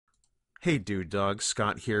Hey dude dog,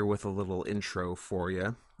 Scott here with a little intro for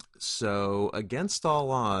you. So, against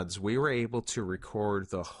all odds, we were able to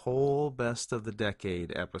record the whole Best of the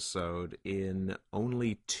Decade episode in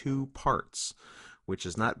only two parts, which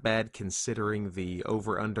is not bad considering the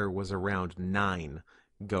over-under was around 9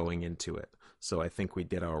 going into it. So I think we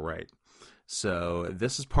did all right. So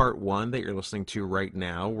this is part one that you're listening to right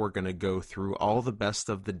now. We're going to go through all the Best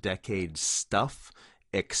of the Decade stuff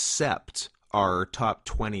except our top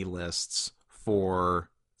 20 lists for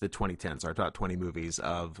the 2010s, our top 20 movies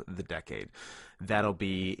of the decade. That'll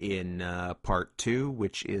be in part two,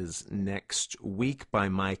 which is next week by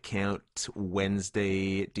my count,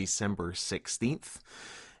 Wednesday, December 16th.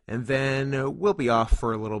 And then we'll be off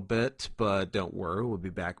for a little bit, but don't worry, we'll be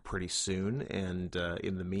back pretty soon. And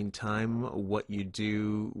in the meantime, what you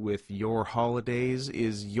do with your holidays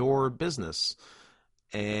is your business.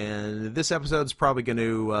 And this episode's probably going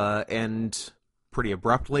to end pretty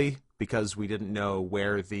abruptly because we didn't know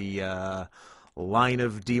where the line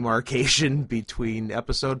of demarcation between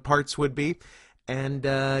episode parts would be. And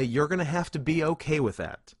you're going to have to be okay with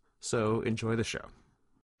that. So enjoy the show.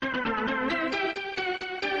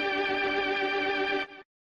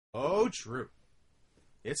 Oh, true.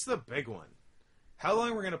 It's the big one. How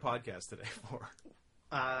long are we going to podcast today for?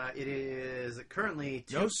 It is currently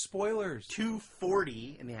No spoilers.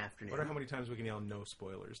 2:40 in the afternoon. I wonder how many times we can yell no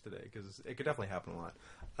spoilers today, because it could definitely happen a lot.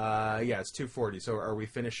 Yeah, it's 2:40, so are we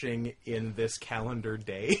finishing in this calendar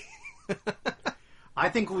day? I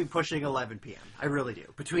think we'll be pushing 11 p.m. I really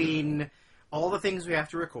do. Between all the things we have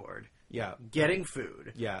to record, Yeah. getting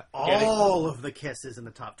food, Yeah. all of the kisses in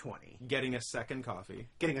the top 20, Getting a second coffee,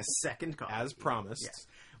 getting a second coffee. as promised. Yes.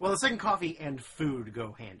 Well, the second coffee and food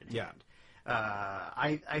go hand in Yeah. hand.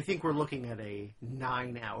 I think we're looking at a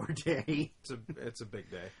 9-hour day. It's a big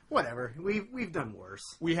day. Whatever. We've done worse.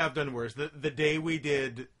 We have done worse. The day we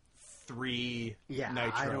did 3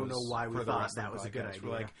 nitros. I don't know why we for the thought rest of that the was a good podcast. idea.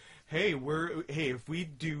 We're like, hey, if we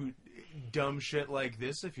do dumb shit like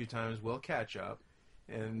this a few times, we'll catch up.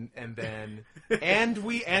 And then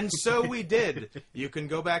and so we did. You can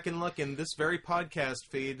go back and look in this very podcast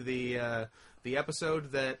feed, the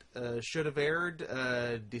episode that should have aired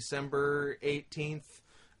December 18th,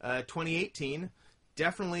 2018,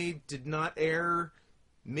 definitely did not air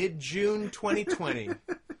mid-June 2020.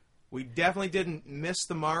 We definitely didn't miss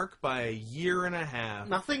the mark by a year and a half.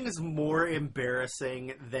 Nothing is more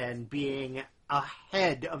embarrassing than being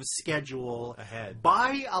ahead of schedule. Ahead.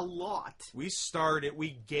 By a lot. We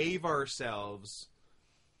gave ourselves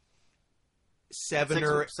 7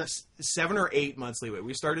 or 8 months leeway.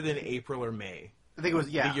 We started in April or May. I think it was,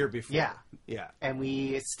 The year before. Yeah. Yeah. And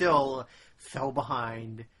we still fell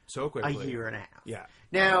behind So a quickly. year and a half. Yeah.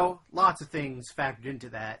 Now, lots of things factored into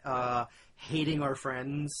that. Hating our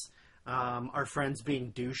friends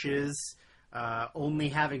being douches, only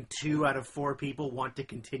having 2 out of 4 people want to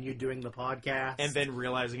continue doing the podcast. And then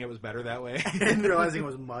realizing it was better that way. and realizing it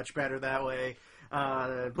was much better that way.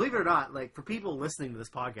 Believe it or not, like, for people listening to this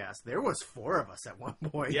podcast, there was 4 of us at one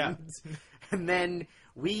point. Yeah. And then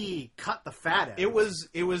we cut the fat out. It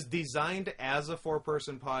was designed as a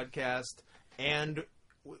 4-person podcast, and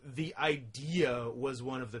the idea was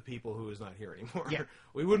one of the people who is not here anymore. Yeah.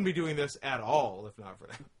 We wouldn't be doing this at all if not for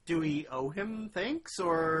that. Do we owe him thanks,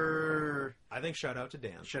 or... I think shout out to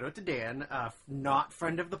Dan. Shout out to Dan, not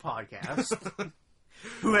friend of the podcast,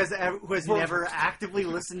 who has never actively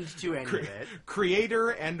listened to any of it. Creator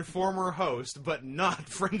and former host, but not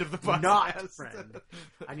friend of the podcast. Not friend.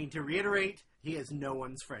 I need to reiterate, he is no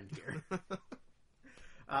one's friend here.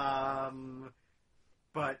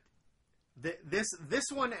 But this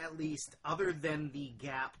one, at least, other than the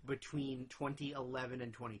gap between 2011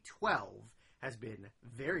 and 2012, has been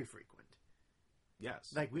very frequent.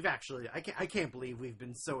 Yes. Like, we've actually... I can't believe we've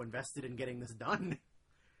been so invested in getting this done.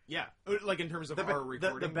 Yeah. Like in terms of our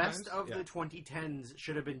recording the best times? of the 2010s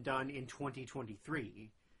should have been done in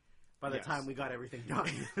 2023 by the Yes. time we got everything done.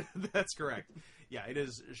 That's correct. Yeah, it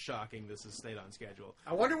is shocking this has stayed on schedule.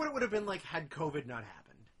 I wonder what it would have been like had COVID not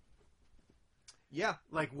happened. Yeah.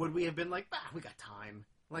 Like, would we have been like, we got time?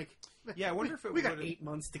 Like, Yeah, I wonder if it we got would've- 8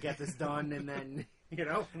 months to get this done, and then, you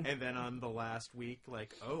know... And then on the last week,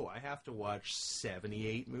 like, I have to watch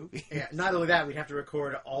 78 movies. Yeah, not only that, we'd have to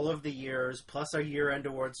record all of the years, plus our year-end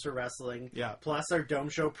awards for wrestling, Yeah. plus our Dome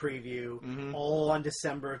Show preview, all on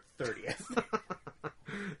December 30th.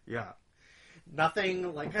 Yeah.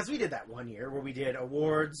 Nothing like, because we did that one year where we did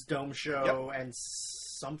awards, Dome Show, and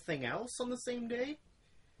something else on the same day.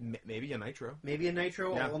 Maybe a Nitro. Maybe a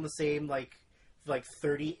Nitro, Yeah. all on the same, like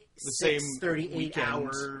 36, same 38 weekend.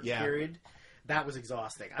 hour Yeah. period. That was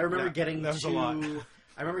exhausting. I remember Yeah, getting that was to... a lot.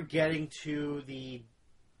 I remember getting to the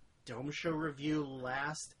Dome Show review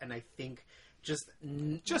last, and I think just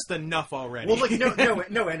enough already. well,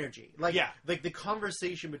 like no energy. Like Yeah. like the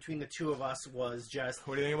conversation between the two of us was just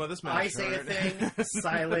What do you think about this match? I say a thing,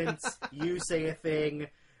 silence. You say a thing,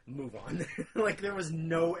 move on. Like there was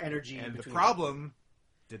no energy. And the between problem,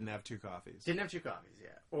 didn't have 2 coffees. Didn't have 2 coffees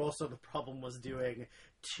yet. Also, the problem was doing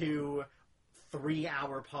 2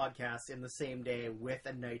 3-hour podcasts in the same day with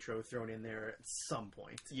a nitro thrown in there at some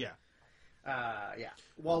point. Yeah. Yeah.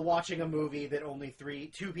 While watching a movie that only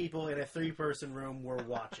 2 people in a 3-person room were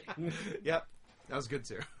watching. Yep. That was good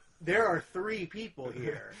too. There are 3 people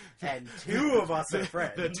here, and 2 of us are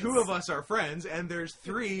friends. The 2 of us are friends, and there's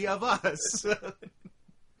 3 of us.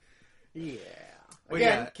 Yeah. Well,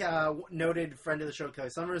 Again, noted friend of the show, Kelly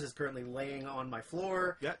Summers, is currently laying on my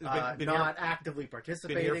floor, Yeah, been not actively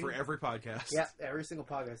participating. Been here for every podcast. Yeah, every single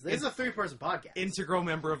podcast. This is a 3-person podcast. Integral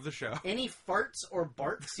member of the show. Any farts or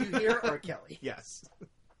barks you hear are Kelly. Yes.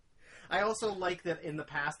 I also like that in the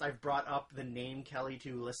past I've brought up the name Kelly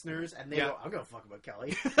to listeners, and they go, "I'm gonna fuck about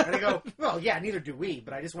Kelly," and I go, "Well, yeah, neither do we,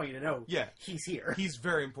 but I just want you to know, he's here. He's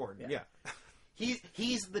very important. Yeah.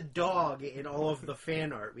 He's the dog in all of the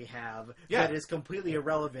fan art we have that is completely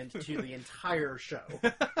irrelevant to the entire show."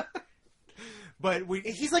 But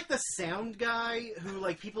he's like the sound guy who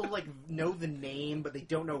like people like know the name, but they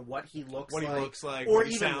don't know what he looks like, or what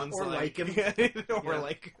he even sounds like him,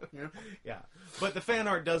 like. Yeah. But the fan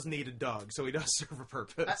art does need a dog, so he does serve a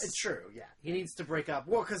purpose. It's true. Yeah, he needs to break up.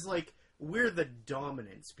 Well, because like we're the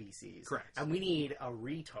dominant species, correct, and we need a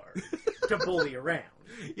retard to bully around.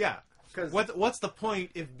 Yeah. What's the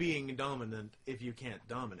point of being dominant if you can't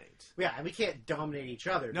dominate? Yeah, and we can't dominate each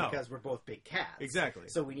other because we're both big cats. Exactly.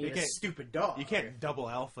 So we need a stupid dog. You can't double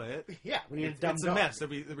alpha it. Yeah, we need a dumb it's dog. A mess.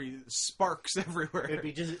 There'd be sparks everywhere.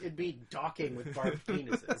 It'd be docking with barbed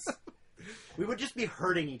penises. We would just be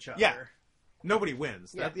hurting each other. Yeah. Nobody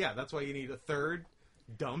wins. Yeah. That's why you need a third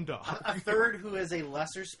dumb dog. A third who is a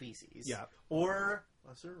lesser species. Yeah. Or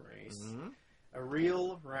lesser race. Mm-hmm. A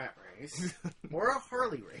real rat race. Or a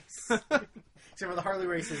Harley race. Except for the Harley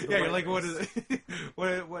race is the you're like, race. what is it?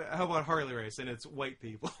 what, how about Harley race? And it's white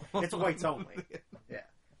people. It's whites only. Yeah.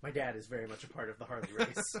 My dad is very much a part of the Harley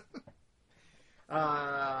race.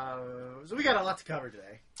 So we got a lot to cover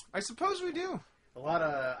today. I suppose we do. A lot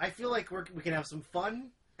of... I feel like we can have some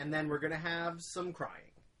fun, and then we're going to have some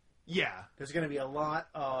crying. Yeah. There's going to be a lot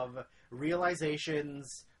of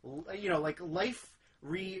realizations, like life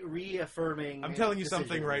reaffirming. I'm telling you something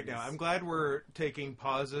decisions. right now. I'm glad we're taking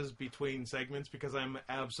pauses between segments because I'm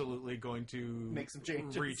absolutely going to make some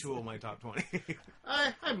changes. Retool my top 20.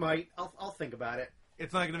 I might. I'll think about it.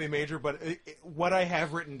 It's not going to be major, but what I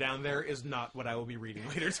have written down there is not what I will be reading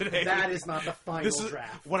later today. That is not the final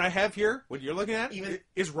draft. What I have here, what you're looking at,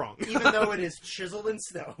 is wrong. Even though it is chiseled in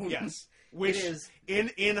stone. Yes. Which, it is,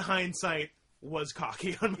 in hindsight, was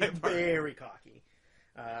cocky on my part. Very cocky.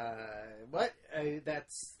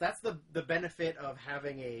 That's the benefit of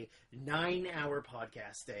having a 9-hour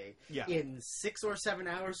podcast day. Yeah. In 6 or 7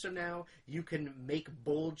 hours from now, you can make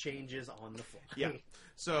bold changes on the fly. Yeah.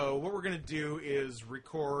 So what we're going to do is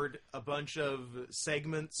record a bunch of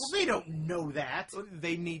segments. Well, they don't know that.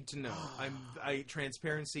 They need to know.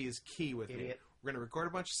 Transparency is key with me. We're going to record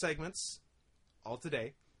a bunch of segments all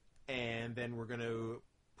today, and then we're going to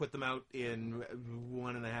put them out in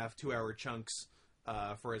 1.5, 2-hour chunks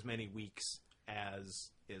for as many weeks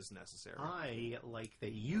as is necessary. I like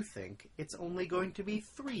that you think it's only going to be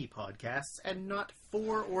 3 podcasts and not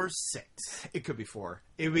 4 or 6. It could be 4.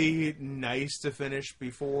 It'd be nice to finish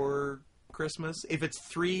before Christmas. If it's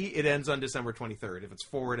 3, it ends on December 23rd. If it's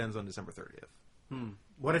 4, it ends on December 30th.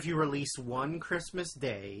 What if you release one Christmas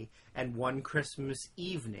Day and one Christmas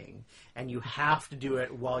evening, and you have to do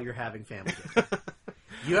it while you're having family dinner?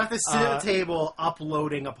 You have to sit at a table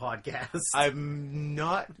uploading a podcast. I'm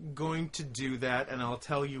not going to do that, and I'll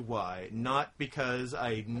tell you why. Not because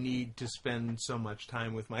I need to spend so much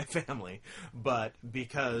time with my family, but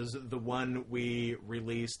because the one we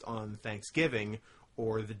released on Thanksgiving,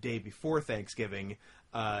 or the day before Thanksgiving,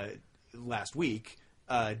 last week,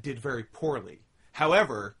 did very poorly.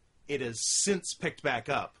 However, it has since picked back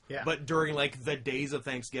up. Yeah. But during, the days of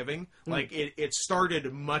Thanksgiving, it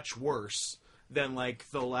started much worse than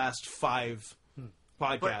the last 5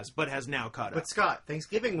 podcasts, but has now caught up. But Scott,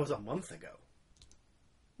 Thanksgiving was a month ago.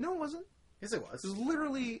 No, it wasn't. Yes, it was. It was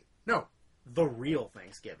literally the real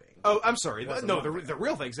Thanksgiving. Oh, I'm sorry. The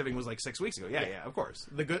real Thanksgiving was 6 weeks ago. Yeah, of course.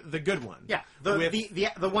 The good one. Yeah,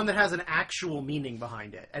 the one that has an actual meaning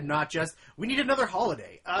behind it, and not just we need another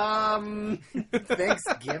holiday.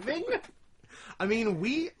 Thanksgiving. I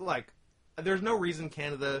mean, there's no reason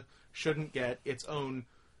Canada shouldn't get its own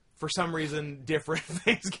for some reason, different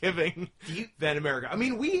Thanksgiving you- than America. I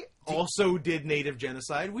mean, we also did native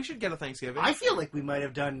genocide. We should get a Thanksgiving. I feel like we might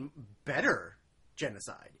have done better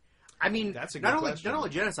genocide. I mean, That's a good not only question. not only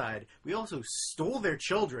genocide, we also stole their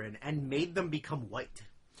children and made them become white.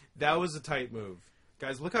 That was a tight move.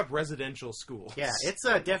 Guys, look up residential schools. Yeah, it's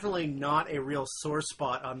definitely not a real sore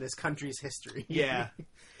spot on this country's history. Yeah.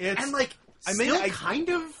 It's, And, like, I mean, still I- kind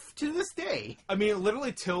of to this day. I mean,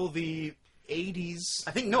 literally till the 80s,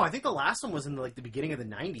 I think the last one was in, like, the beginning of the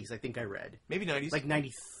 90s, I think I read. maybe 90s. Like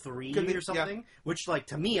 93 Could be, or something. Which, like,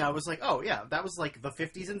 to me, I was like, oh, yeah, that was, like, the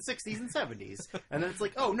 50s and 60s and 70s. And then it's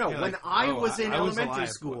like, oh, no, Yeah, when like, I oh, was in I was elementary alive.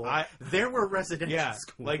 school, there there were residential yeah,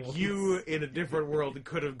 schools. like you in a different world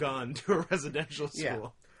could have gone to a residential Yeah.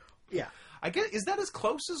 school. Yeah. I guess, is that as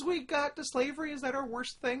close as we got to slavery? Is that our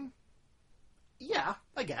worst thing? Yeah,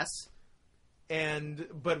 I guess.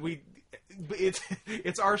 But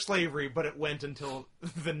it's our slavery, but it went until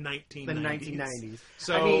the 1990s. The 1990s.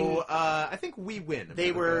 So I mean, I think we win.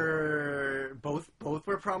 they were both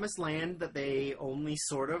were promised land that they only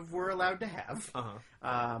sort of were allowed to have.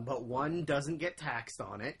 But one doesn't get taxed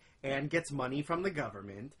on it and gets money from the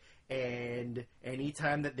government. And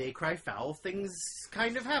anytime that they cry foul, things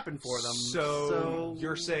kind of happen for them. So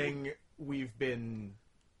you're saying we've been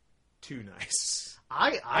too nice.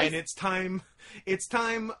 I And it's time. It's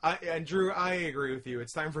time. And Drew, I agree with you.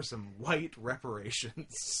 It's time for some white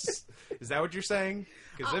reparations. Is that what you're saying?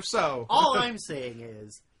 Because if so, all I'm saying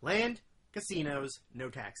is land, casinos, no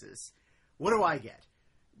taxes. What do I get?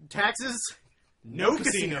 Taxes, no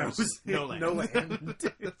casinos, no land. no land.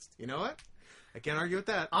 You know what? I can't argue with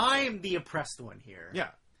that. I'm the oppressed one here. Yeah.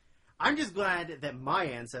 I'm just glad that my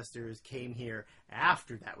ancestors came here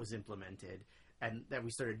after that was implemented and that we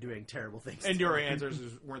started doing terrible things. And your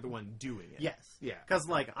ancestors weren't the one doing it. Yes. Yeah. Because,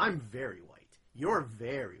 like, I'm very white. You're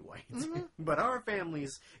very white. But our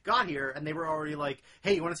families got here and they were already like,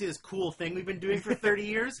 hey, you want to see this cool thing we've been doing for 30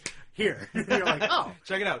 years? Here. And you're like, oh,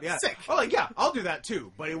 Check it out. Yeah. Sick. Oh, like, yeah, I'll do that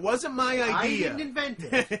too. But it wasn't my I idea. didn't invent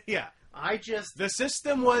it. Yeah. The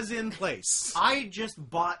system was in place. I just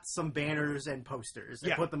bought some banners and posters and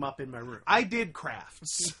Yeah. put them up in my room. I did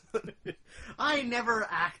crafts. I never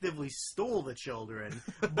actively stole the children,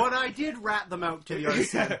 but I did rat them out to the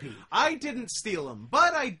RCMP. I didn't steal them,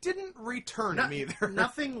 but I didn't return them either.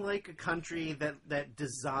 Nothing like a country that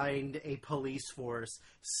designed a police force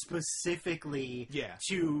specifically Yeah.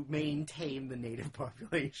 to maintain the native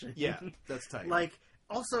population. Yeah, that's tight. Like,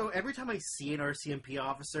 also, every time I see an RCMP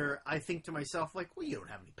officer, I think to myself, like, well, you don't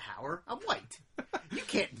have any power. I'm white. You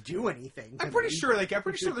can't do anything. to I'm pretty me." sure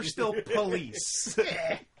they're still police.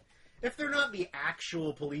 Yeah. If they're not the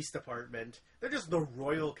actual police department, they're just the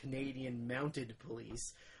Royal Canadian Mounted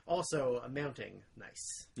Police. Also, mounting,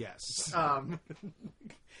 nice. Yes.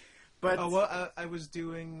 But Oh well, I was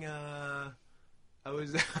doing. I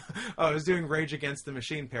was doing Rage Against the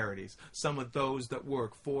Machine parodies. Some of those that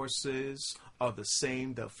work forces are the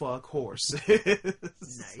same that fuck horses.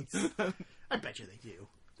 nice. I bet you they do.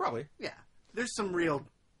 Probably. Yeah, there's some real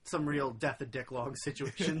death of Dick Long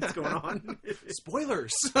situations going on.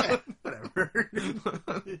 Spoilers. Yeah, whatever.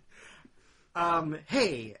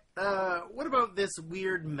 Hey, what about this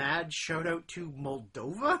weird mad shout out to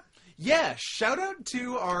Moldova? Yeah, shout out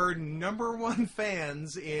to our #1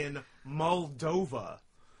 fans in Moldova.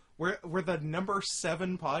 We're the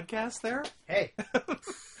 #7 podcast there. Hey,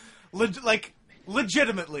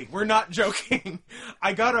 Legitimately, we're not joking.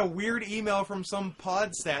 I got a weird email from some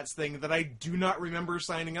Podstats thing that I do not remember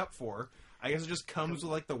signing up for. I guess it just comes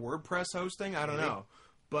with like the WordPress hosting. I don't know,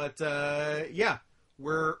 but yeah,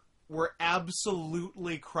 we're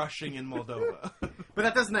absolutely crushing in Moldova. but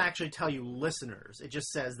that doesn't actually tell you listeners. It just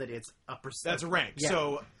says that it's a percent. That's a rank. Yeah.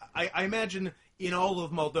 So I imagine in all of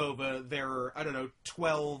Moldova there are, I don't know,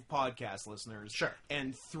 12 podcast listeners. Sure.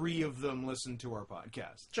 And 3 of them listen to our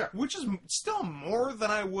podcast. Sure. Which is still more than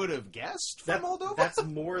I would have guessed from Moldova. That's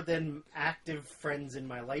more than active friends in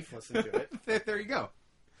my life listen to it. There you go.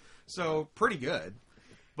 So pretty good.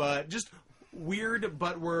 But just weird,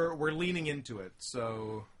 but we're leaning into it.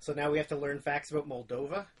 So So now we have to learn facts about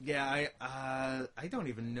Moldova. yeah, I don't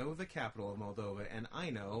even know the capital of Moldova, and I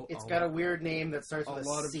know It's got a weird name that starts a with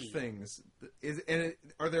lot of C. things.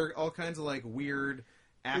 Are there all kinds of like weird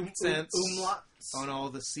accents Umlauts. on all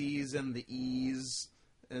the C's and the E's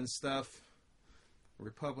and stuff?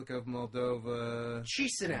 Republic of Moldova,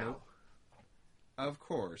 Chisinau. of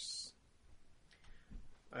course.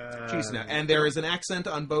 Uh, Chisinau. And there is an accent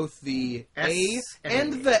on both the S A and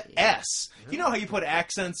and the the A. S. You know how you put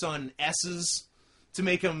accents on S's to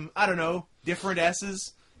make them, I don't know, different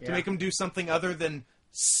S's? To Yeah. make them do something other than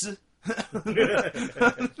S?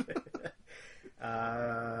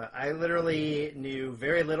 I literally knew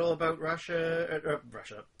very little about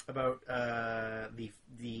about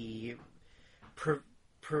the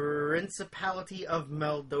Principality of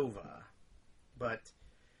Moldova, but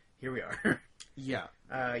here we are. Yeah.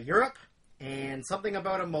 Europe, and something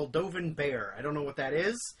about a Moldovan bear. I don't know what that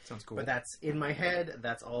is. Sounds cool. But that's in my head.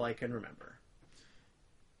 That's all I can remember.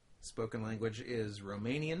 Spoken language is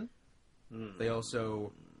Romanian. They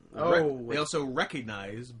also they also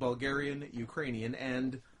recognize Bulgarian, Ukrainian,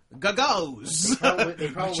 and Gagos, they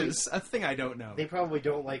probably which is a thing I don't know. They probably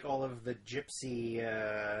don't like all of the gypsy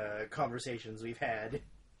conversations we've had.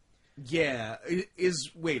 Yeah,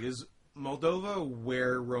 is Moldova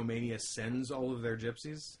where Romania sends all of their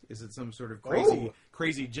gypsies? Is it some sort of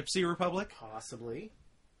crazy gypsy republic? Possibly.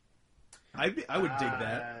 I would dig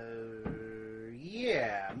that.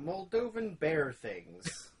 Yeah, Moldovan bear things.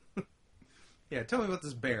 Yeah, tell me about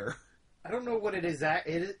this bear. I don't know what it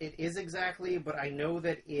is exactly, but I know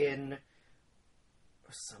that in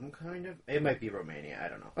some kind of... It might be Romania, I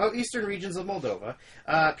don't know. Oh, eastern regions of Moldova.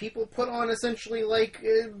 People put on essentially like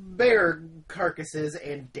bear carcasses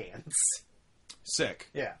and dance. Sick.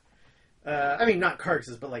 Yeah. I mean, not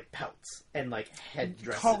carcasses, but like pelts and like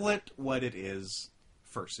headdresses. Call it what it is.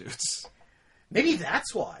 Fursuits. Maybe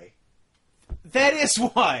that's why. That is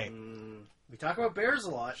why. We talk about bears a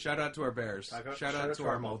lot. Shout out to our bears. Shout out to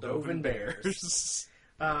our Moldovan bears.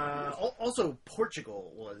 Also,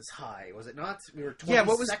 Portugal was high, was it not? We were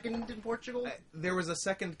 22nd in Portugal? There was a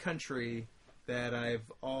second country that I've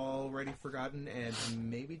already forgotten and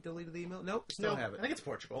maybe deleted the email. Nope, still have it. I think it's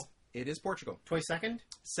Portugal. It is Portugal. 22nd?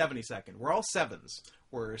 72nd. We're all sevens.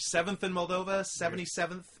 We're 7th in Moldova,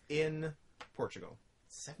 77th in Portugal.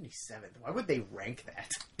 77th. Why would they rank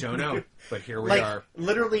that? Don't know, but here we are.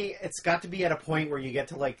 Literally, it's got to be at a point where you get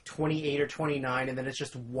to like 28 or 29, and then it's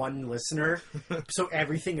just one listener. So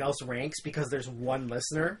everything else ranks because there's one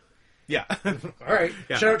listener. Yeah. All right.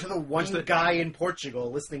 Yeah. Shout out to the one Just guy in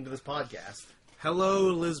Portugal listening to this podcast. Hello,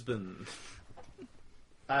 Lisbon.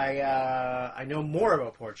 I know more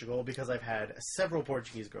about Portugal because I've had several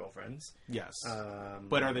Portuguese girlfriends. Yes.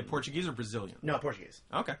 But are they Portuguese or Brazilian? No, Portuguese.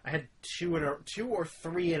 Okay. I had two or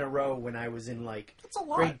three in a row when I was in like That's a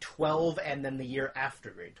lot. grade 12 and then the year after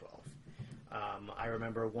grade 12. I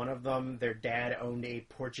remember one of them, their dad owned a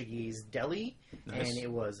Portuguese deli, Nice. and it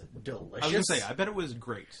was delicious. I was going to say, I bet it was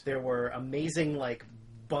great. There were amazing like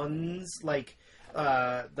buns, like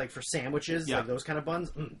for sandwiches, like those kind of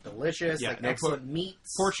buns, delicious, like excellent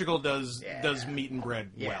meats. Portugal does meat and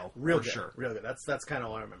bread well, real for good, sure. Real good. That's kind of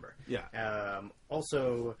all I remember. Yeah.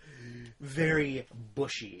 Also, very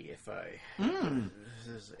bushy.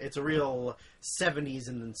 It's a real 70s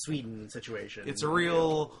in Sweden situation. It's a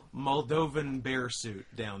real Moldovan bear suit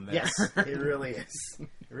down there. Yes, it really is. It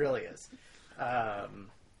really is.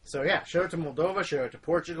 So yeah, shout out to Moldova, shout out to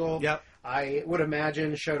Portugal. Yep. I would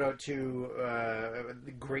imagine shout out to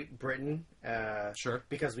Great Britain. Sure.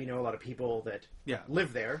 Because we know a lot of people that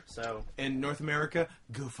live there. So. And North America,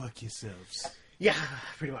 go fuck yourselves. Yeah,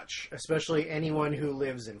 pretty much. Especially anyone who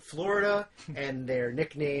lives in Florida and their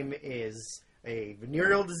nickname is a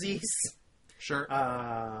venereal disease. Sure.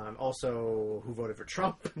 Also, who voted for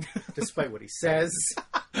Trump, despite what he says.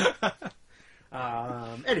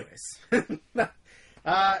 Anyways.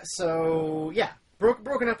 So, yeah.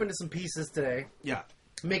 Broken up into some pieces today. Yeah.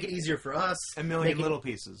 Make it easier for us. A million little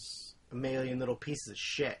pieces. A million little pieces of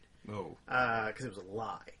shit. Oh. Because it was a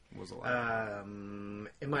lie. It was a lie.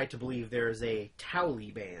 Am I to believe there is a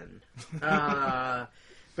Taliban?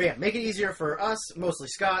 But yeah, make it easier for us, mostly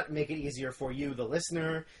Scott. Make it easier for you, the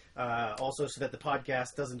listener. Also, so that the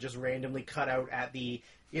podcast doesn't just randomly cut out at the,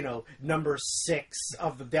 number 6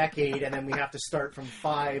 of the decade, and then we have to start from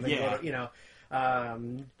 5 and go to,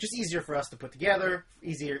 just easier for us to put together,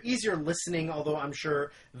 easier listening, although I'm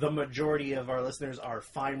sure the majority of our listeners are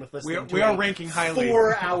fine with listening we are ranking highly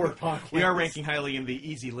 4-hour podcast. We are ranking highly in the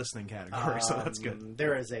easy listening category, so that's good.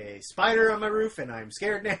 There is a spider on my roof, and I'm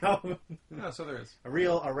scared now. Oh, so there is. A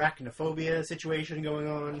real arachnophobia situation going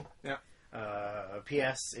on. Yeah.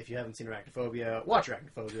 P.S. If you haven't seen Arachnophobia, watch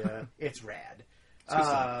Arachnophobia. It's rad.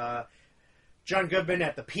 John Goodman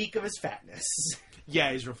at the peak of his fatness.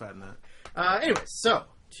 Yeah, he's real fat in that. Anyways, so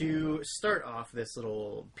to start off this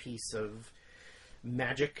little piece of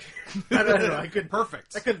magic, I don't know.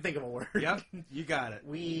 Perfect. I couldn't think of a word. Yep, you got it.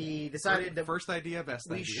 We decided that first idea, best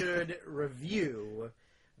idea. We should review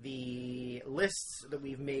the lists that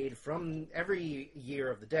we've made from every year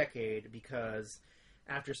of the decade because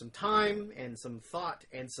after some time and some thought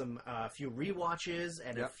and some few rewatches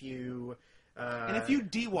and a few. And a few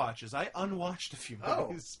de-watches. I unwatched a few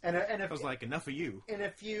movies. And I was like, enough of you. And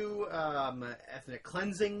a few ethnic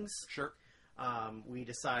cleansings. Sure. we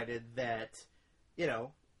decided that, you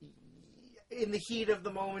know, in the heat of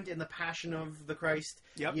the moment, in the passion of the Christ,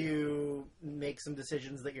 you make some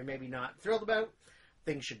decisions that you're maybe not thrilled about.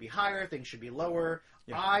 Things should be higher, things should be lower.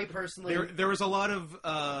 Yeah. I personally... There was a lot of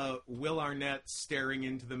Will Arnett staring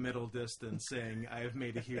into the middle distance saying, I have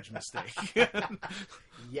made a huge mistake.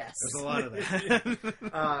 Yes. There's a lot of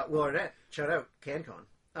that. Will Arnett, shout out, CanCon.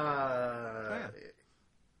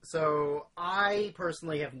 So I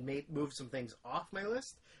personally have moved some things off my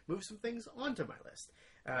list, moved some things onto my list.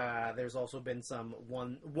 There's also been some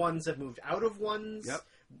ones have moved out of ones. Yep.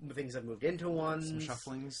 Things have moved into ones. Some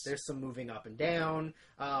shufflings. There's some moving up and down.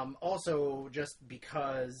 Also, just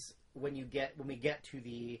because when we get to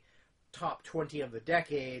the top 20 of the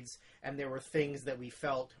decades, and there were things that we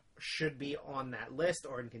felt should be on that list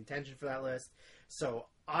or in contention for that list, so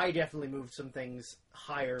I definitely moved some things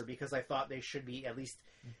higher because I thought they should be at least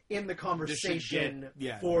in the conversation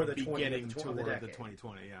for the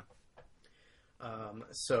 2020. Yeah.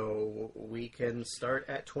 So we can start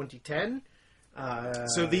at 2010.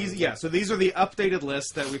 So these are the updated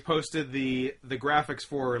lists that we posted the graphics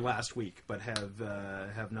for last week, but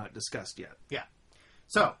have not discussed yet. Yeah.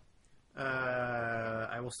 So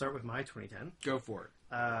I will start with my 2010. Go for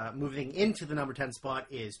it. Moving into the number 10 spot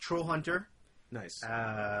is Troll Hunter. Nice.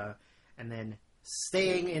 And then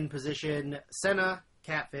staying in position, Senna,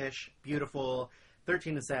 Catfish, Beautiful,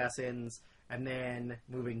 13 Assassins, and then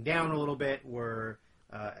moving down a little bit were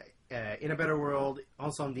In a Better World,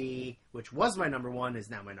 Incendie, which was my number 1, is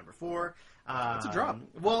now my number 4. That's a drop.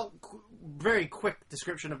 Well, very quick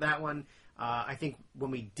description of that one. I think when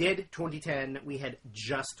we did 2010, we had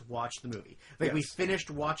just watched the movie. We finished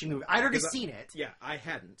watching the movie. I'd already seen it. Yeah, I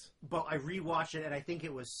hadn't. But I rewatched it, and I think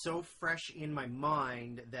it was so fresh in my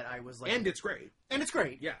mind that I was like... And it's great. And it's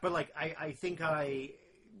great. Yeah. But, I think I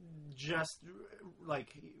just,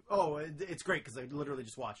 it's great because I literally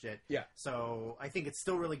just watched it. Yeah. So I think it's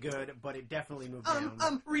still really good, but it definitely moved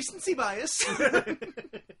down. Recency bias.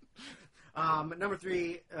 Number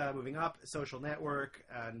 3, moving up, Social Network,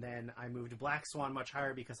 and then I moved Black Swan much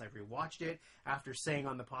higher because I rewatched it after saying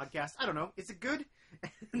on the podcast, I don't know, is it good?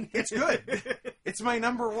 It's good. It's my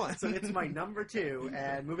number 1. So it's my number 2,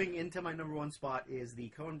 and moving into my number 1 spot is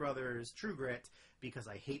the Coen Brothers True Grit because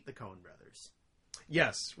I hate the Coen Brothers.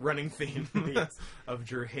 Yes, running theme of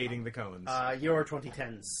Drew hating the Coens. Your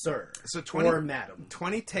 2010, sir. So or madam.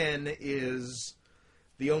 2010 is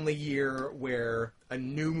the only year where a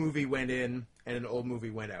new movie went in and an old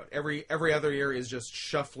movie went out. Every other year is just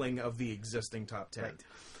shuffling of the existing top 10. Right.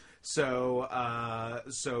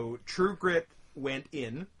 So True Grit went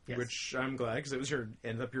in, yes. which I'm glad because it was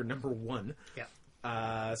ended up your number 1.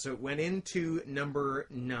 Yeah. So it went into number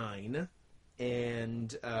 9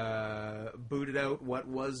 and booted out what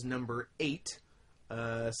was number 8,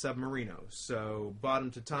 Submarino. So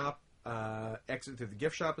bottom to top, Exit Through the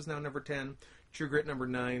Gift Shop is now number 10. True Grit number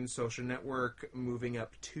 9, Social Network moving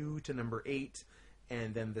up 2 to number 8,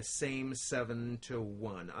 and then the same 7 to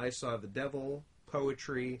 1. I Saw the Devil,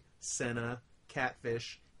 Poetry, Senna,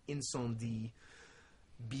 Catfish, Incendie,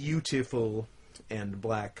 Beautiful, and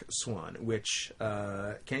Black Swan, which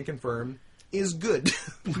can confirm is good.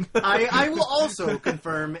 I will also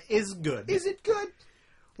confirm is good. Is it good?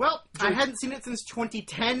 Well, I hadn't seen it since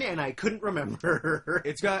 2010, and I couldn't remember.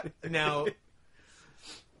 It's got now.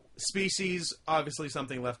 Species, obviously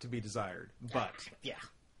something left to be desired, but yeah,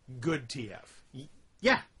 good TF.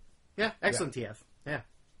 Yeah, excellent TF. Yeah.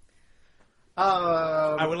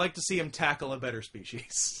 I would like to see him tackle a better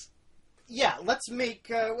species. Yeah, let's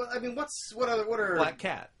make. What are Black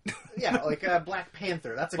Cat? Yeah, like Black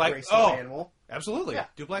Panther. That's a graceful animal. Absolutely, yeah.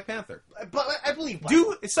 Do Black Panther. But I believe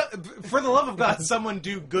for the love of God, someone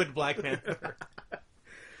do good Black Panther.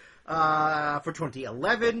 For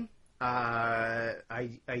 2011. I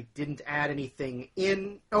didn't add anything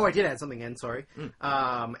in. Oh, I did add something in, sorry.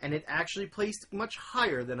 And it actually placed much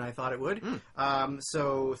higher than I thought it would.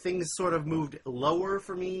 So things sort of moved lower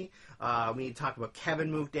for me. We need to talk about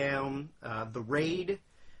Kevin moved down. The Raid,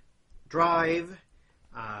 Drive,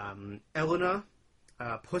 Elena,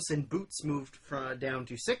 Puss in Boots moved down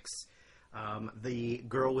to 6. The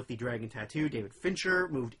Girl with the Dragon Tattoo, David Fincher,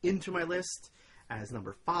 moved into my list as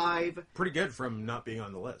number 5. Pretty good from not being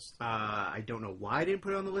on the list. I don't know why I didn't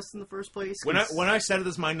put it on the list in the first place. When I said it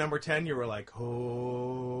as my number 10, you were like,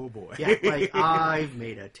 oh boy. Yeah, I've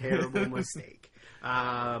made a terrible mistake.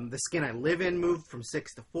 The Skin I Live In moved from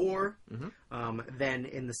 6 to 4. Then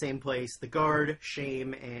in the same place, The Guard,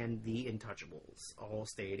 Shame, and The Intouchables all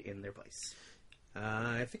stayed in their place.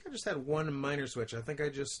 I think I just had one minor switch. I think I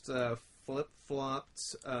just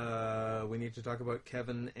flip-flopped. We need to talk about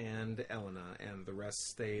Kevin and Elena, and the rest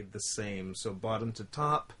stayed the same. So bottom to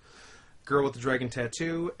top, Girl with the Dragon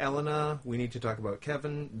Tattoo, Elena, we need to talk about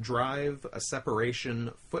Kevin, Drive, A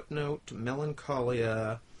Separation, Footnote,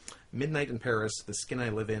 Melancholia, Midnight in Paris, The Skin I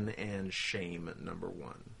Live In, and Shame, number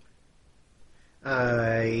 1.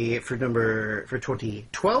 For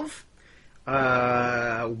 2012,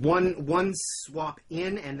 one swap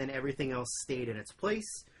in, and then everything else stayed in its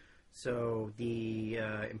place. So the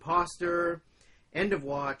Imposter, End of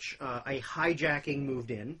Watch, a Hijacking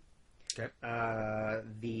moved in. Okay.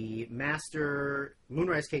 The Master,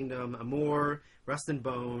 Moonrise Kingdom, Amour, Rust and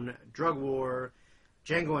Bone, Drug War,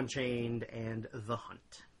 Django Unchained, and The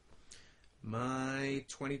Hunt. My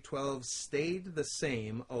 2012 stayed the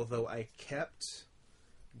same, although I kept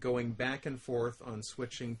going back and forth on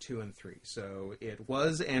switching 2 and 3. So it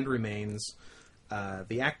was and remains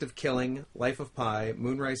The Act of Killing, Life of Pi,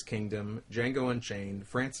 Moonrise Kingdom, Django Unchained,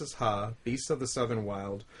 Francis Ha, Beasts of the Southern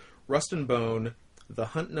Wild, Rust and Bone, The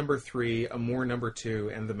Hunt number 3, Amour number 2,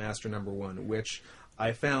 and The Master number 1, which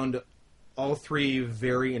I found all 3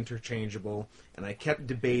 very interchangeable, and I kept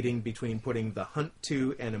debating between putting The Hunt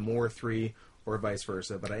 2 and Amour 3, or vice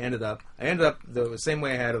versa, but I ended up the same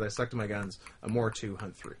way I had it. I stuck to my guns. Amour 2,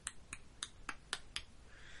 Hunt 3.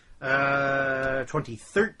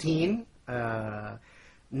 2013,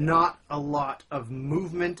 not a lot of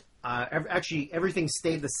movement. Actually, everything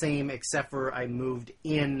stayed the same except for I moved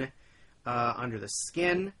in Under the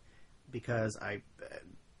Skin because I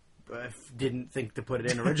didn't think to put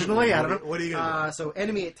it in originally. I don't know. What are you going to do? So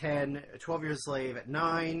Enemy at 10, 12 Years a Slave at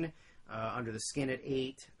 9, Under the Skin at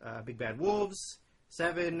 8, Big Bad Wolves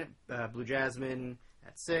 7, Blue Jasmine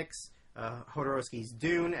at 6, Hodorowski's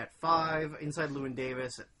Dune at 5, Inside Llewyn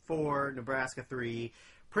Davis at 4, Nebraska 3,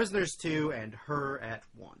 Prisoners 2, and Her at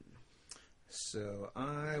 1. So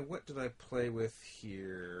what did I play with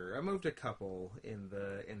here? I moved a couple in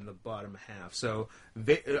the bottom half. So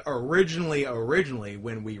originally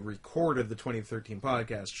when we recorded the 2013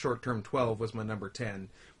 podcast, Short Term 12 was my number 10,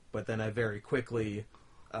 but then I very quickly,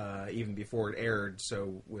 even before it aired,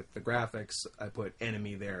 so with the graphics, I put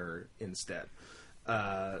Enemy there instead.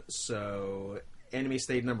 So Enemy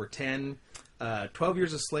stayed number 10. 12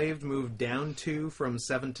 Years a Slave moved down 2 from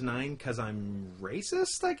 7 to 9 because I'm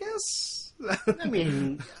racist, I guess. I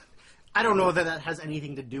mean, I don't know that has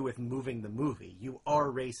anything to do with moving the movie. You are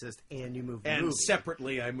racist and you moved the movie. And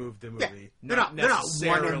separately, I moved the movie. Yeah, they're not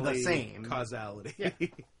one and the same. Causality. Yeah.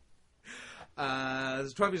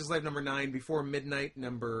 12 Years a Slave number 9. Before Midnight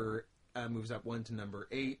number moves up 1 to number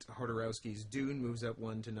 8. Hodorowski's Dune moves up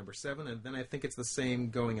 1 to number 7. And then I think it's the same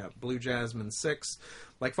going up. Blue Jasmine 6.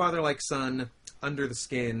 Like Father, Like Son. Under the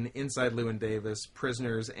Skin. Inside Llewyn Davis.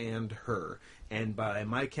 Prisoners, and Her. And by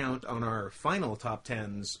my count on our final top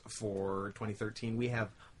 10s for 2013, we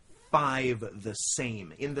have 5 the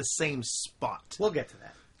same. In the same spot. We'll get to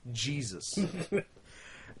that. Jesus.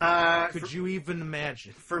 Could you even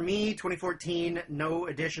imagine? For me, 2014, no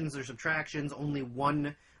additions or subtractions, only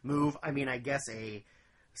one move. I mean, I guess a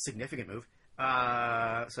significant move.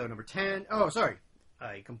 So number 10. Oh, sorry.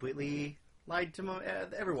 I completely lied to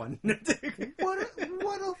everyone.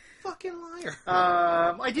 What a fucking liar.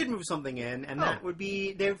 I did move something in, and that would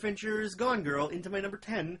be David Fincher's Gone Girl into my number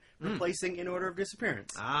 10, replacing In Order of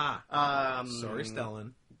Disappearance. Sorry,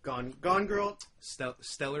 Stellan. Gone Girl.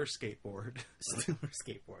 Stellar Skateboard. Stellar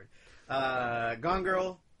Skateboard. Gone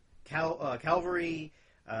Girl, Calvary,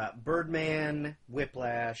 Birdman,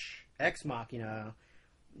 Whiplash, Ex Machina,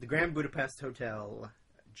 The Grand Budapest Hotel,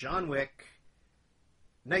 John Wick,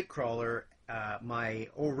 Nightcrawler, my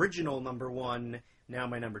original number 1, now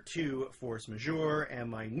my number 2, Force Majeure, and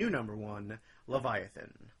my new number 1,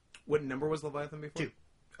 Leviathan. What number was Leviathan before? 2.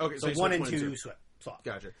 Okay, so 1 and 2 swap.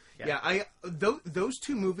 Gotcha. Yeah, those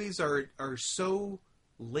two movies are so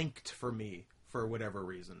linked for me for whatever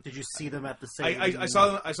reason. Did you see them at the same? I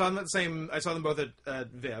saw them. I saw them at the same. I saw them both at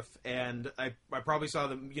VIF, and I probably saw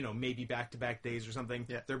them. Maybe back-to-back days or something.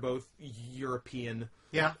 Yeah. They're both European.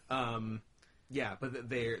 Yeah. Yeah, but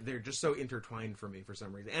they're just so intertwined for me for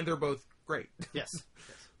some reason, and they're both great. Yes.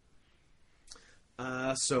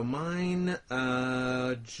 So mine,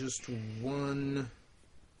 just one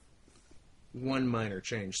minor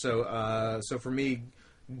change. So for me,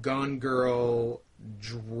 Gone Girl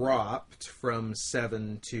dropped from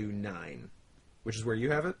 7 to 9, which is where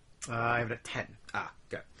you have it. I have it at 10.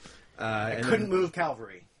 Okay. I couldn't move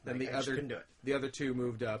Calvary. Then I just couldn't do it. The other 2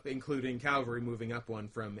 moved up, including Calvary moving up 1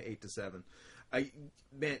 from 8 to 7. I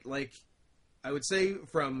would say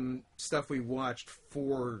from stuff we watched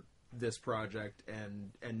for this project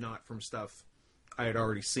and not from stuff I had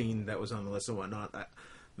already seen that was on the list and whatnot.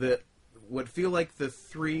 What feel like the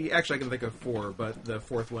three, actually I can think of four, but the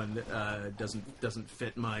fourth one doesn't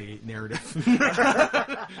fit my narrative.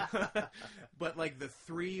 But like the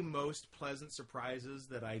three most pleasant surprises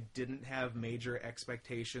that I didn't have major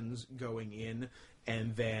expectations going in,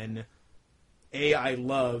 and then A, I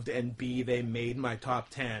loved, and B, they made my top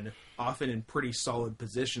 10, often in pretty solid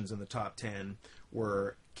positions in the top 10,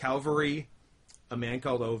 were Calvary, A Man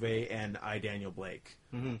Called Ove, and I, Daniel Blake.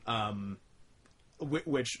 Mm-hmm.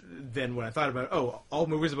 Which then, when I thought about it, all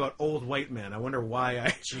movies about old white men. I wonder why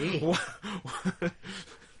I. Gee.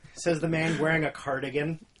 Says the man wearing a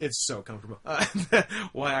cardigan. It's so comfortable.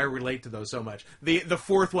 Why I relate to those so much. The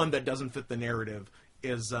fourth one that doesn't fit the narrative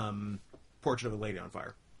is Portrait of a Lady on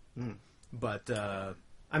Fire. Mm. But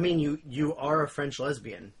I mean, you are a French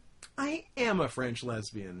lesbian. I am a French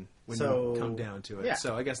lesbian when you come down to it. Yeah.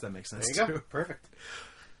 So I guess that makes sense. There you too. go. Perfect.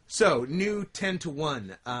 So, new 10 to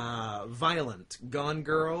 1. Violent, Gone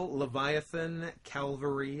Girl, Leviathan,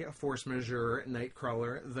 Calvary, Force Majeure,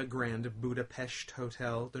 Nightcrawler, The Grand Budapest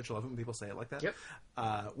Hotel. Don't you love it when people say it like that? Yep.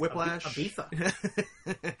 Whiplash.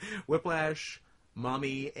 Ibiza. Whiplash,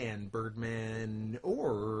 Mommy, and Birdman,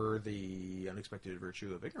 or The Unexpected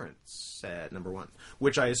Virtue of Ignorance at number 1.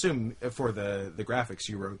 Which I assume, for the graphics,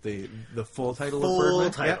 you wrote the full title of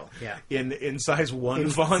Birdman? Full title, yeah. In size 1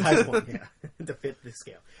 font? Size 1, yeah. To fit the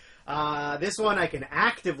scale. This one I can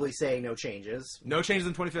actively say no changes. No changes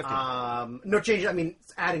in 2015. No changes. I mean,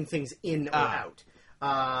 adding things in or out.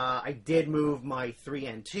 I did move my 3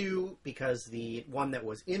 and 2 because the one that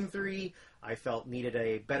was in 3 I felt needed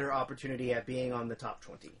a better opportunity at being on the top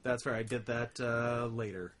 20. That's fair. I did that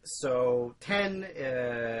later. So 10,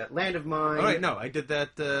 Land of Mine. Oh wait, no, I did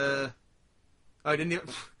that. I didn't.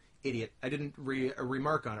 Idiot. I didn't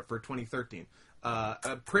remark on it for 2013.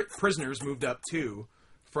 Prisoners moved up 2.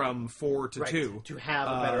 From 4 to 2 to have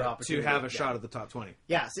a better opportunity to have a shot at the top 20.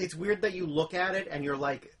 Yes, it's weird that you look at it and you're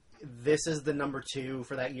like, this is the number 2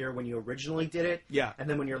 for that year when you originally did it. Yeah, and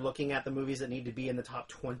then when you're looking at the movies that need to be in the top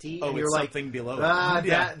 20, and you're it's like, something below.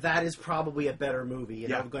 That is probably a better movie. You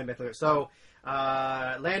know, going back to it. So,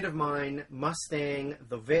 Land of Mine, Mustang,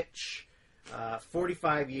 The Vitch,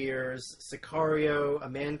 45 Years, Sicario, A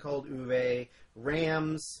Man Called Uwe,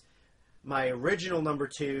 Rams. My original number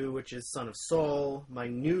 2, which is Son of Saul. My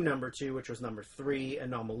new number 2, which was number 3,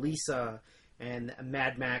 Anomalisa. And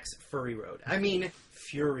Mad Max Fury Road. I mean,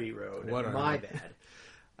 Fury Road. My bad.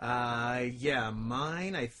 Yeah,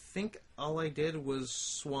 mine, I think all I did was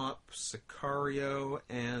swap Sicario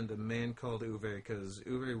and A Man Called Uwe, because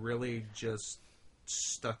Uwe really just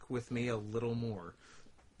stuck with me a little more.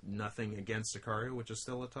 Nothing against Sicario, which is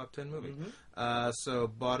still a top 10 movie. Mm-hmm. So,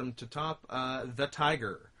 bottom to top, The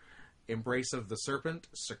Tiger. Embrace of the Serpent,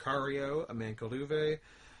 Sicario, A Man Called Uwe,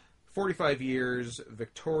 45 Years,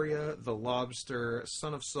 Victoria, The Lobster,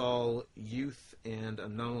 Son of Saul, Youth, and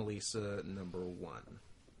Anomalisa, number 1.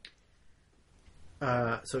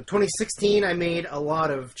 So 2016, I made a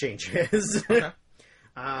lot of changes. Okay.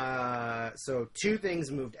 So 2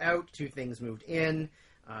 things moved out, 2 things moved in,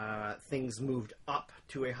 things moved up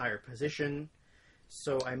to a higher position.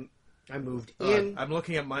 So I moved in. I'm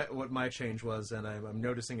looking at what my change was, and I'm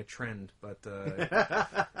noticing a trend. But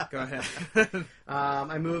go ahead.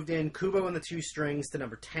 I moved in Kubo and the Two Strings to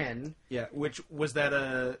number 10. Yeah, which was that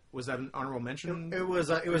an honorable mention? It was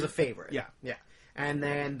a favorite. Yeah. And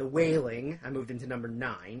then The Wailing, I moved into number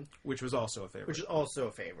 9, which was also a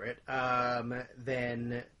favorite.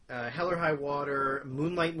 Then Hell or High Water,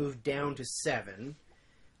 Moonlight moved down to 7.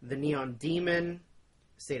 The Neon Demon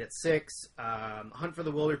stayed at 6. Hunt for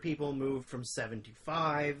the Wilder People moved from 7 to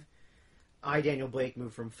 5. I, Daniel Blake,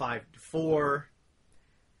 moved from 5 to 4.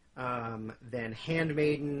 Then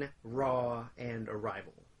Handmaiden, Raw, and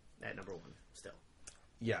Arrival at number 1 still.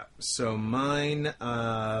 Yeah, so mine,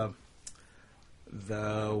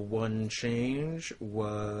 the one change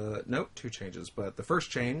was... No, 2 changes, but the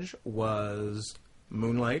first change was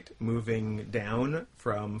Moonlight moving down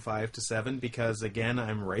from 5 to 7 because, again,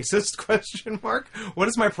 I'm racist, question mark. What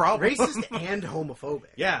is my problem? Racist and homophobic.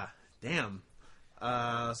 Yeah, damn.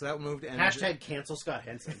 So that moved... And hashtag cancel Scott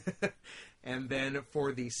Henson. And then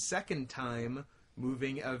for the second time,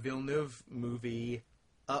 moving a Villeneuve movie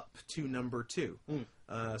up to number 2.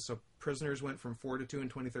 So Prisoners went from 4 to 2 in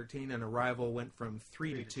 2013, and Arrival went from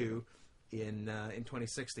 3 to 2 in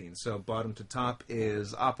 2016. So bottom to top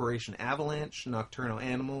is Operation Avalanche, Nocturnal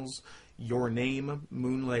Animals, Your Name,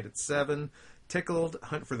 Moonlight at 7, Tickled,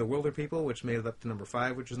 Hunt for the Wilder People, which made it up to number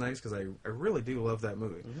 5, which is nice because I really do love that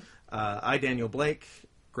movie. I, Daniel Blake,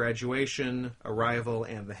 Graduation, Arrival,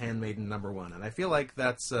 and The Handmaiden #1. And I feel like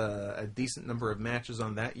that's a decent number of matches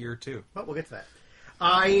on that year, too. Well, we'll get to that.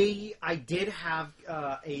 I did have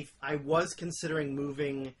I was considering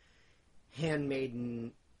moving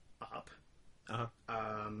Handmaiden up.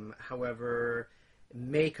 However, it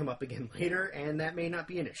may come up again later, and that may not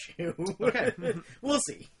be an issue. Okay. We'll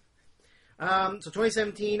see. So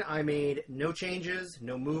 2017, I made no changes,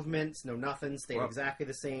 no movements, no nothing. Stayed exactly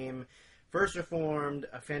the same. First Reformed,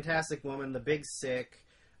 A Fantastic Woman, The Big Sick,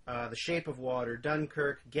 The Shape of Water,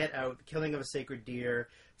 Dunkirk, Get Out, The Killing of a Sacred Deer,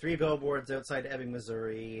 3 Billboards Outside Ebbing,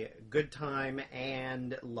 Missouri, Good Time,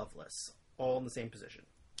 and Loveless. All in the same position.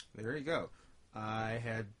 There you go. I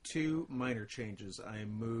had 2 minor changes. I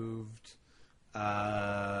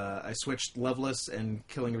switched Loveless and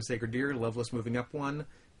Killing of a Sacred Deer, Loveless moving up 1,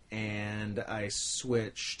 and I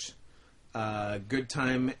switched Good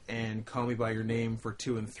Time and Call Me By Your Name for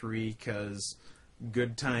 2 and 3, because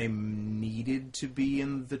Good Time needed to be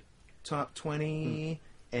in the top 20,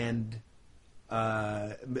 and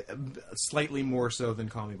slightly more so than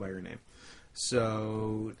Call Me By Your Name.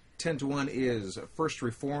 So 10-1 is First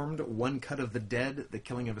Reformed, One Cut of the Dead, The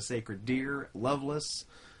Killing of a Sacred Deer, Loveless,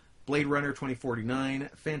 Blade Runner 2049,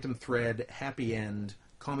 Phantom Thread, Happy End,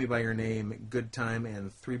 Call Me By Your Name, Good Time,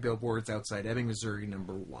 and 3 Billboards Outside Ebbing, Missouri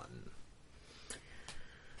 #1.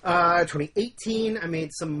 2018, I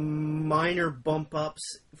made some minor bump ups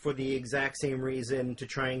for the exact same reason, to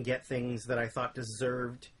try and get things that I thought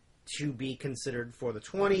deserved to be considered for the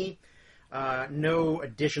 20. No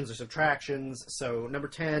additions or subtractions. So number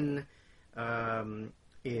 10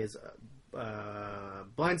 is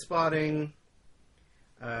Blind Spotting,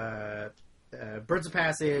 Birds of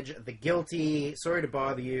Passage, The Guilty, Sorry to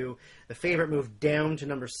Bother You. The Favorite moved down to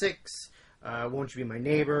number 6. Won't You Be My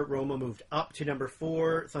Neighbor? Roma moved up to number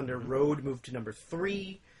 4. Thunder Road moved to number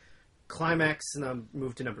 3. Climax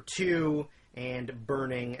moved to number 2. And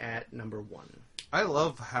Burning at number 1. I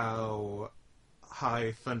love how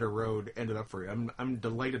high Thunder Road ended up for you. I'm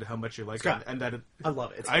delighted how much you like it, and that I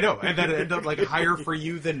love it. I know, and that it ended up like higher for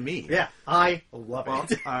you than me. Yeah, I love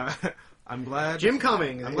it. I'm glad. Jim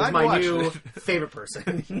Cummings is my new favorite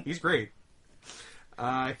person. He's great.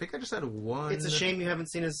 I think I just had one. It's a shame you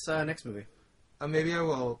haven't seen his next movie. Maybe I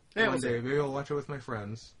will one we'll day. see. Maybe I'll watch it with my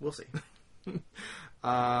friends. We'll see.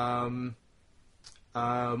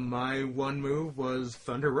 My one move was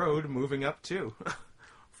Thunder Road moving up 2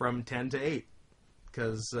 from 10 to 8,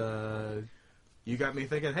 because you got me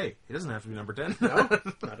thinking, hey, it doesn't have to be number 10. No,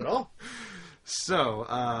 not at all. So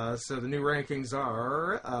the new rankings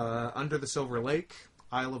are Under the Silver Lake,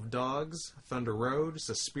 Isle of Dogs, Thunder Road,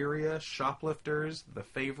 Suspiria, Shoplifters, The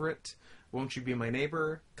Favorite, Won't You Be My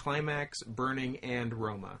Neighbor, Climax, Burning, and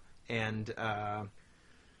Roma. And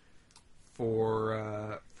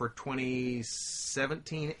for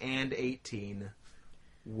 2017 and 18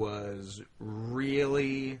 was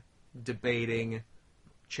really debating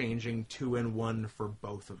changing 2 and 1 for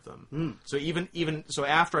both of them. So even so,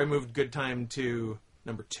 after I moved Good Time to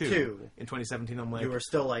number 2 in 2017, I'm like, you were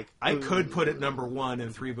still like, I could put it number 1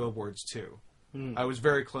 in 3 Billboards 2. I was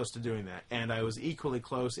very close to doing that, and I was equally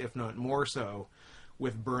close, if not more so,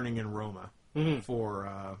 with Burning and Roma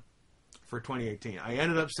for 2018. I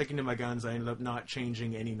ended up sticking to my guns. I ended up not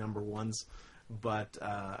changing any number 1s, but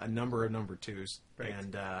a number of number 2s. Right.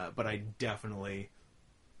 And but I definitely,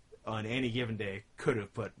 on any given day, could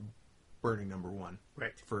have put Burning number 1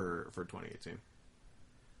 right for 2018.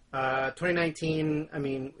 2019, I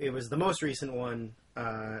mean, it was the most recent one.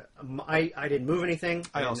 I didn't move anything.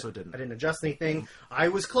 I also didn't. I didn't adjust anything. I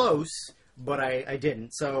was close, but I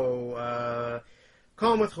didn't. So,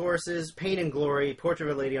 Calm with Horses, Pain and Glory, Portrait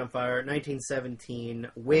of a Lady on Fire, 1917,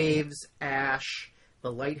 Waves, Ash,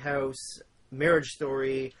 The Lighthouse, Marriage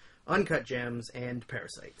Story, Uncut Gems, and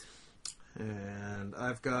Parasite. And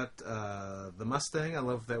I've got The Mustang. I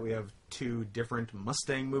love that we have 2 different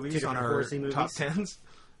Mustang movies different on our horsey movies. top 10s.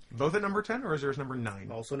 Both at number 10, or is yours number 9?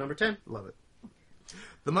 Also number 10. Love it.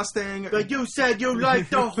 The Mustang. But you said you liked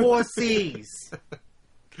the horsies!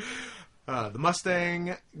 The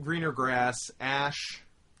Mustang, Greener Grass, Ash,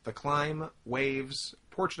 The Climb, Waves,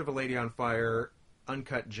 Portrait of a Lady on Fire,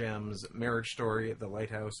 Uncut Gems, Marriage Story, The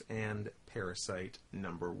Lighthouse, and Parasite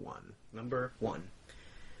number 1. Number 1.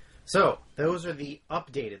 So, those are the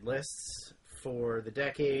updated lists for the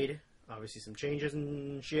decade. Obviously some changes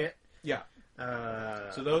and shit. Yeah.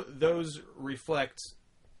 So those reflect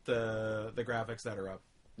the graphics that are up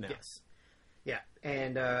now. Yes. Yeah,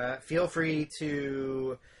 and feel free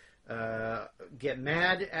to get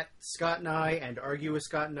mad at Scott and I and argue with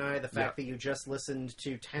Scott and I the fact that you just listened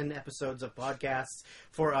to 10 episodes of podcasts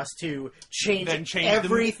for us to change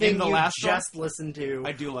everything the you last just listened to.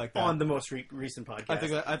 I do like that. On the most recent podcast.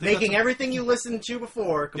 I think making everything you listened to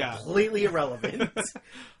before completely irrelevant.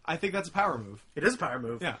 I think that's a power move. It is a power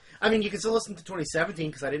move. Yeah. I mean, you can still listen to 2017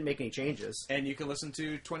 because I didn't make any changes. And you can listen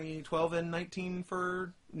to 2012 and 19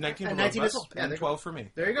 for 19 for 19 both as well. of us, Yeah, and 12 for me.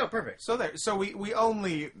 There you go. Perfect. So we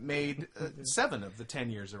only made 7 of the 10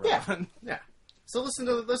 years irrelevant. Yeah. So listen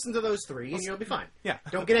to those 3 and you'll be fine. Yeah.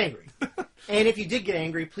 Don't get angry. And if you did get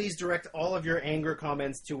angry, please direct all of your anger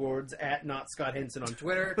comments towards @NotScottHinson on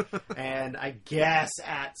Twitter and I guess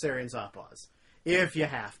 @SarianSoftPaws. If you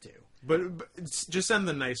have to. But just send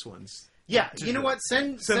the nice ones. Yeah, you know what?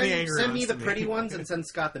 Send the angry send me ones the to me. pretty ones and send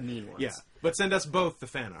Scott the mean ones. Yeah, but send us both the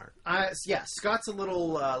fan art. Yeah, Scott's a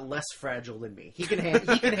little less fragile than me. He can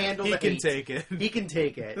handle He the can hate. take it. He can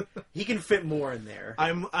take it. He can fit more in there.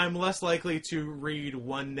 I'm less likely to read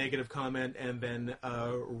one negative comment and then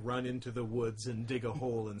run into the woods and dig a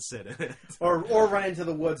hole and sit in it. Or run into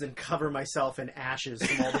the woods and cover myself in ashes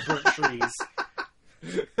from all the burnt trees.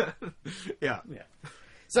 Yeah. Yeah.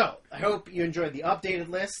 So, I hope you enjoyed the updated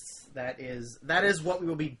lists. That is what we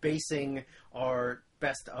will be basing our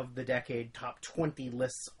best of the decade top 20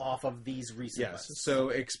 lists off of these recent lists. So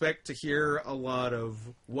expect to hear a lot of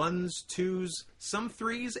 1s, 2s, some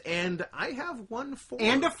 3s, and I have 1 4.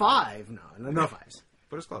 And a 5. No 5s.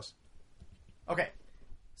 But it's close. Okay.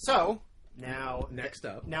 So, now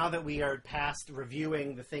that we are past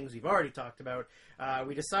reviewing the things we've already talked about,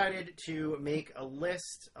 we decided to make a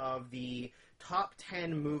list of the top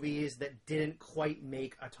 10 movies that didn't quite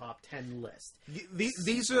make a top 10 list.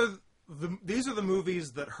 These are the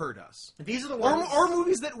movies that hurt us. These are the ones, or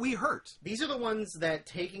movies that we hurt. These are the ones that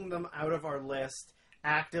taking them out of our list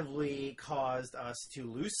actively caused us to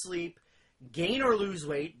lose sleep, gain or lose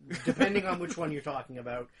weight, depending on which one you're talking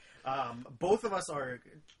about. Both of us are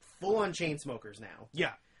full-on chain smokers now.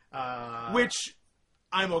 Yeah. Which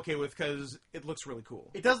I'm okay with because it looks really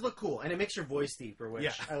cool. It does look cool, and it makes your voice deeper,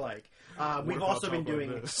 which I like. We've also been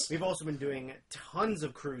doing tons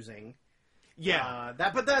of cruising. Yeah,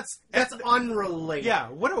 but that's unrelated. Yeah,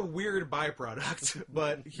 what a weird byproduct,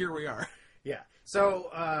 but here we are. Yeah. So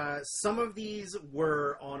some of these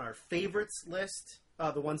were on our favorites list.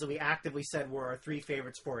 The ones that we actively said were our 3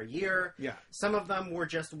 favorites for a year. Yeah. Some of them were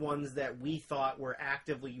just ones that we thought were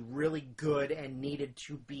actively really good and needed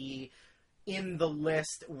to be in the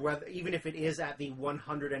list, even if it is at the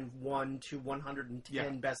 101 to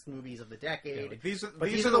 110 best movies of the decade. Yeah, these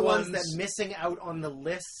are the ones that missing out on the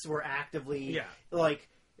lists were actively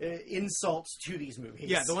insults to these movies.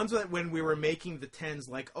 Yeah, the ones that when we were making the 10s,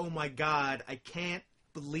 like, oh my god, I can't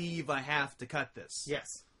believe I have to cut this. Yes.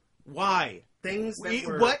 Why? Things that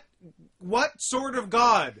were... What sort of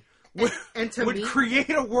god would create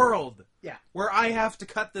a world where I have to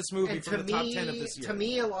cut this movie from the top 10 of this year? To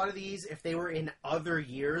me, a lot of these, if they were in other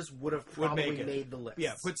years, would have probably made the list.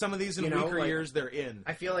 Yeah, put some of these in weaker years, they're in.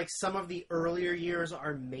 I feel like some of the earlier years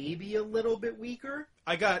are maybe a little bit weaker.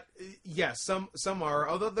 I got, some are,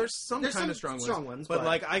 although there's some kind of strong ones. But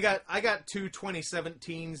like, I got 2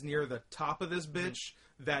 2017s near the top of this bitch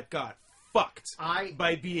that got fucked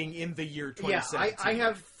by being in the year 2017. Yeah, I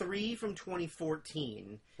have 3 from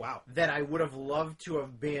 2014. Wow. That I would have loved to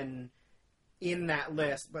have been in that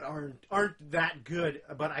list, but aren't that good.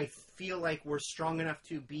 But I feel like we're strong enough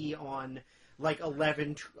to be on like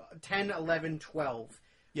 10, 11, 12.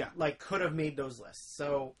 Yeah. Like could have made those lists.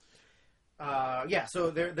 So so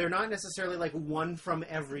they're not necessarily like one from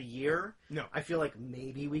every year. No. I feel like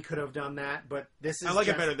maybe we could have done that, but this is I like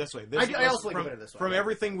it better this way. I also like it better this way. From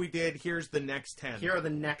everything we did, here's the next 10. Here are the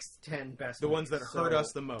next 10 best the movies. ones that hurt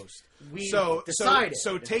us the most. We decided.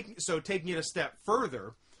 So taking it a step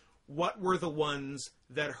further, what were the ones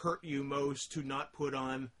that hurt you most to not put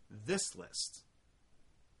on this list?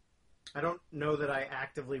 I don't know that I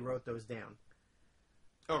actively wrote those down.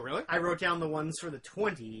 Oh, really? I wrote down the ones for the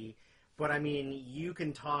 20, but I mean, you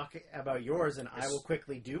can talk about yours and I will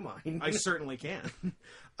quickly do mine. I certainly can.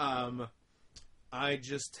 I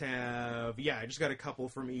just got a couple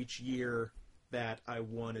from each year that I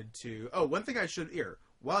wanted to... Oh, one thing I should... Here,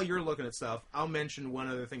 while you're looking at stuff, I'll mention one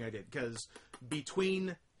other thing I did, because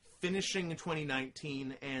between finishing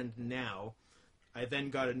 2019 and now, I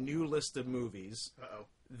then got a new list of movies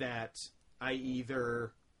that I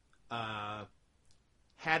either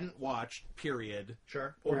hadn't watched, period.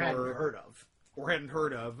 Sure. Or hadn't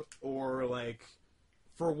heard of. Or, like,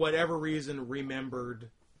 for whatever reason,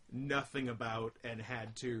 remembered nothing about and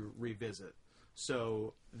had to revisit.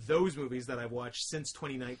 So those movies that I've watched since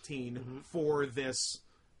 2019 for this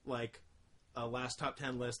like a last top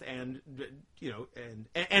 10 list, and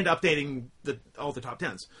and updating all the top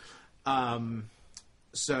 10s.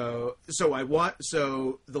 So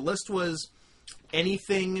the list was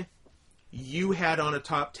anything you had on a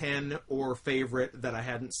top 10 or favorite that I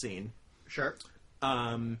hadn't seen. Sure.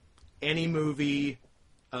 Any movie,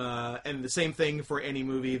 and the same thing for any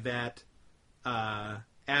movie that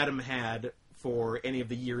Adam had for any of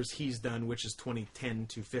the years he's done, which is 2010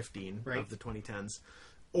 to 15 right. of the 2010s,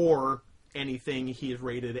 or anything he has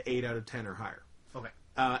rated 8 out of 10 or higher. Okay.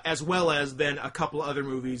 As well as then a couple other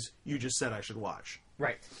movies you just said I should watch.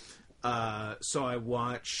 Right. So I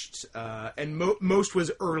watched, and most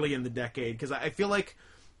was early in the decade, because I feel like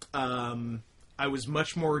I was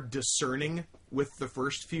much more discerning with the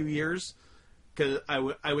first few years, because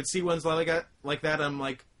I would see ones like that, I'm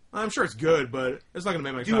like, I'm sure it's good, but it's not going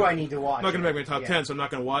to make my top... I need to watch it? Not going to make my top 10, so I'm not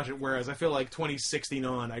going to watch it, whereas I feel like 2016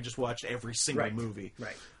 on, I just watched every single movie.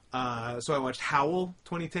 Right. So I watched Howl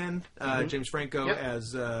 2010, James Franco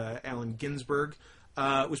as Allen Ginsberg.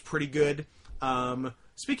 It was pretty good.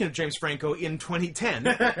 Speaking of James Franco, in 2010,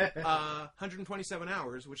 127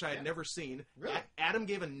 Hours, which I had never seen. Really? Adam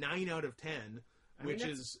gave a 9 out of 10, which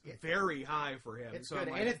is very high for him. It's so good,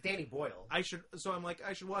 I'm like, and it's Danny Boyle. I should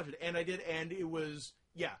watch it, and I did, and it was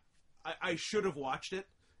I should have watched it,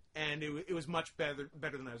 and it was much better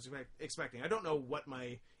than I was expecting. I don't know what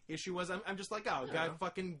my issue was. I'm just like, oh, guy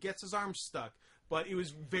fucking gets his arm stuck. But it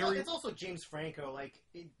was very... Well, it's also James Franco. Like,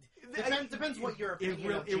 it depends what your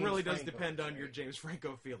opinion of James It really does Franco depend is, on your James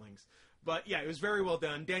Franco feelings. But yeah, it was very well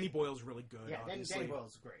done. Danny Boyle's really good, yeah, obviously. Danny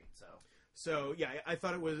Boyle's great, so... So, yeah, I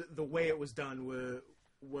thought it was... The way it was done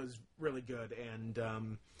was really good. And,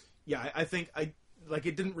 I think it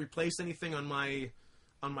didn't replace anything on my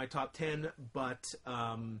top 10, but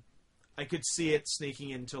I could see it sneaking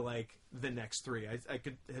into like the next 3. I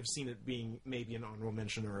could have seen it being maybe an honorable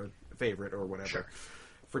mention or a favorite or whatever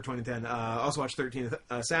for 2010. Also watched 13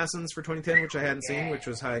 Assassins for 2010, which I hadn't seen, which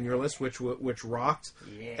was high on your list, which rocked.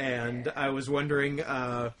 Yeah. And I was wondering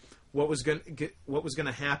what was going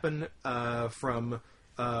to happen from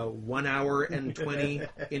 1 hour and 20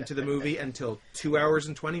 into the movie until 2 hours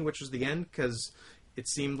and 20, which was the end, because it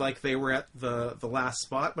seemed like they were at the last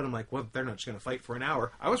spot, but I'm like, well, they're not just going to fight for an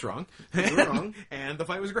hour. I was wrong. You were wrong. And the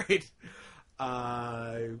fight was great.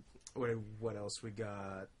 What else we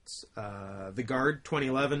got? The Guard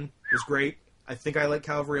 2011 was great. I think I like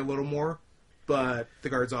Cavalry a little more, but The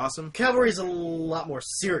Guard's awesome. Cavalry's a lot more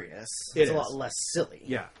serious. It's a lot less silly.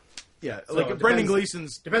 Yeah. Yeah, So like Brendan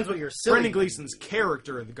Gleeson's... Depends what your silly... Brendan Gleeson's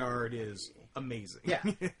character in The Guard is amazing. Yeah.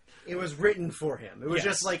 It was written for him. It was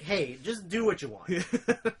just like, hey, just do what you want.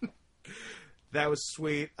 That was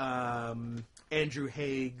sweet. Andrew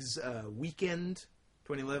Haig's Weekend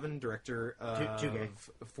 2011, director of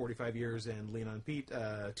 45 Years and Lean on Pete.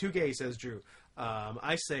 Too gay, says Drew.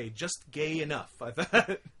 I say just gay enough. I thought.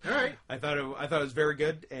 All right. I thought it was very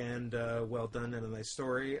good and well done and a nice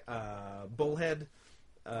story. Bullhead,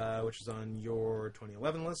 which is on your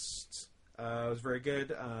 2011 list, was very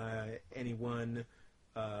good. Anyone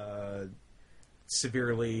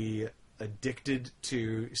severely addicted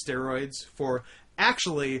to steroids for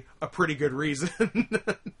actually a pretty good reason.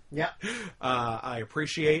 Yeah. I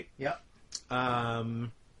appreciate. Yep.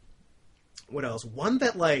 What else? One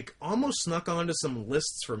that like almost snuck onto some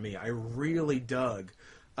lists for me. I really dug.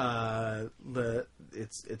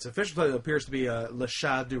 Its official title appears to be Le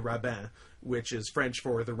Chat du Rabbin, which is French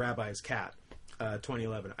for The Rabbi's Cat.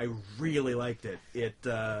 2011. I really liked it. It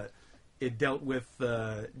dealt with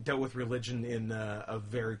religion in a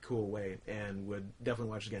very cool way, and would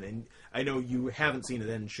definitely watch it again. And I know you haven't seen it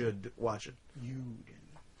and should watch it.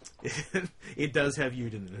 Yudin. It does have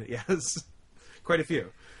Yudin in it, yes. Quite a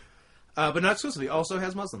few. But not exclusively. Also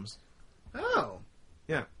has Muslims. Oh.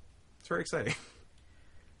 Yeah. It's very exciting.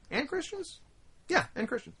 And Christians? Yeah, and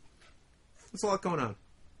Christians. There's a lot going on.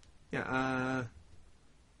 Yeah,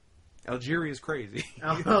 Algeria is crazy.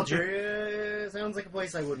 Algeria sounds like a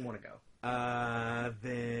place I wouldn't want to go.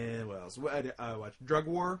 Then what else? I watched Drug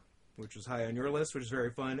War, which was high on your list, which is very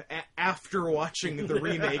fun. After watching the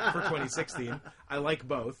remake for 2016, I like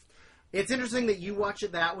both. It's interesting that you watch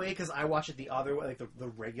it that way, because I watch it the other way, like the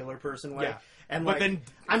regular person way. Yeah. And But like, then-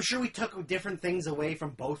 I'm sure we took different things away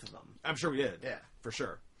from both of them. I'm sure we did. Yeah. For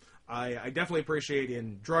sure. I definitely appreciate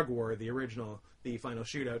in Drug War, the original, the final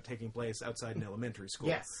shootout taking place outside an elementary school.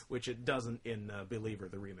 Yes. Which it doesn't in Believer,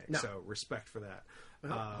 the remake. No. So respect for that.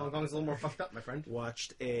 Hong Kong's a little more fucked up, my friend.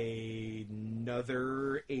 Watched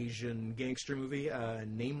another Asian gangster movie,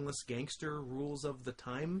 Nameless Gangster, Rules of the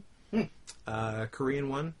Time. Korean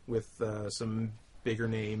one with some bigger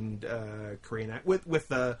named Korean with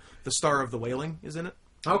the star of The Wailing is in it.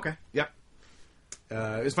 Okay. Yep.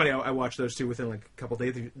 It's funny. I watched those two within like a couple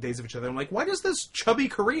days of each other. I'm like, why does this chubby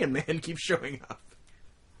Korean man keep showing up?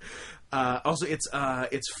 Also, it's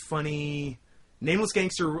funny. Nameless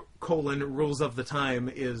Gangster: Rules of the Time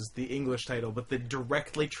is the English title, but the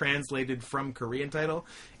directly translated from Korean title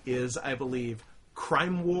is, I believe,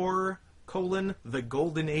 Crime War: The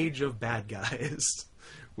Golden Age of Bad Guys,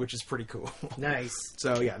 which is pretty cool. Nice.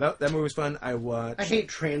 So yeah, that movie was fun. I watched. I hate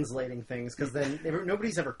translating things because then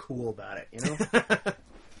nobody's ever cool about it, you know?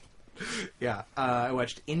 Yeah, I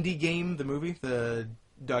watched Indie Game, the movie, the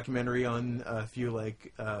documentary on a few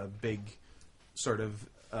big sort of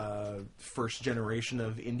first generation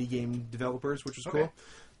of indie game developers, which was cool.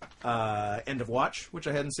 End of Watch, which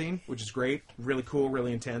I hadn't seen, which is great, really cool,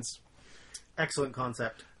 really intense. Excellent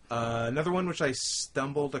concept. Another one which I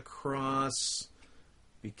stumbled across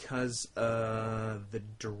because the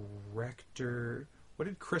director, what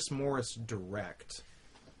did Chris Morris direct?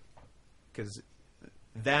 Because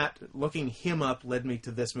looking him up led me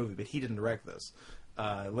to this movie, but he didn't direct this.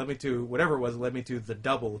 Led me to The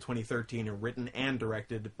Double 2013, written and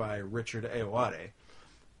directed by Richard Ayoade,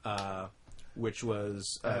 which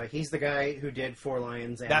was he's the guy who did Four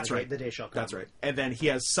Lions and that's right. The Day Shall Come. That's right. And then he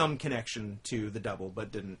has some connection to The Double,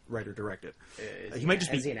 but didn't write or direct it. He might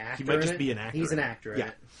just be an actor. He might just be an actor. He's an actor.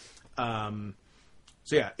 Yeah.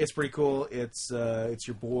 So yeah, it's pretty cool. It's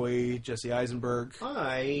your boy Jesse Eisenberg,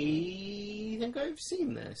 I think I've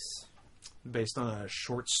seen this. based on a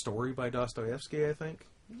short story by Dostoevsky, I think.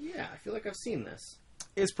 Yeah, I feel like I've seen this.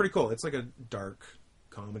 It's pretty cool. It's like a dark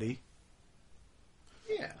comedy.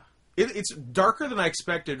 Yeah. It's darker than I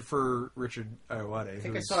expected for Richard Ayoade. I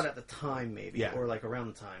think I saw it at the time, maybe. Yeah. Or like around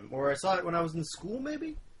the time. Or I saw it when I was in school,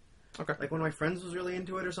 maybe? Okay. Like when my friends was really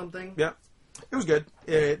into it or something. Yeah. It was good.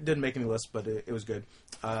 It didn't make any list, but it was good.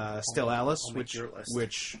 Still Alice, I'll make your list.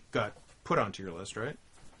 which got put onto your list, right?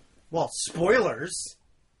 Well, spoilers.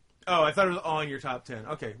 Oh, I thought it was on your top 10.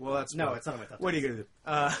 Okay, well that's No, cool. it's not on my top 10. What are you gonna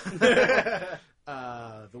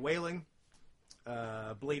do? The Wailing,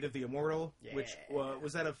 Blade of the Immortal, which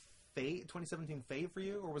was that a 2017 fave for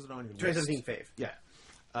you, or was it on your list? 2017 fave. Yeah.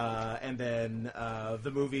 And then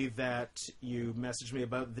the movie that you messaged me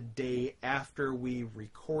about the day after we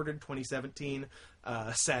recorded 2017,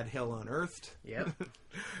 Sad Hill Unearthed. Yep.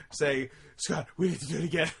 Say, Scott, we need to do it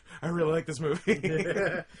again. I really like this movie.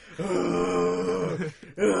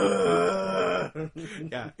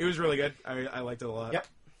 Yeah, it was really good. I liked it a lot. Yep.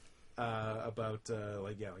 About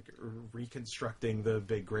reconstructing the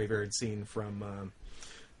big graveyard scene from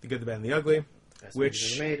The Good, the Bad, and the Ugly. Best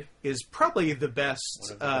Which movie ever made. is probably the best.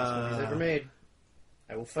 One of the best movies ever made.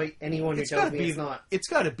 I will fight anyone who tells me it's not. It's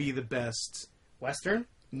got to be the best. Western?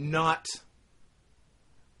 Not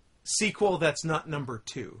sequel. That's not number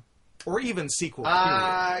 2, or even sequel.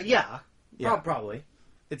 Period. Yeah. Yeah. Probably.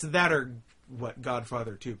 It's that or what?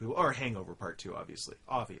 Godfather 2, people, or Hangover Part 2, obviously.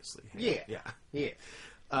 Yeah. Yeah. Yeah.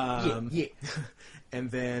 Yeah. And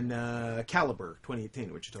then Caliber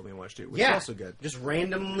 2018, which you told me to watch too, which Yeah. is also good. Just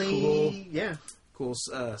randomly. Cool. Yeah. Cool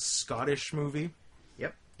Scottish movie,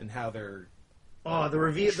 Yep. and how they're Oh, the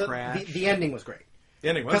review. Trash. The ending was great.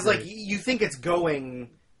 anyway. Because like you think it's going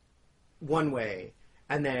one way,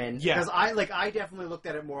 and then Yeah. because I definitely looked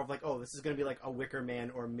at it more of like, oh, this is going to be like a Wicker Man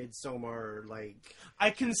or Midsommar like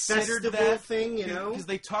I considered festival that thing, you know? because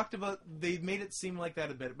they made it seem like that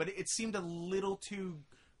a bit, but it seemed a little too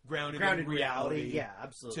grounded Grounded in reality. Yeah,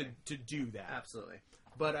 absolutely. To do that. Absolutely.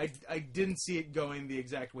 But I didn't see it going the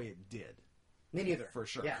exact way it did, Me neither. for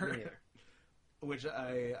sure. Yeah, me neither. Which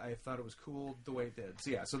I thought it was cool the way it did. So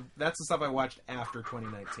yeah, so that's the stuff I watched after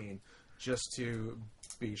 2019, just to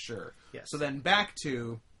be sure. Yes. So then back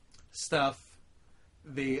to stuff,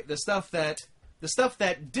 the stuff that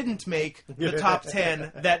didn't make the top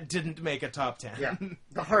 10 that didn't make a top 10. Yeah.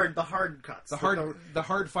 The hard cuts. The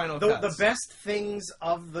hard final the cuts. best things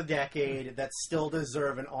of the decade that still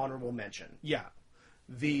deserve an honorable mention. Yeah.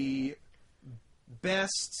 The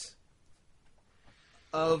best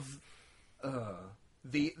of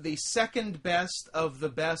the second best of the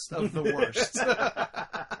worst.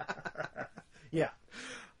 Yeah.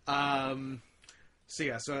 So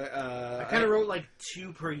yeah, I kind of wrote like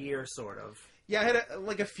 2 per year, sort of. Yeah, I had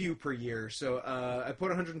a few per year. So I put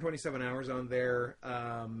 127 hours on there.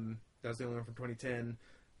 That was the only one from 2010.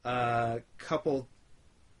 Couple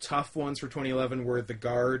tough ones for 2011 were The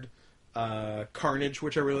Guard, Carnage,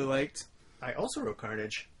 which I really liked. I also wrote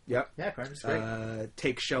Carnage. Yep. Yeah, Carnage is great.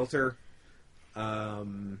 Take Shelter.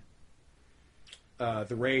 The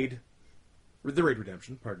Raid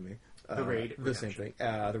Redemption, pardon me. The Raid The same thing.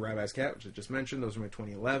 The Rabbi's Cat, which I just mentioned. Those are my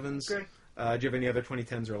 2011s. Okay. Do you have any other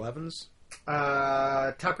 2010s or 11s?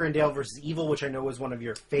 Tucker and Dale versus Evil, which I know was one of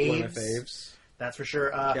your faves. One of my faves. That's for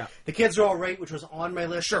sure. Yeah. The Kids Are All Right, which was on my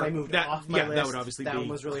list. Sure. I moved That- off my yeah, list. that would obviously that be one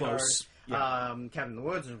was really close. hard. Cabin in the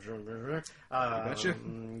Woods. Gotcha.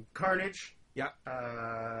 Carnage. Yeah.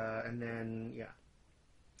 And then, yeah.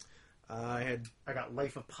 I got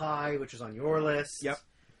Life of Pi, which is on your list. Yep.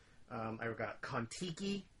 I got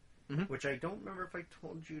Kon-Tiki, Mhm. which I don't remember if I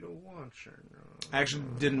told you to watch or not. I actually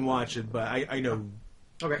didn't watch it, but I know.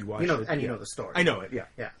 Okay. You watched know, it, and you yeah. know the story. I know it. Yeah.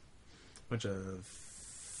 Yeah. Bunch of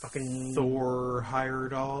Fucking Thor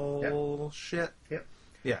hired all shit. Yep.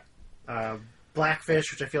 Yeah.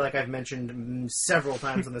 Blackfish, which I feel like I've mentioned several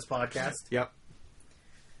times on this podcast. Yep.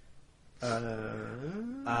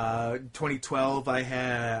 2012. I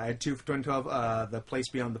had two for 2012. The Place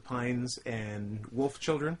Beyond the Pines and Wolf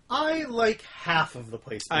Children. I like half of the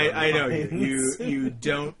place. I know Pines. you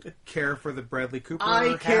don't care for the Bradley Cooper.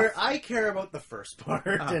 I care. half. I care about the first part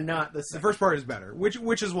and not the The second. first part is better,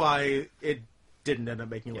 which is why it didn't end up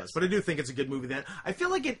making a list. But I do think it's a good movie. That I feel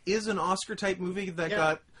like it is an Oscar type movie that Yeah.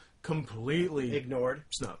 got completely Ignored.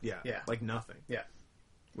 snubbed. Yeah, Yeah. like nothing. Yeah.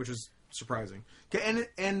 Which is surprising. Okay,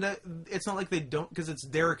 and it's not like they don't, because it's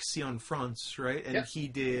Derek Cianfrance, right? And Yep. he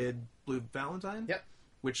did Blue Valentine. Yep.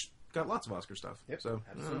 Which got lots of Oscar stuff. Yep. So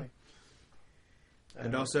Absolutely.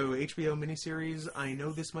 and also HBO miniseries I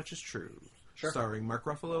Know This Much Is True. Sure. Starring Mark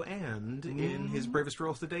Ruffalo and in his bravest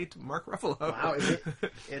role to date, Mark Ruffalo. Wow.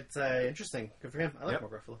 It's interesting. Good for him. I like Yep.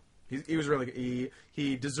 Mark Ruffalo. He was really good.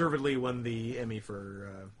 He deservedly won the Emmy for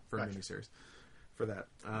a Gotcha. miniseries for that.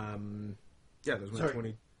 Yeah, those were Sorry.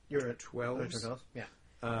 2012s. You're at 12s. Yeah.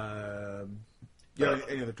 Yeah,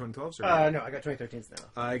 any other 2012s? No, I got 2013s now.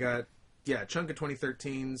 I got a chunk of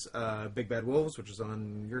 2013s. Big Bad Wolves, which is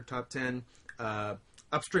on your top 10.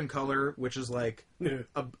 Upstream Color, which is like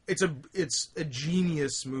it's a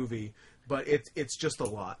genius movie, but it's just a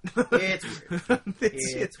lot. It's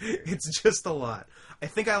weird. It's just a lot. I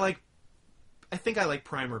think I like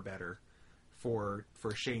Primer better for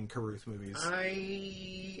Shane Carruth movies.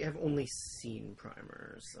 I have only seen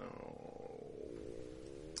Primer, so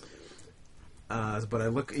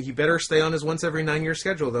But he better stay on his once every 9-year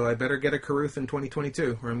schedule, though. I better get a Carruth in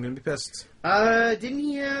 2022, or I'm going to be pissed. didn't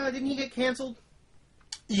he get canceled?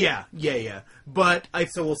 Yeah. But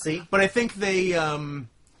So we'll see. I think they,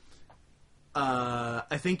 I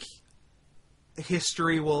think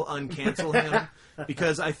history will uncancel him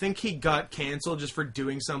because I think he got canceled just for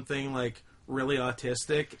doing something like really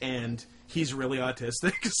autistic, and he's really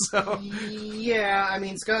autistic. So Yeah, I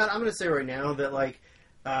mean, Scott, I'm going to say right now that like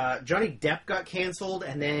Johnny Depp got canceled,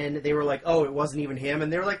 and then they were like, "Oh, it wasn't even him,"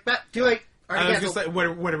 and they were like, "Too late." I was going to say, what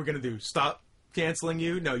are we going to do? Stop canceling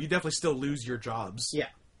you? No, you definitely still lose your jobs. Yeah.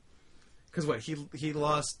 Because what he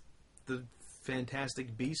lost the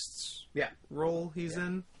Fantastic Beasts Yeah. role he's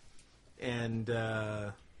in, and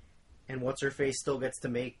what's her face still gets to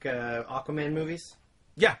make Aquaman movies.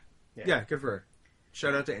 yeah, Yeah. good for her.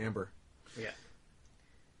 Shout out to Amber. Yeah.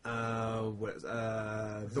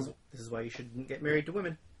 This is why you shouldn't get married to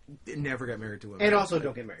women, never got married to women, and also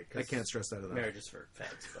don't get married. I can't stress that enough. Marriage is for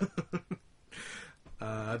fags.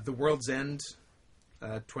 But. The World's End,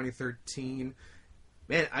 2013.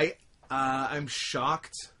 Man, I'm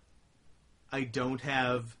shocked. I don't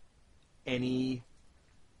have any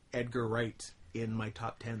Edgar Wright in my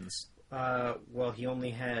top 10s. Well, he only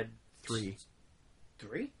had 3.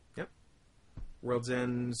 3? Yep. World's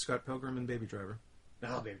End, Scott Pilgrim, and Baby Driver.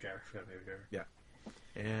 Oh, Baby Driver. Forgot Baby Driver. Yeah.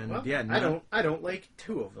 And Well, yeah, I don't like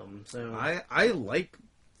 2 of them. So I like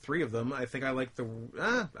 3 of them. I think I like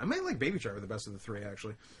I might like Baby Driver the best of the 3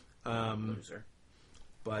 actually. loser.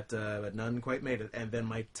 But none quite made it. And then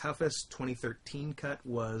my toughest 2013 cut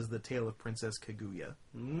was The Tale of Princess Kaguya.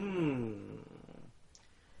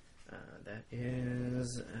 That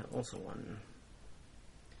is also one.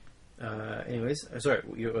 Anyways, sorry.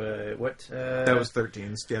 What? That was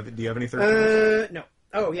 13s. Do you have any 13s? No.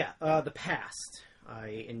 Oh yeah. The Past.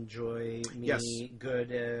 I enjoy Yes. good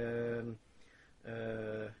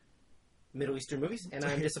Middle Eastern movies, and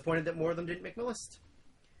I'm disappointed that more of them didn't make my list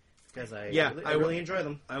because I really enjoy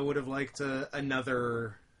them. I would have liked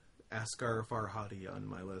another Asghar Farhadi on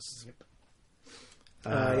my list. Yep.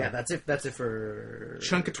 Yeah, that's it. That's it for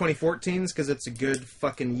Chunk of 2014s because it's a good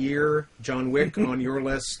fucking year. John Wick on your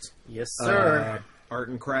list. Yes, sir. Art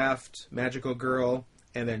and Craft, Magical Girl,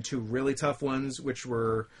 and then 2 really tough ones, which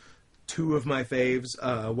were 2 of my faves: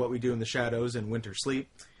 What We Do in the Shadows and Winter Sleep.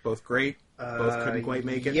 Both great. Both couldn't quite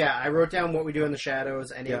make it. Yeah, I wrote down What We Do in the Shadows,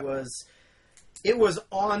 and Yeah. it was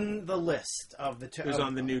on the list of the. It was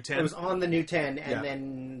on the new 10. It was on the new 10, and Yeah.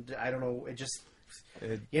 then I don't know. It just.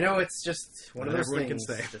 It- It's just one of Not those everyone can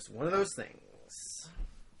things. stay. Just one of those things.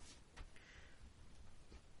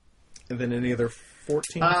 And then any other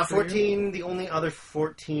 14? 14, the only other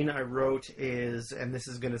 14 I wrote is, and this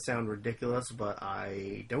is going to sound ridiculous, but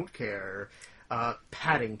I don't care,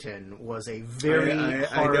 Paddington was a very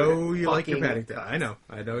hard I know you like your fucking Paddington. cut.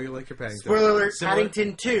 I know you like your Paddington. Spoiler alert, Similar-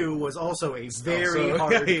 Paddington 2 was also a very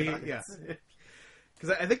hard cut. Yeah. Because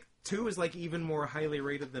I think 2 is like even more highly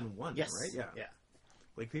rated than 1, Yes. right? Yeah.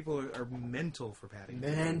 Like people are mental for Paddington.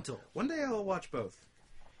 Mental. One day I'll watch both.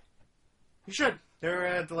 You should.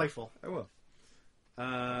 They're delightful. I will.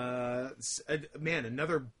 Man,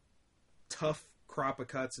 another tough crop of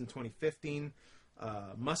cuts in 2015.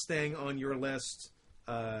 Mustang on your list.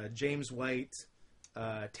 James White.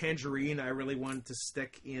 Tangerine. I really wanted to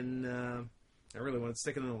stick in. I really wanted to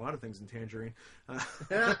stick in a lot of things in Tangerine.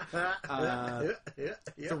 The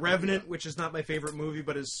Revenant, which is not my favorite movie,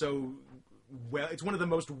 but is so well. It's one of the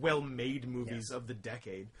most well-made movies of the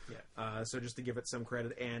decade. Yeah. So just to give it some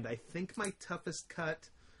credit, and I think my toughest cut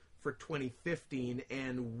for 2015,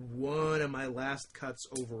 and one of my last cuts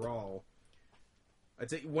overall.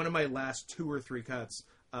 I'd say one of my last 2 or 3 cuts.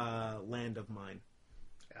 Land of Mine.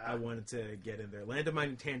 I wanted to get in there. Land of Mine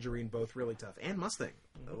and Tangerine, both really tough. And Mustang.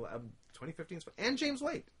 2015's fun. And James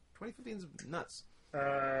White. 2015's nuts.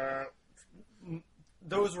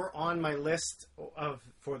 Those were on my list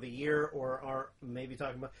for the year, or are maybe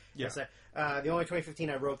talking about. Yeah. Yes, the only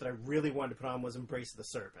 2015 I wrote that I really wanted to put on was Embrace of the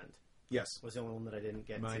Serpent. Yes. Was the only one that I didn't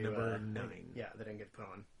get My to. number 9. Yeah, that I didn't get put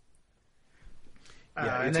on.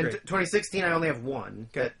 Yeah, and then great. 2016, I only have one,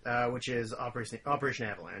 Okay. which is Operation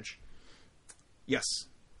Avalanche. Yes.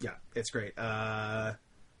 Yeah, it's great. I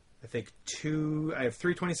think 2... I have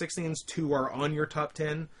 3 2016s. 2 are on your top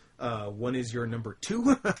 10. 1 is your number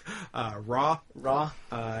 2. Raw.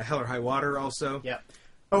 Hell or High Water also. Yeah.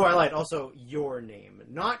 Oh, I lied. Also, Your Name.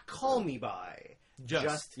 Not Call Me By.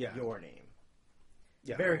 Just Your Name.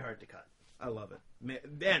 Yeah. Very hard to cut. I love it.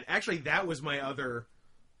 Man, actually, that was my other...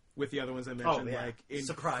 With the other ones I mentioned, Oh, yeah. like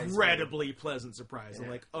Surprise. incredibly pleasant surprise. Yeah.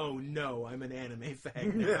 I'm like, oh no, I'm an anime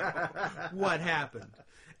fag now. What happened?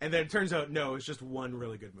 And then it turns out, no, it's just one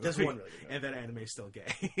really good movie. Just one really good movie. And that anime's still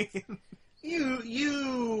gay.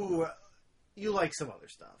 You like some other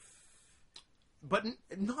stuff. But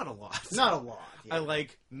not a lot. Not a lot. Yeah. I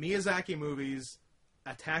like Miyazaki movies,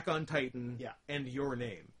 Attack on Titan, Yeah. and Your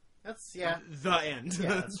Name. That's, yeah. The end.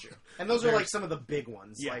 Yeah, that's true. And those are like some of the big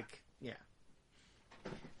ones. Yeah. Like, yeah.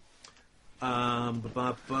 And I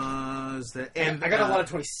got a lot of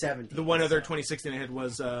 2017. The one other 2016 I had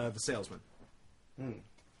was The Salesman,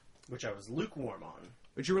 which I was lukewarm on.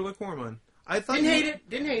 which you were lukewarm on. I thought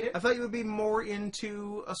Didn't hate it. I thought you would be more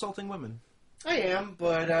into assaulting women. I am,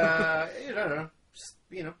 but I don't know. Just,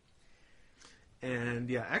 And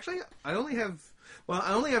yeah, actually, I only have 2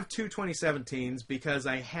 2017s because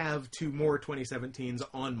I have 2 more 2017s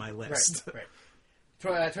on my list. Right.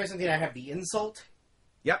 2017, I have The Insult.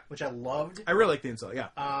 Yep. Which I loved. I really like The Insult, yeah.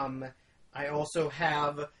 I also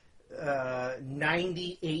have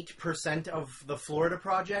 98% of the Florida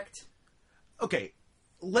Project. Okay,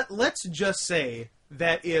 let's just say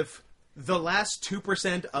that if the last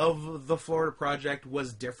 2% of the Florida Project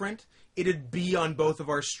was different, it'd be on both of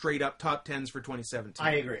our straight-up top 10s for 2017.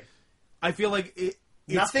 I agree. I feel like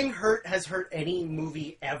Nothing has hurt any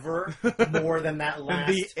movie ever more than that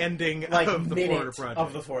last the ending of the Florida Project.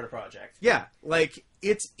 of the Florida Project. Yeah, like,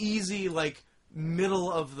 it's easy, like,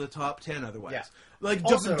 middle of the top 10 otherwise. Yeah. Like,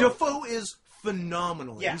 Also- Dafoe is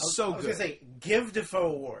phenomenal. Yeah, He's so I was good. gonna say, give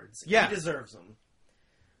Defoe awards. Yeah. He deserves them.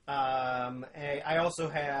 I also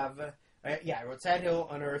have, I wrote Sad Hill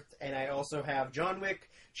Unearthed, and I also have John Wick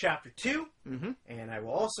Chapter 2, and I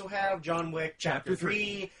will also have John Wick Chapter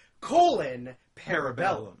 3,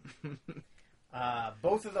 Parabellum.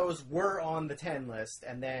 Both of those were on the 10 list,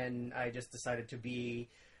 and then I just decided to be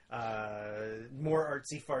more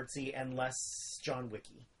artsy-fartsy and less John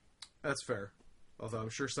Wicky. That's fair. Although I'm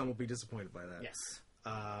sure some will be disappointed by that. Yes.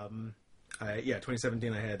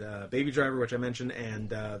 2017 I had Baby Driver, which I mentioned, and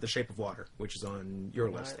The Shape of Water, which is on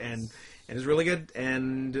your list. And is really good,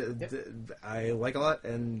 and I like a lot,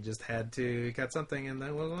 and just had to cut something, and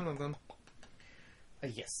that was one of them.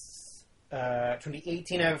 Yes.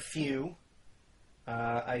 2018 I have a few.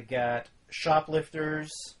 I got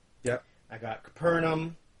Shoplifters. Yep. I got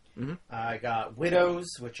Capernaum. I got Widows,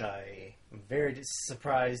 which I am very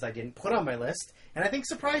surprised I didn't put on my list. And I think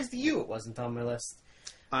surprised you it wasn't on my list.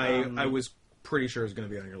 I was pretty sure it was going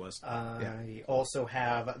to be on your list. I also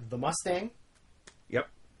have The Mustang. Yep.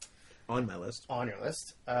 On my list. On your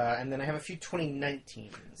list. And then I have a few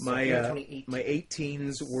 2019s. My 2018. my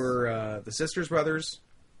 18s were The Sisters Brothers,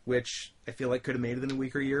 which I feel like could have made it in a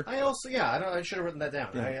weaker year. I also, I should have written that down.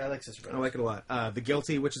 Yeah. I like Sister I Brothers. like it a lot. The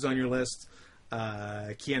Guilty, which is on your list.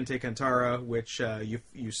 Chiente Cantara, which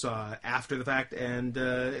you saw after the fact, and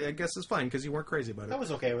I guess it's fine because you weren't crazy about I it.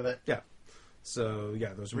 was okay with it. Yeah. So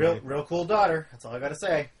yeah, those are Real cool daughter. That's all I gotta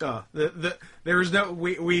say. There is no.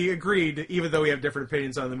 We agreed, even though we have different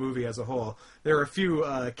opinions on the movie as a whole. There are a few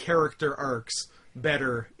character arcs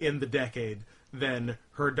better in the decade than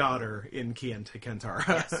her daughter in Chiente Cantara.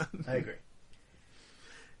 Yes, I agree.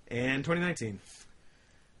 And 2019.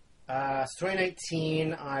 So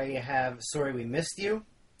 2019, I have Sorry We Missed You,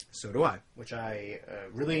 So do I. which I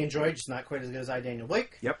really enjoyed, just not quite as good as Daniel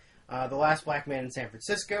Blake. Yep. The Last Black Man in San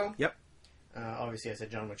Francisco. Yep. Obviously, I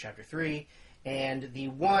said John Wick Chapter 3. And the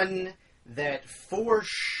one that for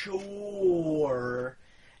sure,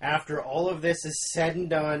 after all of this is said and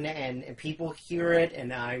done, and people hear it,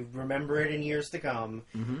 and I remember it in years to come,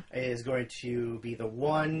 is going to be the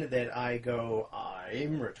one that I go,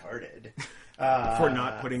 I'm retarded. For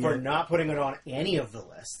not putting it on any of the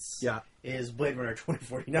lists. Yeah. Is Blade Runner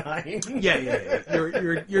 2049. Yeah.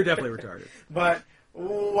 You're definitely retarded. But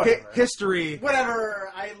whatever. History.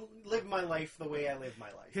 Whatever. I live my life the way I live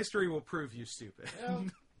my life. History will prove you stupid. Well,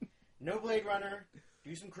 no Blade Runner.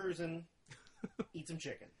 Do some cruising. Eat some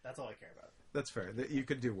chicken. That's all I care about. That's fair. That you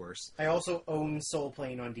could do worse. I also own Soul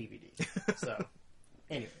Plane on DVD. So,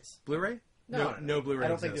 anyways. Blu-ray? No Blu-ray. I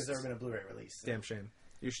don't think exists. there's ever been a Blu-ray release. So. Damn shame.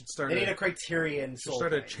 You should start. They need a Criterion Soul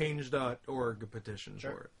start a Plane. change.org petition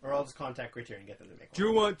for it. Or I'll just contact Criterion and get them to make one. Do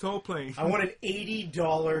you want Soul Plane? I want an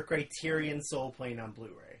 $80 Criterion Soul Plane on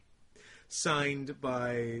Blu-ray. Signed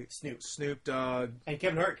by Snoop Dogg and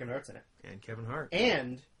Kevin Hart. Kevin Hart's in it. And Kevin Hart.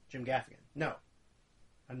 And Jim Gaffigan. No.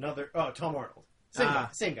 Tom Arnold. Same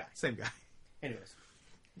guy. Same guy. Anyways.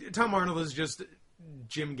 Tom Arnold is just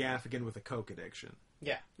Jim Gaffigan with a coke addiction.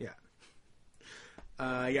 Yeah. Yeah.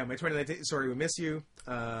 My 2019, Sorry We Miss You,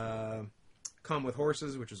 Come With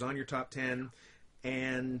Horses, which was on your top 10,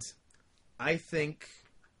 and I think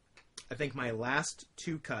my last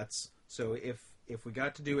two cuts, so if we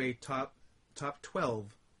got to do a top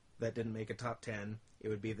 12 that didn't make a top 10, it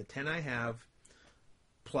would be the 10 I have,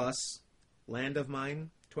 plus Land of Mine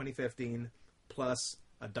 2015, plus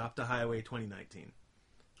Adopt a Highway 2019.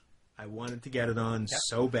 I wanted to get it on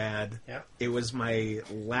so bad. Yep. It was my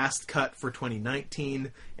last cut for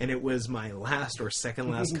 2019, and it was my last or second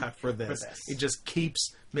last cut for this. It just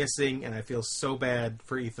keeps missing, and I feel so bad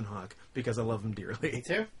for Ethan Hawke because I love him dearly.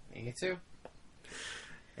 Me too.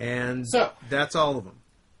 And so that's all of them.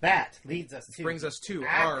 That leads us to brings us to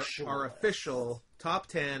our official top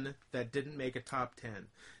 10 that didn't make a top 10.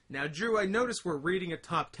 Now, Drew, I noticed we're reading a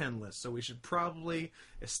top 10 list, so we should probably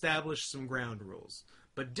establish some ground rules.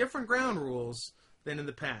 But different ground rules than in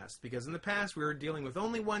the past, because in the past we were dealing with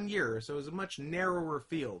only 1 year, so it was a much narrower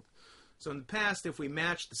field. So in the past, if we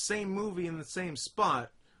matched the same movie in the same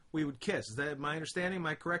spot, we would kiss. Is that my understanding? Am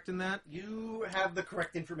I correct in that? You have the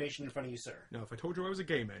correct information in front of you, sir. Now, if I told you I was a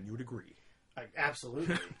gay man, you would agree.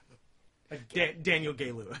 Absolutely. Daniel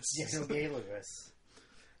Gay-Lewis. Daniel Gay-Lewis.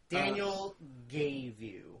 Daniel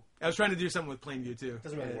Gayview. I was trying to do something with Plainview, too.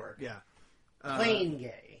 Doesn't really work. Yeah. Plain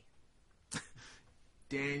gay.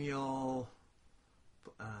 Daniel,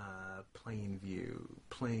 Plainview,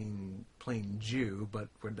 plain Jew, but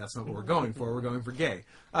that's not what we're going for. We're going for gay.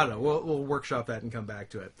 I don't know. We'll workshop that and come back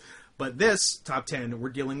to it. But this top 10, we're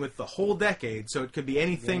dealing with the whole decade, so it could be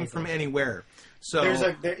anything from anywhere.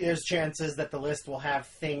 So there's chances that the list will have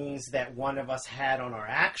things that one of us had on our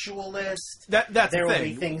actual list. That's there the will thing.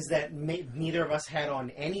 be things that neither of us had on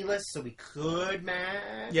any list, so we could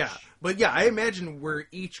match. Yeah, but yeah, I imagine we're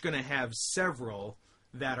each going to have several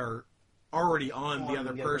that are already on the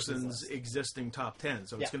other person's existing top 10,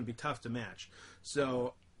 so it's going to be tough to match.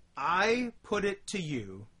 So I put it to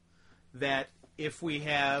you that if we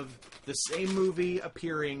have the same movie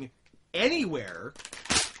appearing anywhere,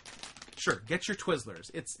 sure, get your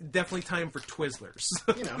Twizzlers. It's definitely time for Twizzlers.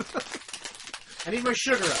 You know, I need my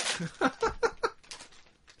sugar up.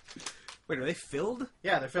 Wait, are they filled?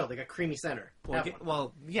 Yeah, they're filled. They got creamy center.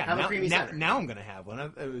 Well, yeah. Have a creamy center. Now I'm going to have one.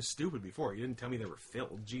 It was stupid before. You didn't tell me they were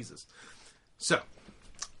filled. Jesus. So,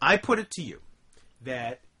 I put it to you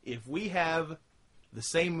that if we have the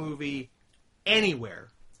same movie anywhere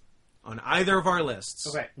on either of our lists,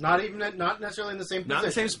 okay, not necessarily in the same position. not in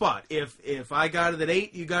the same spot. If I got it at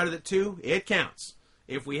 8, you got it at 2, it counts.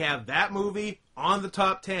 If we have that movie on the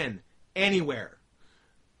top 10 anywhere,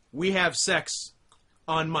 we have sex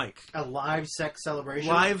on Mike. A live sex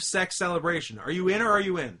celebration? Live sex celebration. Are you in or are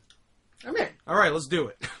you in? I'm in. All right, let's do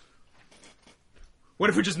it. What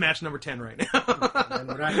if we just match number 10 right now? And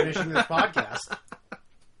we're not finishing this podcast.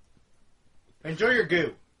 Enjoy your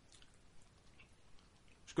goo.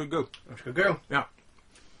 It's good goo. It's good goo. Yeah.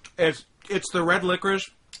 It's the red licorice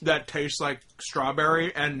that tastes like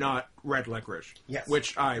strawberry and not red licorice. Yes.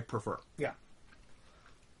 Which I prefer. Yeah.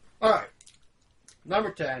 All right.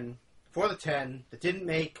 Number 10 for the 10 that didn't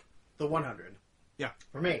make the 100. Yeah.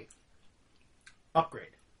 For me, Upgrade.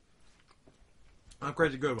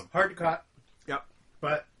 Upgrade's a good one. Hard to cut, Yep.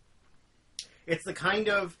 but it's the kind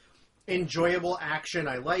of enjoyable action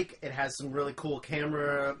I like. It has some really cool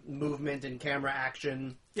camera movement and camera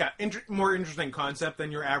action. Yeah, more interesting concept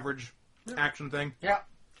than your average action thing. Yeah.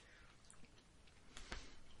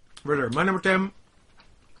 For sure. My number 10,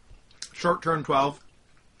 Short Turn 12,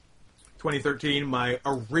 2013. My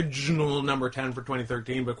original number 10 for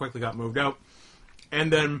 2013, but quickly got moved out.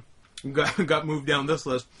 And then got moved down this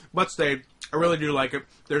list, but stayed. I really do like it.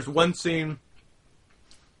 There's one scene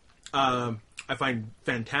I find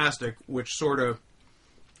fantastic, which sort of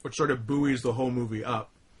buoys the whole movie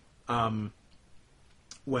up.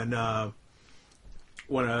 When a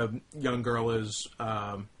young girl is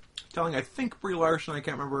telling, I think, Brie Larson, I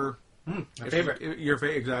can't remember. My favorite. Your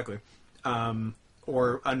favorite, exactly.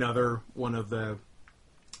 Or another one of the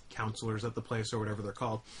counselors at the place, or whatever they're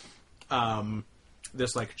called.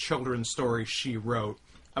 This, like, children's story she wrote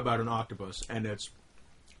about an octopus, and it's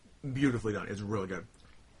beautifully done. It's really good.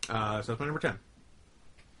 So that's my number 10.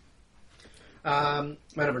 My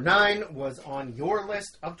number 9 was on your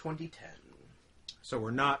list of 2010. So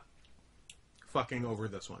we're not fucking over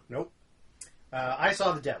this one. Nope. I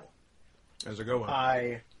Saw the Devil. As a good one.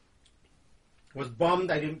 I was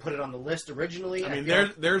bummed I didn't put it on the list originally. I mean, feel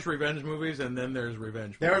there's revenge movies, and then there's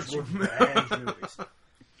revenge there's movies. revenge movies.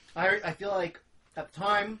 I feel like at the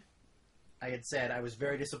time I had said I was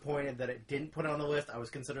very disappointed that it didn't put it on the list. I was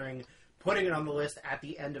considering putting it on the list at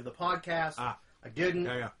the end of the podcast. I didn't.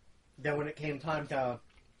 Yeah. Then when it came time to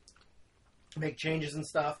make changes and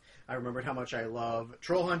stuff, I remembered how much I love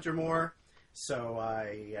Troll Hunter more, so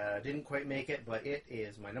I didn't quite make it, but it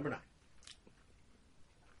is my number 9.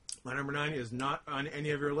 My number 9 is not on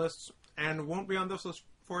any of your lists, and won't be on this list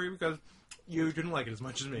for you because you didn't like it as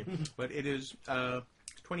much as me. But it is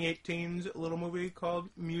 2018's little movie called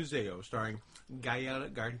Museo, starring Gael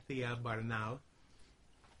Garcia Bernal.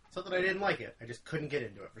 It's not that I didn't like it, I just couldn't get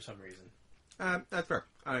into it for some reason. That's fair.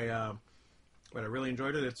 But I really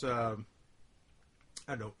enjoyed it. It's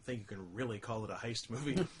I don't think you can really call it a heist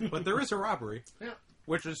movie, but there is a robbery,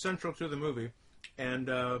 which is central to the movie, and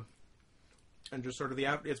just sort of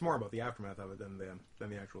it's more about the aftermath of it than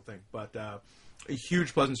the actual thing. But a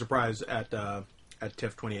huge pleasant surprise at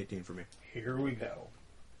TIFF 2018 for me. Here we go.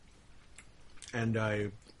 And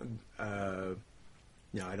I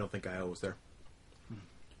don't think Gael was there.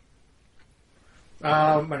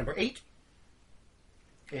 My number 8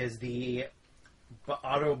 is the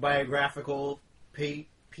autobiographical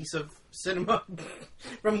piece of cinema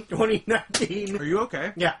from 2019. Are you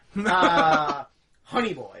okay? Yeah.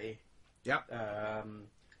 Honey Boy. Yep.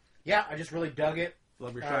 I just really dug it.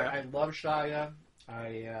 Love your Shia. I love Shia.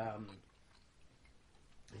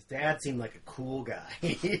 His dad seemed like a cool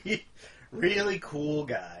guy. Really cool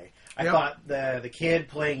guy. I thought the kid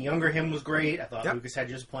playing younger him was great. I thought Lucas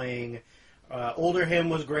Hedges playing older him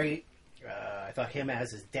was great. I thought him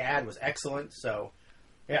as his dad was excellent. So,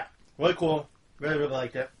 yeah, really cool. Really, really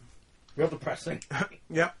liked it. Real depressing.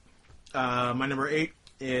 Yep. My number 8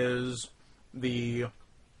 is the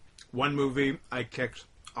one movie I kicked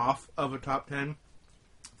off of a top 10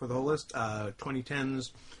 for the whole list.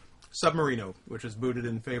 2010's Submarino, which is booted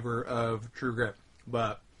in favor of True Grit.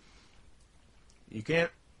 But you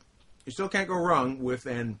still can't go wrong with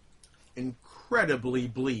an incredibly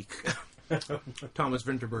bleak Thomas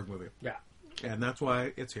Vinterberg movie. Yeah. And that's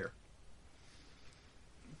why it's here.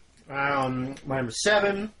 My number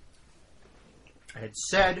 7, I had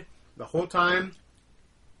said the whole time,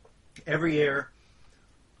 every year,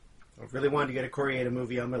 I really wanted to get a Koreeda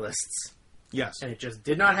movie on my lists. Yes. And it just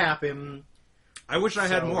did not happen. I wish I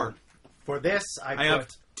had more. For this, I have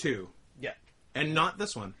 2. Yeah. And not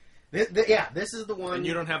this one. This is the one. And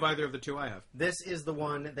you don't have either of the 2 I have. This is the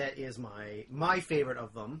one that is my favorite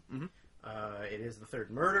of them. Mm-hmm. It is The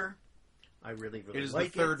Third Murder. I really, really like it. It is the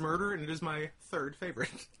third murder, and it is my third favorite.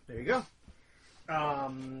 There you go. I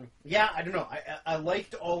don't know. I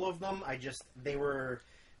liked all of them. They were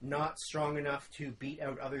not strong enough to beat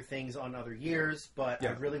out other things on other years, but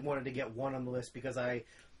I really wanted to get one on the list because I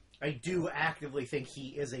do actively think he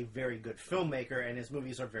is a very good filmmaker, and his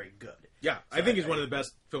movies are very good. Yeah, so I think he's one of the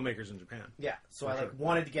best filmmakers in Japan. Yeah, so I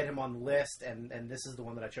wanted to get him on the list, and this is the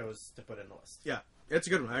one that I chose to put in the list. Yeah, it's a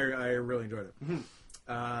good one. I really enjoyed it. Mm-hmm.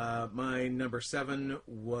 My number 7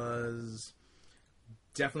 was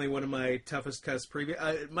definitely one of my toughest cuts previous.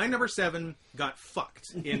 My number 7 got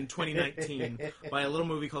fucked in 2019 by a little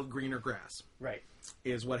movie called Greener Grass. Right.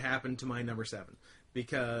 is what happened to my number 7.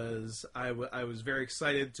 Because I was very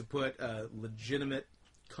excited to put a legitimate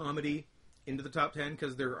comedy into the top 10,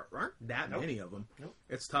 because there aren't that many of them. Nope.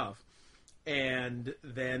 It's tough. And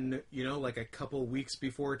then, like a couple weeks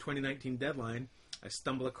before 2019 deadline, I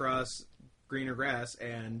stumble across Greener Grass,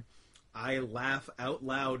 and I laugh out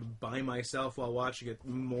loud by myself while watching it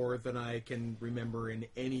more than I can remember in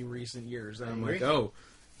any recent years. And I'm like, oh,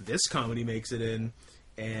 this comedy makes it in.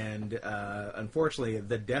 And unfortunately,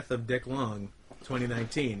 The Death of Dick Long,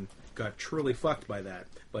 2019, got truly fucked by that.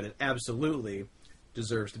 But it absolutely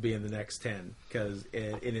deserves to be in the next 10, because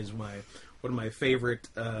it is one of my favorite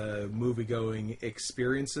movie-going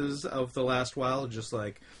experiences of the last while. Just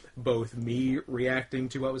like both me reacting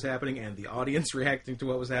to what was happening and the audience reacting to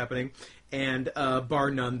what was happening, and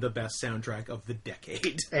bar none, the best soundtrack of the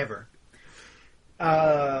decade ever.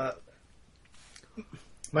 My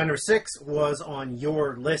number 6 was on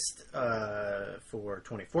your list for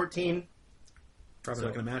 2014. Probably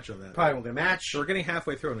not going to match on that. Probably not going to match. So we're getting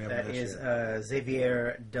halfway through, and we haven't That matched is yet.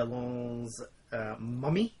 Xavier Dolan's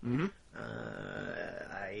Mummy. Mm-hmm.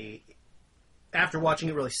 After watching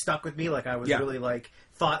it, really stuck with me. Like, I was really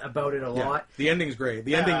thought about it a lot. The ending's great.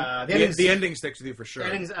 The ending sticks with you for sure. The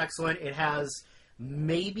ending's excellent. It has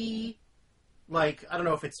maybe I don't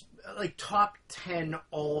know if it's top 10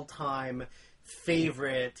 all time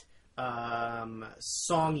favorite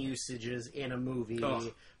song usages in a movie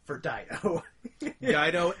for Dido.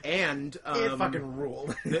 Dido, and it fucking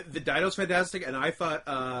ruled. the Dido's fantastic, and I thought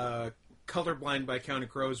Colorblind by Counting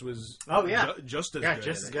Crows was just as good.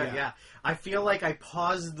 Just as good. Yeah, I feel like I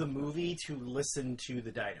paused the movie to listen to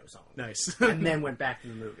the Dido song. Nice, and then went back to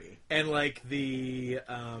the movie. And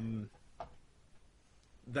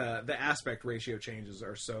the aspect ratio changes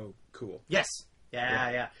are so cool. Yes.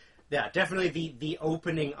 Yeah. Definitely the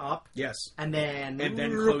opening up. Yes. And then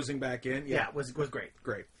closing back in. Yeah, was great.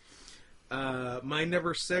 Great. My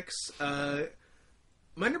number 6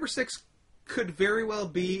 could very well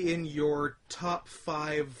be in your top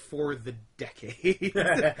 5 for the decade.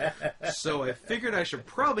 So I figured I should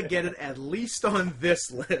probably get it at least on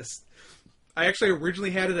this list. I actually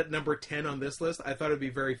originally had it at number 10 on this list. I thought it would be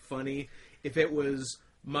very funny if it was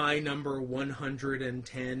my number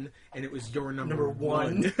 110 and it was your number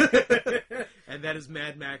 1. And that is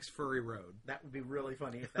Mad Max Fury Road. That would be really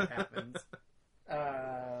funny if that happens.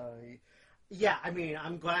 Yeah, I mean,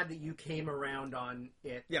 I'm glad that you came around on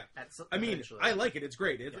it. Yeah, I like it. It's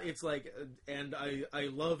great. It's like, and I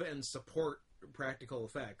love and support practical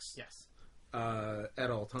effects. Yes,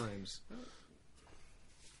 at all times.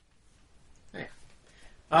 Yeah.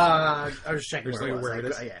 I was just checking where it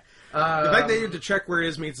is. Yeah. The fact that you have to check where it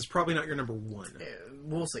is means it's probably not your number 1.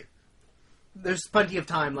 We'll see. There's plenty of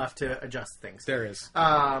time left to adjust things. There is.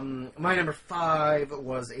 My number 5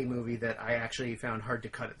 was a movie that I actually found hard to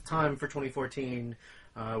cut at the time for 2014,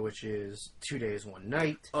 which is 2 Days, One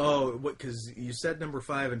Night. Oh, because you said number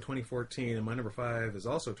 5 in 2014, and my number 5 is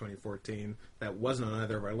also 2014. That wasn't on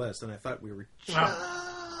either of our lists, and I thought we were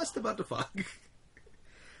just about to fuck.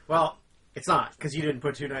 Well, it's not, because you didn't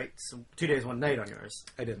put 2 Days, One Night on yours.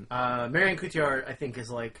 I didn't. Marianne Cotillard, I think,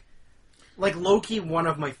 is like low-key one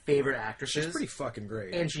of my favorite actresses. She's pretty fucking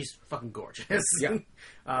great. And she's fucking gorgeous. Yeah.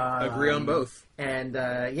 Agree on both. And,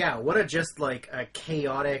 what a just, a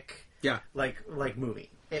chaotic, yeah, movie.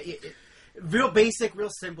 Real basic, real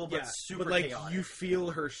simple, but super chaotic. You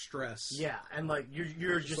feel her stress. Yeah, and,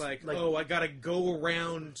 you're just like, oh, I gotta go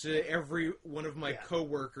around to every one of my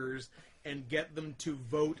coworkers and get them to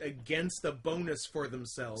vote against a bonus for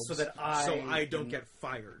themselves so that I don't get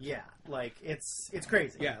fired. Yeah, it's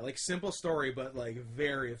crazy. Yeah, simple story, but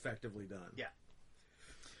very effectively done. Yeah.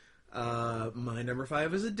 My number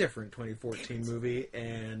 5 is a different 2014 movie,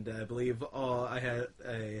 and I believe I had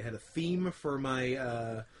a theme for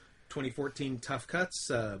my 2014 Tough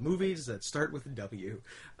Cuts movies that start with W.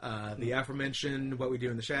 The aforementioned What We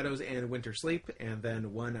Do in the Shadows and Winter Sleep, and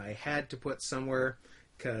then one I had to put somewhere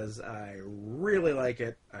because I really like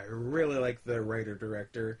it. I really like the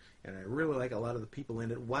writer-director, and I really like a lot of the people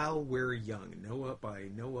in it. While We're Young, by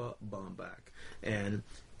Noah Baumbach. And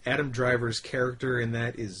Adam Driver's character in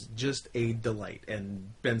that is just a delight,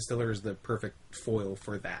 and Ben Stiller is the perfect foil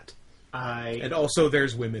for that. And also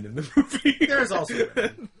there's women in the movie. There's also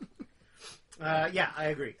women. Yeah, I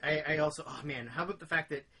agree. I also... Oh, man, how about the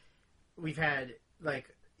fact that we've had,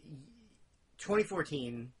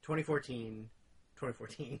 2014... 2014.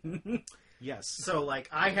 Yes. So,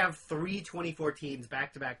 I have 3 2014s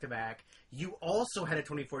back to back to back. You also had a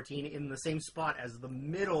 2014 in the same spot as the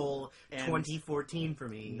middle and 2014 for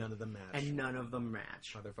me. None of them match. And none of them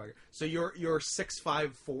match. Motherfucker. So your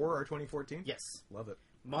 654 are 2014? Yes. Love it.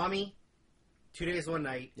 Mommy, 2 Days, One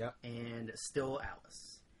Night, Yep. and Still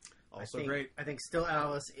Alice. Also great. I think Still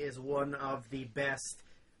Alice is one of the best,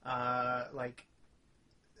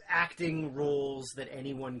 acting roles that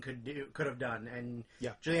anyone could have done. And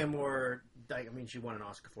Yeah. Julianne Moore, she won an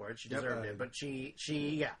Oscar for it. She Yep, deserved it. But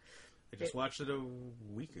yeah. I just watched it a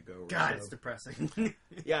week ago. God, or it's so. depressing.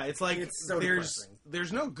 Yeah, it's like It's so depressing.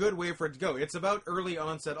 there's no good way for it to go. It's about early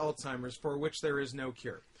onset Alzheimer's for which there is no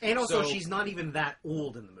cure. And also, So- she's not even that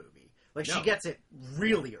old in the movie. Like, No. she gets it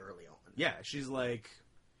really early on. Yeah, she's like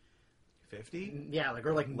 50. Yeah,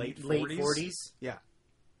 or Late 40s. 40s? Yeah,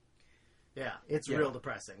 Yeah, it's Yeah. real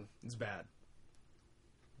depressing. it's bad.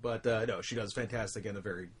 But no, she does fantastic and a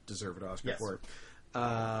very deserved Oscar Yes. for it.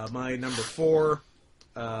 My number 4,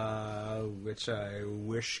 which I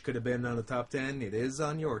wish could have been on the top 10. It is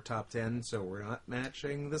on your top 10, so we're not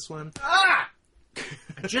matching this one. Ah!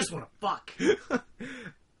 I just want to fuck.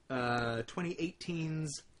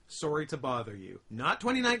 2018's Sorry to Bother You. Not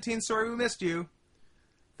 2019's Sorry We Missed You.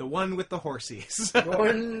 The one with the horsies.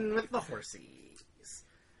 Going with the horsies.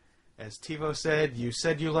 As TiVo said, you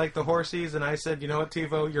said you like the horsies, and I said, you know what,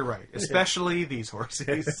 TiVo, you're right. Especially these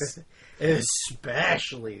horsies.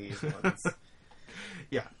 Especially these ones.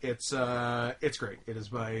 Yeah, it's great. It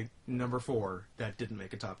is my number 4 that didn't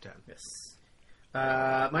make a top 10. Yes.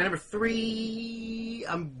 My number 3,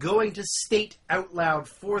 I'm going to state out loud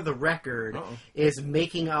for the record, Uh-oh. is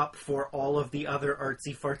making up for all of the other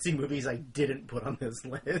artsy-fartsy movies I didn't put on this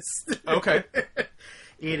list. Okay.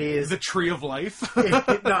 It is... The Tree of Life.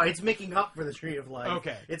 No, it's making up for the Tree of Life.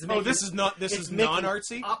 Okay. It's Oh, making, this is not. This it's is making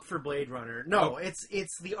non-artsy. up for Blade Runner. No, Oh. it's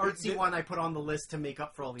the artsy one I put on the list to make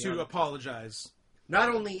up for all the To other. apologize. Not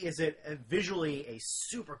only is it visually a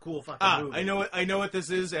super cool fucking movie, I know what this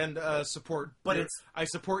is, and support. But I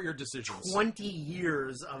support your decisions. 20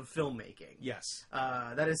 years of filmmaking. Yes,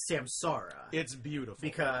 That is Samsara. it's beautiful.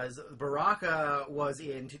 Because Baraka was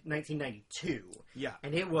in 1992. Yeah.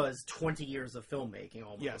 And it was 20 years of filmmaking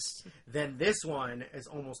almost. Yes. Then this one is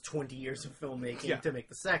almost 20 years of filmmaking Yeah. to make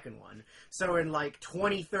the second one. So in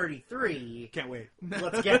 2033, Can't wait.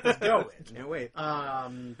 let's get this going. Can't wait.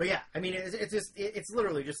 But yeah, it's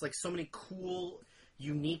literally just like so many cool,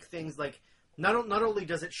 unique things. Like not only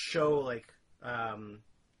does it show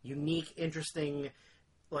unique, interesting,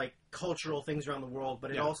 cultural things around the world,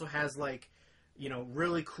 but it Yeah. also has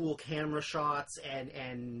really cool camera shots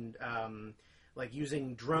and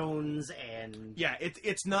using drones and Yeah,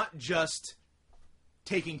 it's not just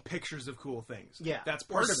taking pictures of cool things. yeah, that's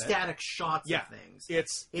or part of it. static shots Yeah. of things.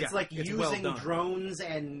 It's Using well done. drones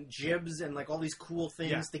and jibs and all these cool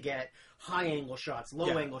things Yeah. to get high angle shots, low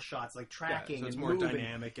Yeah. angle shots, tracking so it's and more moving.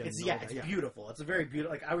 dynamic and It's all that, yeah. beautiful. It's a very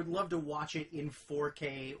beautiful. I would love to watch it in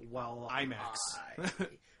 4K while IMAX. high.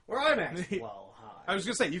 Or IMAX while high. I was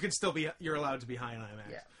gonna say you're allowed to be high in IMAX.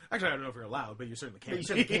 Yeah. Actually, I don't know if you're allowed, but you certainly can. But you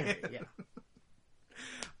certainly can be, yeah.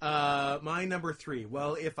 My number 3.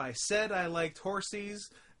 Well, if I said I liked horsies,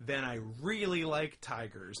 then I really like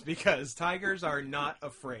tigers, because tigers are not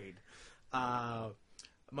afraid.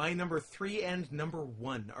 My number 3 and number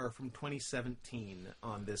 1 are from 2017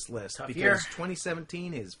 on this list, Tough because year.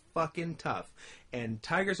 2017 is fucking tough. And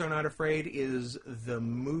Tigers Are Not Afraid is the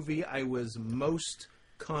movie I was most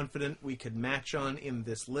confident we could match on in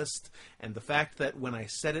this list, and the fact that when I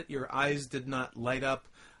said it, your eyes did not light up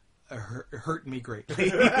hurt me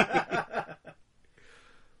greatly.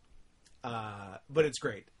 But it's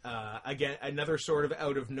great. Again, another sort of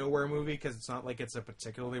out of nowhere movie, because it's not like it's a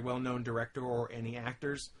particularly well-known director or any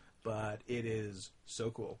actors, but it is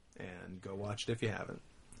so cool. And go watch it if you haven't.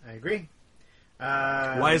 I agree.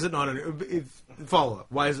 Why is it not on? Follow up.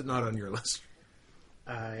 Why is it not on your list?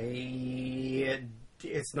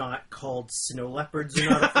 It's not called Snow Leopards Are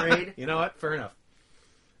Not Afraid. You know what? Fair enough.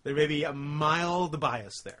 There may be a mild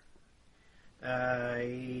bias there.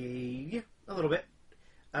 Yeah, a little bit.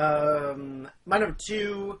 My number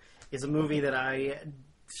 2 is a movie that I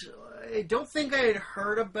don't think I had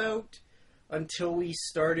heard about until we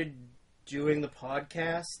started doing the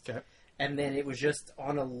podcast. Okay. And then it was just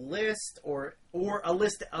on a list or a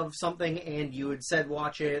list of something, and you had said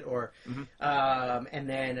watch it, or and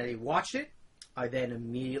then I watched it. I then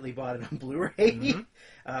immediately bought it on Blu-ray.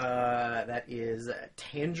 That is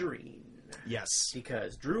Tangerine. Yes.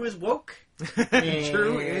 Because Drew is woke.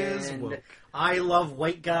 Drew is and woke. I love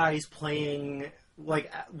white guys playing white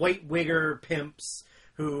wigger pimps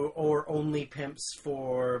or only pimps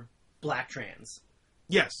for black trans.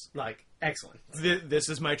 Yes. Excellent. This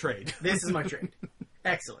is my trade. This is my trade.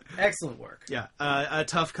 Excellent work. Yeah, a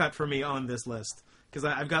tough cut for me on this list, because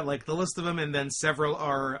I've got the list of them, and then several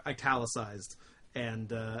are italicized, and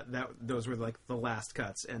those were the last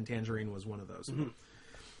cuts, and Tangerine was one of those.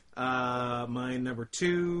 My number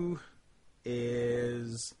 2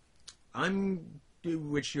 is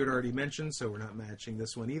which you had already mentioned, so we're not matching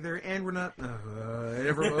this one either, and we're not.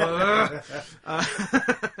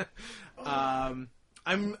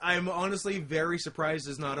 I'm honestly very surprised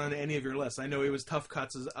it's not on any of your lists. I know it was Tough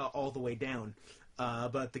Cuts all the way down,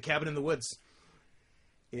 but The Cabin in the Woods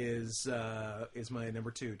is my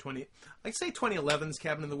number 2. I'd say 2011's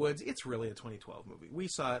Cabin in the Woods. It's really a 2012 movie. We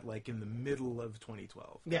saw it like in the middle of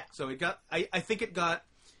 2012. Yeah. So it got. I think it got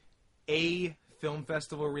a film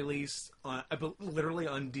festival release literally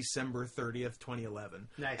on December 30th, 2011.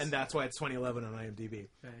 Nice. And that's why it's 2011 on IMDb.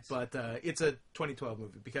 Nice. But it's a 2012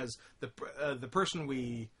 movie because the person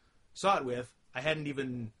we saw it with, I hadn't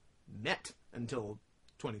even met until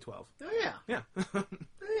 2012. Oh, yeah. Yeah.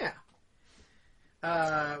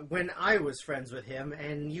 Yeah. When I was friends with him,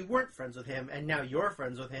 and you weren't friends with him, and now you're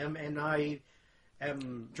friends with him, and I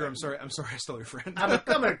am... Drew, I'm sorry I stole your friend. I'm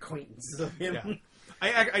an acquaintance of him. Yeah.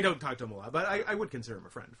 I don't talk to him a lot, but I would consider him a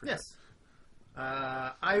friend. For yes.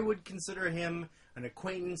 Sure. I would consider him an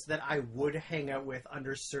acquaintance that I would hang out with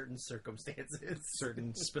under certain circumstances.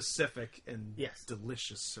 Certain specific and Yes.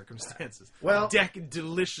 delicious circumstances. Well-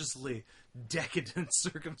 deliciously decadent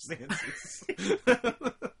circumstances.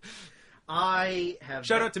 I have...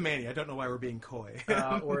 Shout out to Manny. I don't know why we're being coy.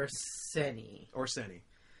 or Senny. Or Senny.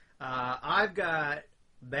 I've got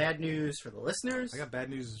bad news for the listeners. I got bad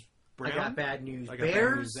news, Brown. I got bad news, I got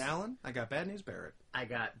Bears. bad news, Allen. I got bad news, Barrett. I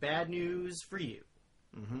got bad news for you.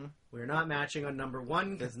 Mm-hmm. We're not matching on number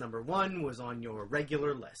 1 because number 1 was on your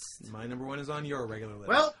regular list. My number 1 is on your regular list.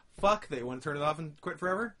 Well- fuck. They want to turn it off and quit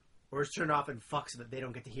forever? Or it's turned off and fuck so that they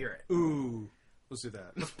don't get to hear it. Ooh. Let's do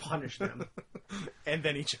that. Let's punish them. And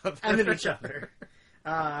then each other. And then each other.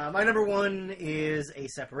 My number 1 is A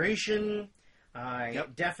Separation. I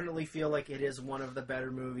definitely feel like it is one of the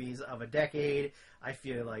better movies of a decade. I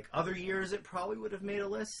feel like other years it probably would have made a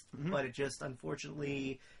list, but it just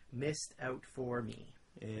unfortunately missed out for me.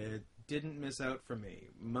 It didn't miss out for me.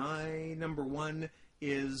 My number 1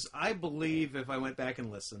 is, I believe, if I went back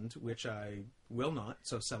and listened, which I will not,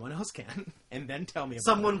 so someone else can, and then tell me about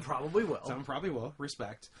Someone it. probably will. Someone probably will.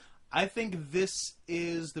 Respect. I think this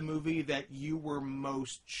is the movie that you were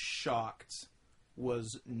most shocked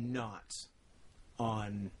was not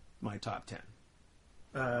on my top 10.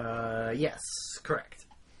 Yes, correct.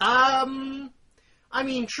 I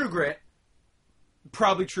mean, True Grit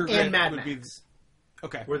Probably True Grit and Mad would Max be...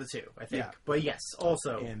 Okay. were the two, I think. Yeah. But yes,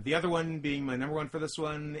 also... And the other one being my number 1 for this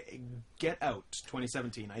one, Get Out,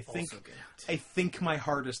 2017. I think Also Get Out. I think my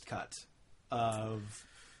hardest cut of...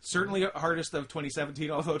 Certainly hardest of 2017,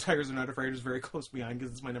 although Tigers Are Not Afraid is very close behind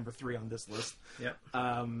because it's my number 3 on this list. Yep.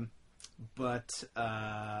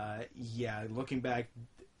 Yeah, looking back,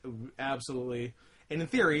 absolutely. And in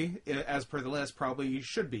theory, as per the list, probably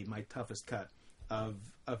should be my toughest cut of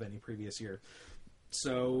any previous year.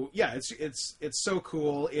 So yeah, it's so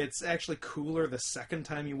cool. It's actually cooler the second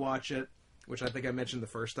time you watch it, which I think I mentioned the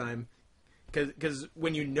first time. Because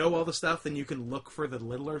when you know all the stuff, then you can look for the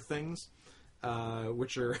littler things,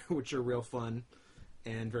 which are real fun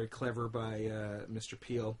and very clever by Mr.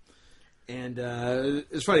 Peele. And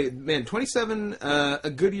it's funny, man. 27, a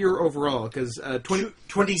good year overall. Because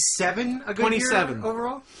 27 a good 27 year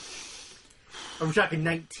overall? Are we talking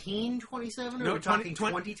 1927 or are we talking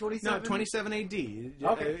 2027? No, 27 AD.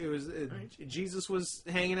 Okay. It was Jesus was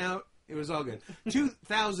hanging out. It was all good.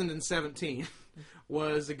 2017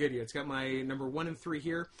 was a good year. It's got my number 1 and 3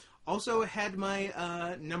 here. Also had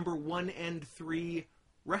my number 1 and 3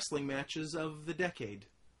 wrestling matches of the decade.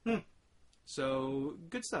 So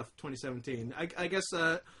good stuff. 2017. I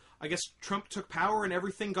guess Trump took power and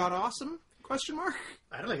everything got awesome? Question mark?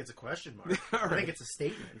 I don't think it's a question mark. I right. think it's a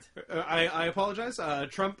statement. I apologize.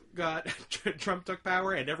 Trump took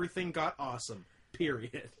power and everything got awesome.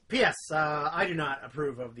 Period. P.S. I do not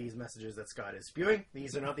approve of these messages that Scott is spewing.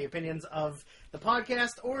 These are not the opinions of the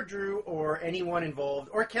podcast or Drew or anyone involved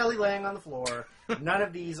or Kelly laying on the floor. None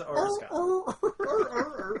of these are Scott.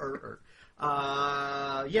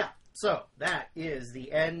 Yeah. So that is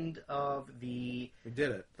the end of We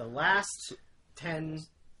did it. the last 10.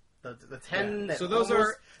 The 10 that So those almost,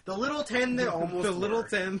 are the little 10 that almost the little were.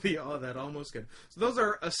 10. That almost good. So those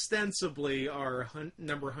are ostensibly our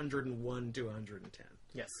number 101 to 110.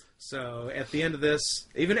 Yes. So at the end of this,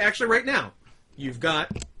 even actually right now, you've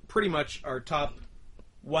got pretty much our top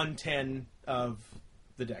 110 of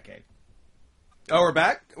the decade. Oh, we're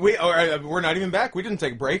back? We're not even back. We didn't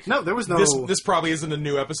take a break. No, there was no. This probably isn't a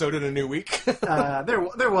new episode in a new week.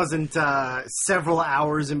 There wasn't several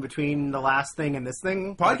hours in between the last thing and this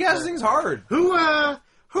thing. Podcasting's hard. Who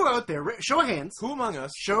who out there, show of hands, Who among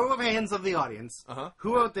us? show of hands of the audience, Uh-huh.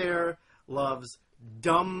 who out there loves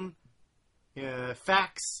dumb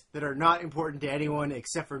facts that are not important to anyone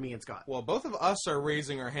except for me and Scott? Well, both of us are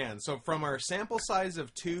raising our hands. So from our sample size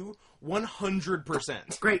of 2,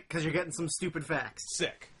 100%. Great, because you're getting some stupid facts.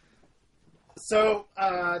 Sick. So,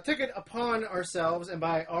 took it upon ourselves, and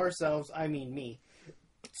by ourselves, I mean me.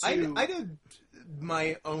 I did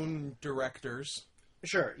my own directors,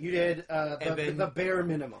 Sure, you did the bare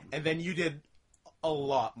minimum. and then you did a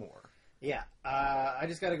lot more. Yeah, I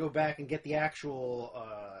just got to go back and get the actual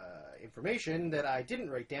information that I didn't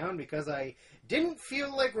write down because I didn't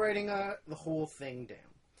feel like writing the whole thing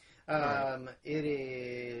down. It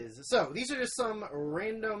is... So, these are just some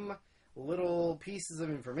random little pieces of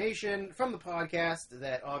information from the podcast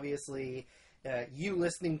that obviously you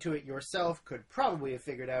listening to it yourself could probably have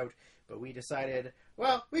figured out, but we decided,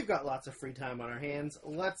 well, we've got lots of free time on our hands.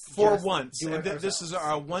 Let's For just once, do it and this is ourselves.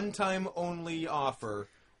 our one-time only offer.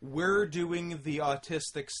 We're doing the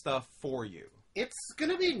autistic stuff for you. It's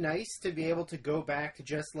going to be nice to be able to go back to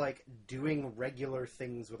just, like, doing regular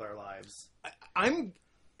things with our lives.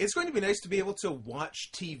 It's going to be nice to be able to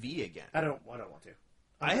watch TV again. I don't want to.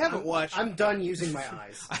 I haven't watched... I'm done using my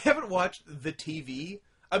eyes. I haven't watched the TV.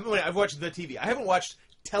 I've watched the TV. I haven't watched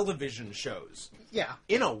television shows Yeah.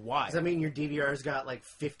 in a while. Does that mean your DVR's got, like,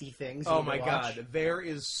 50 things you Oh need my to watch? god, there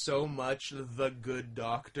is so much The Good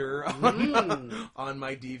Doctor on, on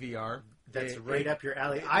my DVR. That's It- right it- up your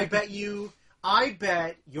alley. I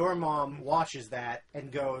bet your mom watches that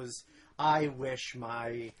and goes, I wish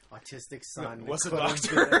my autistic son Was a could have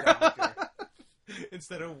doctor." been a doctor.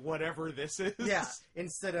 Instead of whatever this is. Yeah,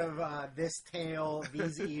 instead of this tail,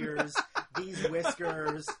 these ears, these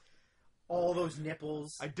whiskers, all those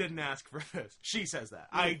nipples. I didn't ask for this. She says that.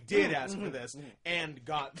 I did ask for this and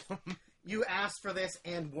got them. You asked for this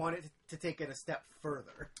and wanted to take it a step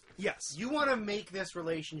further. Yes. You want to make this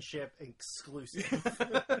relationship exclusive.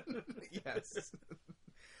 Yes.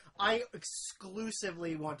 I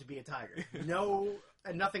exclusively want to be a tiger. No,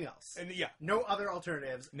 and nothing else. And yeah, No other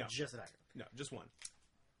alternatives. No. Just a tiger. no, just one.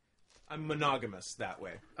 I'm monogamous that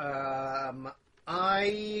way.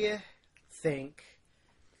 I think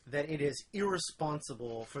that it is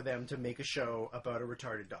irresponsible for them to make a show about a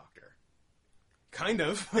retarded doctor. Kind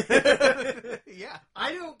of. Yeah.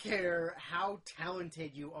 I don't care how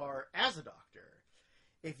talented you are as a doctor.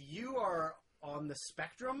 If you are on the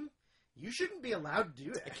spectrum, you shouldn't be allowed to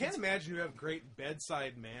do that. I can't imagine you have great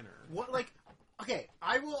bedside manner. What, like, okay,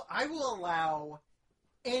 I will allow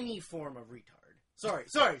any form of retard. Sorry.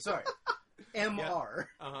 MR.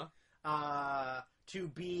 Uh-huh. To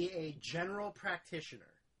be a general practitioner.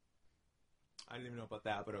 I didn't even know about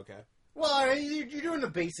that, but okay. Well, you're doing the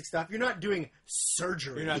basic stuff. You're not doing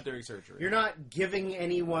surgery. You're not doing surgery. You're not giving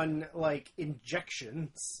anyone, like,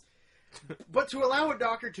 injections. But to allow a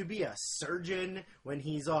doctor to be a surgeon when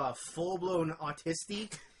he's full-blown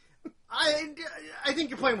autistic, I think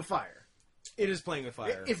you're playing with fire. It is playing with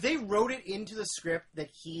fire. If they wrote it into the script that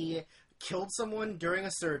he killed someone during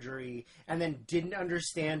a surgery and then didn't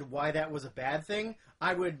understand why that was a bad thing,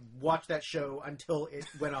 I would watch that show until it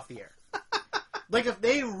went off the air. Like, if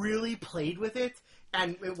they really played with it,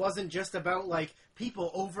 and it wasn't just about, like,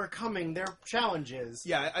 people overcoming their challenges.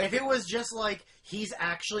 Yeah, if it was just, like, he's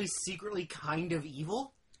actually secretly kind of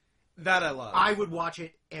evil, that I love. I would watch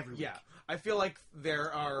it every week. Yeah. I feel like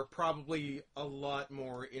there are probably a lot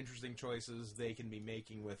more interesting choices they can be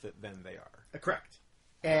making with it than they are. Correct.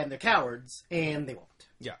 And they're cowards, and they won't.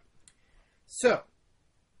 Yeah. So,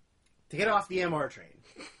 to get off the MR train...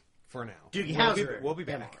 For now. Doogie Howser, We'll be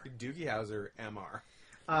back. MR. Doogie Howser, MR.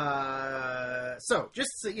 So, just,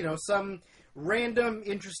 some random,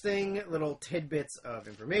 interesting little tidbits of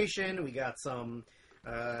information. We got some,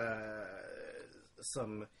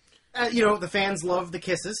 the fans love the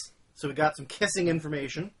kisses. So we got some kissing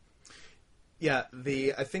information. Yeah,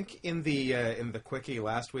 I think in the quickie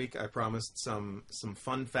last week I promised some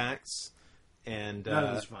fun facts, and None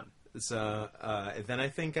of those are fun. So then I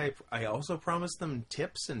think I also promised them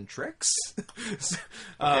tips and tricks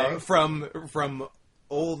Okay. from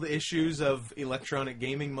old issues of Electronic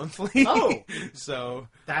Gaming Monthly. Oh! So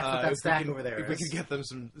That's what that if we stack can- over there If we is. can get them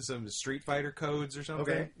some Street Fighter codes or something,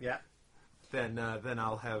 Okay, yeah. then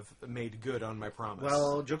I'll have made good on my promise.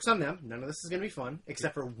 Well, joke's on them. None of this is going to be fun,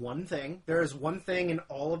 except for one thing. There is one thing in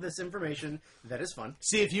all of this information that is fun.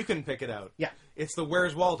 see if you can pick it out. Yeah. It's the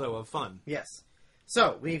Where's Waldo of fun. Yes.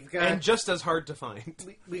 So, we've got... And just as hard to find.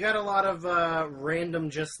 We got a lot of random,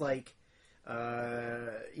 just like,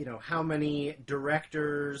 how many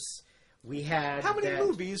directors We had How many that-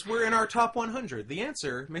 movies were in our top 100? The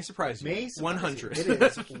answer may surprise you. May surprise 100. you. It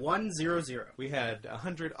is 100. We had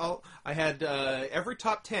 100. I had every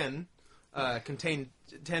top 10 contained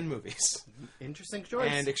 10 movies, Interesting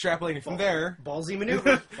choice. and extrapolating from there, Ballsy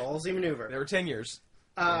maneuver. Ballsy maneuver. there were 10 years.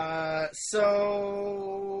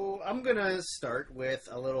 So I'm gonna start with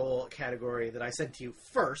a little category that I sent to you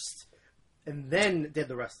first, and then did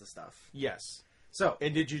the rest of the stuff. Yes. So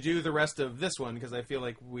And did you do the rest of this one? Because I feel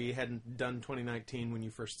like we hadn't done 2019 when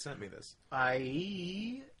you first sent me this.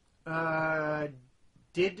 I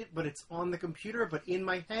did, but it's on the computer. But in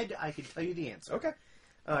my head, I can tell you the answer. Okay.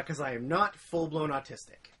 Because I am not full blown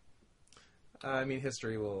autistic. I mean,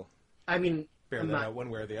 history will I mean, bear I'm that not out one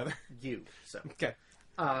way or the other. you. So. Okay.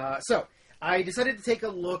 So, I decided to take a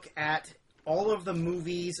look at all of the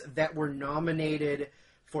movies that were nominated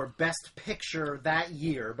for Best Picture that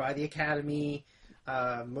year by the Academy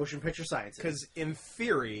Motion Picture Sciences. Because in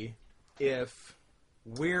theory, if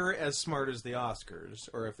we're as smart as the Oscars,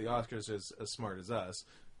 or if the Oscars is as smart as us,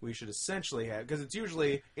 we should essentially have, because it's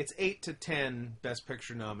 8 to 10 Best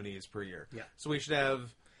Picture nominees per year. Yeah. So we should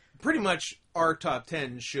have, pretty much our top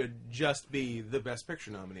 10 should just be the Best Picture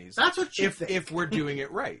nominees. That's what you think. If we're doing it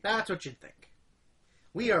right. That's what you'd think.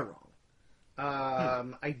 We are wrong.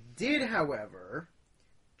 I did, however,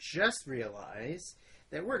 just realize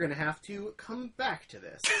that we're going to have to come back to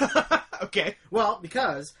this. Okay. Well,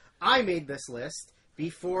 because I made this list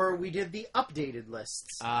before we did the updated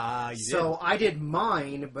lists. You So I did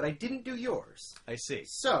mine, but I didn't do yours. I see.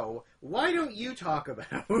 So why don't you talk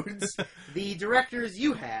about the directors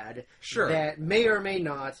you had Sure. that may or may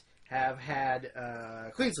not have had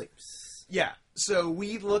clean sweeps? Yeah. So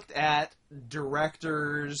we looked at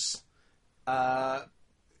directors that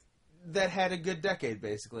had a good decade,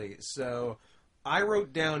 basically. So I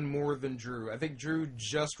wrote down more than Drew. I think Drew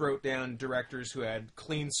just wrote down directors who had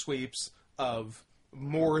clean sweeps of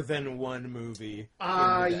more than one movie in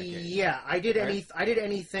the decade. Yeah, I did Right? I did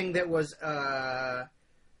anything that was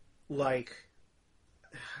like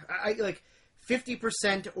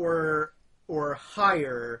 50% or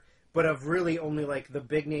higher, but of really only like the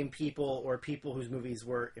big name people or people whose movies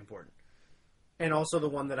were important. And also the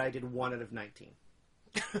one that I did 1 out of 19.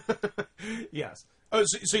 Yes. Oh,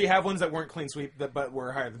 so you have ones that weren't clean sweep, but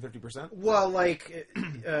were higher than 50%? Well, like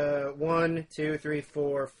 1, 2, 3,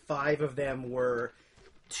 4, 5 of them were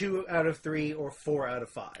 2 out of 3 or 4 out of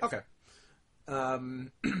 5. Okay.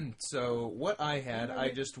 So what I had, I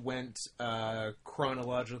just went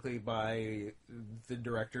chronologically by the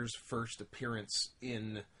director's first appearance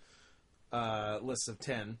in lists of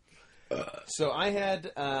 10. So I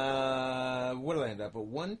had, what did I end up with?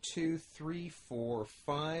 1, 2, 3, 4,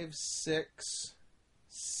 5, 6,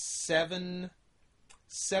 7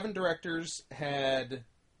 directors had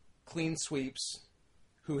clean sweeps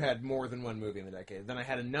who had more than one movie in the decade. Then I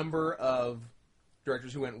had a number of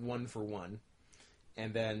directors who went 1 for 1,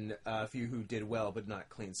 and then a few who did well but not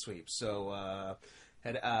clean sweeps. So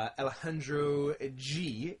had Alejandro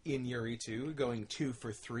G in Yuri 2 going 2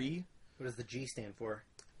 for 3. What does the G stand for?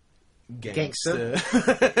 Gangsta.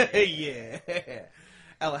 Yeah.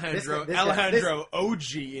 Alejandro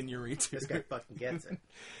OG in Yuri 2. This guy fucking gets it.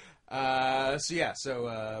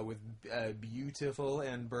 So with Beautiful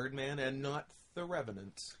and Birdman and not The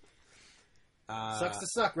Revenant. Sucks to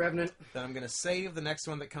suck, Revenant. Then I'm going to save the next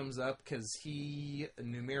one that comes up because he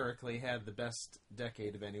numerically had the best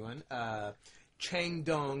decade of anyone. Chang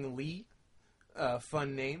Dong Lee,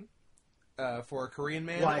 fun name for a Korean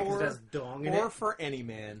man. Why? Because it has dong in it? Or for any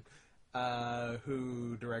man.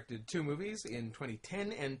 Who directed 2 movies in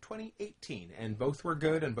 2010 and 2018, and both were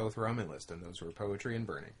good, and both were on my list, and those were Poetry and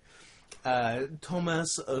Burning.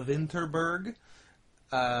 Thomas Vinterberg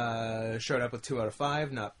showed up with 2 out of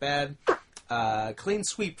 5, not bad. Clean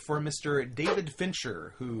sweep for Mr. David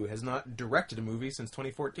Fincher, who has not directed a movie since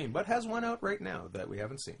 2014, but has one out right now that we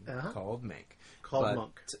haven't seen, called Mank.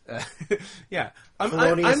 Monk. Yeah. I'm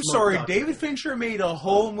Felonious sorry, Monk David Fincher made a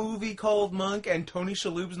whole movie called Monk, and Tony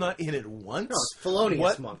Shalhoub's not in it once? No, it's Felonious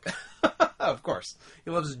What? Monk. Of course.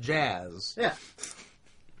 He loves jazz. Yeah.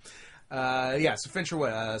 So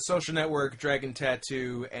Fincher, Social Network, Dragon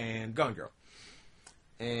Tattoo, and Gone Girl.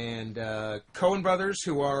 And Coen Brothers,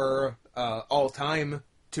 who are all-time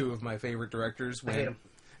 2 of my favorite directors. I hate 'em.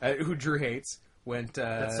 Who Drew hates. Went.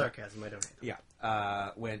 That's sarcasm, I don't hate them.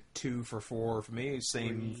 Yeah. Went 2 for 4 for me.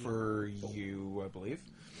 Same for you, I believe.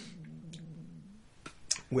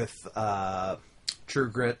 With True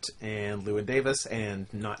Grit and Llewyn Davis,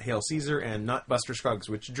 and not Hail Caesar, and not Buster Scruggs,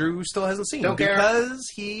 which Drew still hasn't seen Don't care. because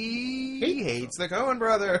he hates the Coen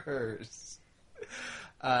Brothers.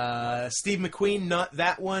 Steve McQueen, not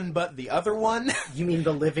that one, but the other one. You mean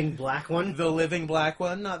the living black one? The living black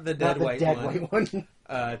one, not the dead Not the white dead one. white one.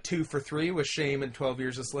 2 for 3 with Shame and 12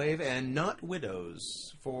 Years a Slave, and not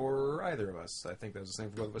Widows for either of us. I think that was the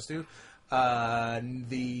same for both of us, too.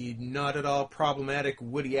 The not at all problematic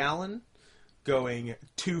Woody Allen, going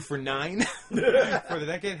 2 for 9 for the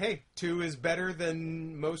decade. Hey, 2 is better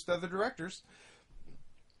than most other directors,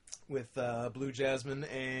 with Blue Jasmine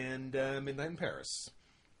and Midnight in Paris.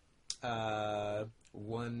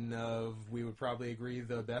 One of, we would probably agree,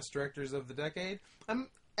 the best directors of the decade. I'm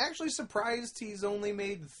actually surprised he's only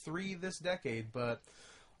made 3 this decade, but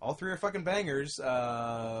all 3 are fucking bangers.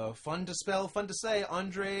 Fun to spell, fun to say.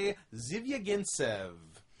 Andrei Zvyagintsev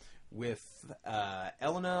with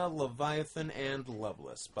Elena, Leviathan, and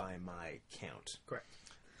Loveless by my count. Correct.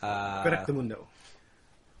 Correctamundo.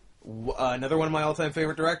 Another one of my all-time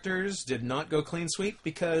favorite directors did not go clean sweep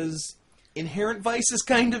because Inherent Vice is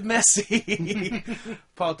kind of messy.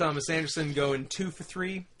 Paul Thomas Anderson going 2 for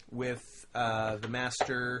 3 with The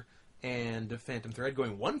Master and Phantom Thread,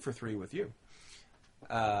 going 1 for 3 with you.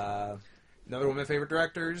 Another one of my favorite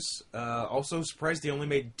directors. Also surprised he only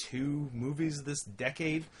made 2 movies this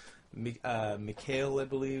decade. Mikhail, I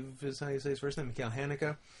believe is how you say his first name, Mikhail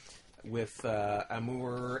Haneke, with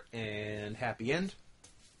Amour and Happy End.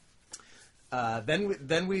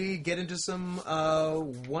 Then we get into some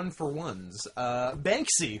 1-for-1s.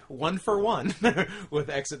 Banksy, 1 for 1 with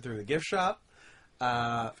Exit Through the Gift Shop.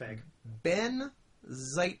 Ben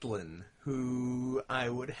Zeitlin, who I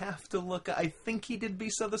would have to look. I think he did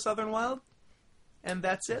Beasts of the Southern Wild, and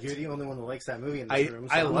that's it. You're the only one that likes that movie in this room.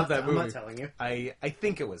 So I love that movie. I'm not telling you. I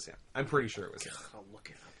think it was him. I'm pretty sure it was him. I'll look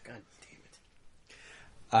it up. God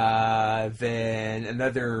damn it. Then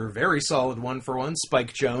another very solid 1-for-1,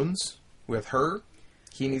 Spike Jonze with Her.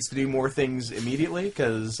 He needs to do more things immediately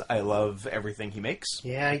because I love everything he makes.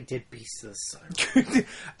 Yeah, I did Beasts of the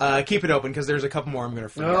Southern. Keep it open because there's a couple more I'm going to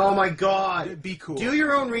forget. Oh my god! Be cool. Do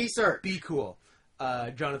your own research. Be cool.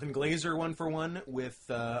 Jonathan Glazer 1-for-1 with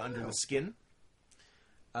Under the Skin.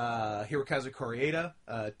 Hirokazu Koreeda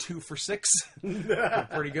 2 for 6.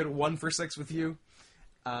 Pretty good. 1 for 6 with you.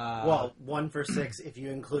 Well, 1 for 6 if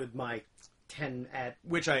you include my 10 at...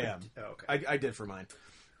 Which I am. Oh, okay. I did for mine.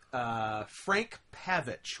 Frank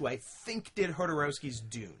Pavich, who I think did Hodorowski's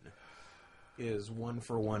Dune, is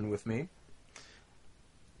 1-for-1 with me.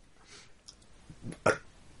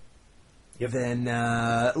 Yep. Then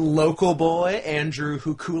local boy Andrew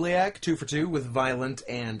Hukuliak, 2 for 2 with Violent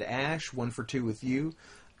and Ash, 1 for 2 with you.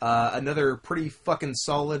 Another pretty fucking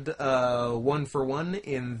solid 1-for-1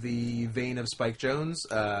 in the vein of Spike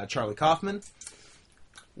Jonze, Charlie Kaufman,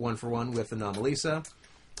 1-for-1 with Anomalisa.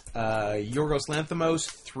 Yorgos Lanthimos,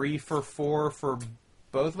 3 for 4 for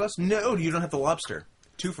both of us. No, you don't have the Lobster.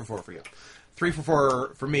 2 for 4 for you. 3 for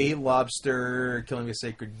 4 for me. Lobster, Killing a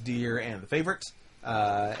Sacred Deer, and The Favorite.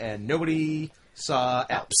 And nobody saw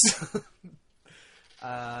Alps.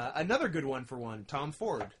 Another good 1-for-1. Tom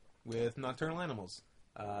Ford with Nocturnal Animals.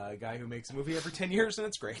 A guy who makes a movie every 10 years, and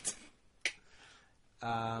it's great.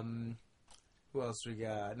 Who else we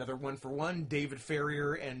got? Another 1-for-1. David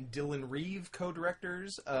Farrier and Dylan Reeve,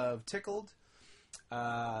 co-directors of Tickled.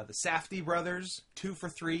 The Safdie brothers, 2 for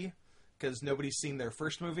 3, because nobody's seen their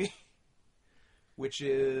first movie, which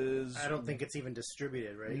is... I don't think it's even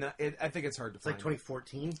distributed, right? No, I think it's hard to find. It's like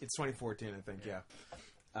 2014? It's 2014, I think, yeah.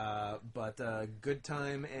 But Good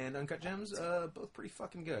Time and Uncut Gems, both pretty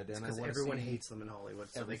fucking good. And because everyone hates them in Hollywood,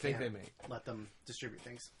 so they can't let them distribute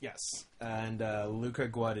things. Yes. And Luca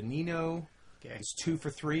Guadagnino... Okay. It's 2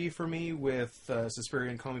 for 3 for me with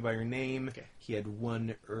Suspiria and Call Me By Your Name. Okay. He had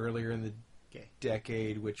 1 earlier in the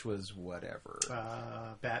decade, which was whatever.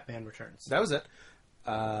 Batman Returns. That was it.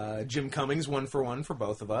 Jim Cummings, 1-for-1 for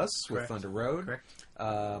both of us. Correct. With Thunder Road.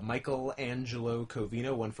 Correct. Michael Angelo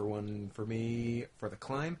Covino, 1-for-1 for me for The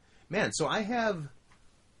Climb. Man, so I have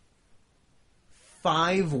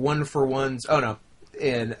 5 1-for-1s. Oh, no.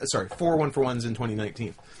 4 1-for-1s in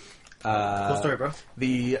 2019. Cool story, bro.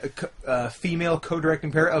 The female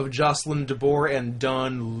co-directing pair of Jocelyn DeBoer and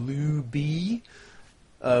Dawn Luby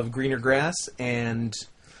of Greener Grass, and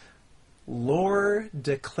Laure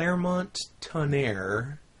de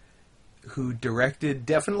Clermont-Tonnerre, who directed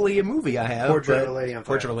definitely a movie I have. Portrait of a Lady on Fire.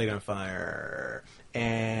 Portrait of a Lady on Fire.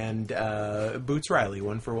 And Boots Riley,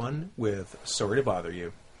 1-for-1 with Sorry to Bother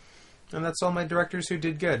You. And that's all my directors who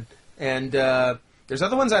did good. And there's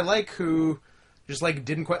other ones I like who... just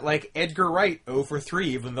didn't quite like Edgar Wright, 0 for 3,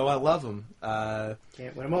 even though I love him.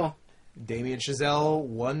 Can't win them all. Damien Chazelle,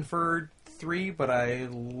 1 for 3, but I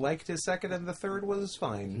liked his second, and the third was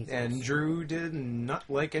fine. And Drew did not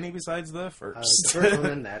like any besides the first. The first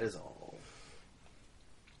one, and that is all.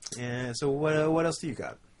 And so what else do you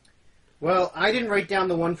got? Well, I didn't write down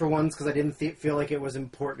the one-for-ones because I didn't feel like it was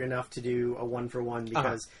important enough to do a one-for-one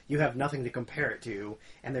because you have nothing to compare it to,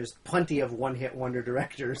 and there's plenty of one-hit wonder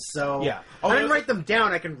directors. So Yeah. I didn't write them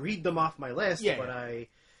down. I can read them off my list, Yeah, but yeah.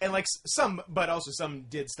 And like some, but also some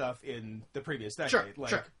did stuff in the previous decade, Sure, like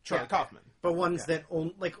sure. Charlie Yeah. Kaufman. But ones that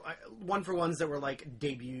one-for-ones that were like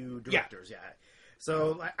debut directors, yeah.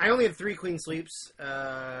 So I only had 3 clean sweeps,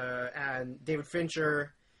 and David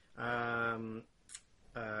Fincher,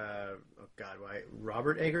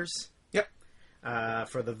 Robert Eggers. Yep.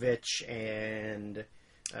 For The Vitch and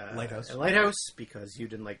Lighthouse. because you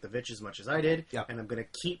didn't like The Vitch as much as I did. Yep. And I'm going to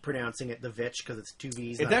keep pronouncing it The Vitch because it's 2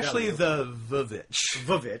 V's. It's not actually W. the Vitch.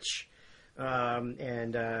 Vovitch.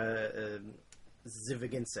 And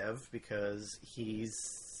Zivagintsev because he's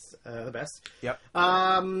the best. Yep.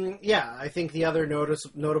 I think the other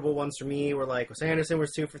notable ones for me were like Wes Anderson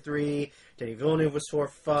was 2 for 3, Denis Villeneuve was 4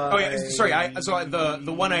 for 5. Oh yeah, sorry.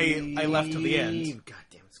 The one I left till the end God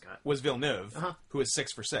damn it, Scott. was Villeneuve, Uh-huh. who was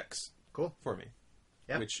 6 for 6 Cool. for me.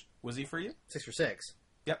 Yep. Which was he for you? 6 for 6.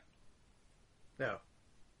 Yep. No.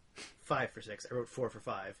 5 for 6. I wrote 4 for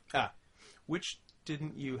 5. Which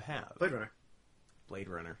didn't you have? Blade Runner. Blade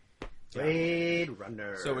Runner. Blade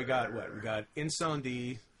Runner. So we got what? We got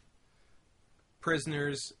Incendie,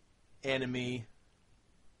 Prisoners, Enemy,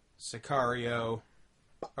 Sicario,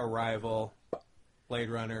 Arrival, Blade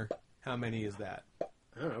Runner. How many is that? I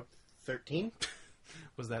don't know. 13?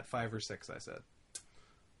 Was that 5 or 6? I said.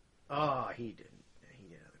 Oh, he did. He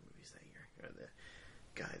did other movies that year.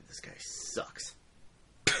 This guy sucks.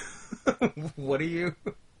 What are you?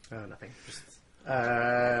 Oh, nothing.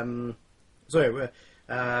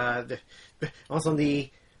 Also, the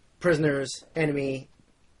Prisoners, Enemy,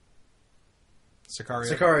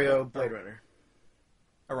 Sicario, Blade Runner,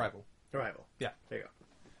 Arrival. Arrival. Yeah. There you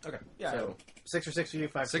go. Okay. Yeah. So 6 for 6 for you,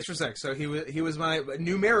 5 for 6 for 6. So he was my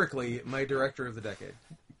numerically my director of the decade.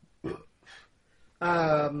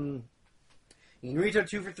 Inarritu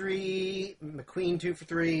 2 for 3, McQueen 2 for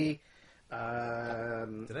 3.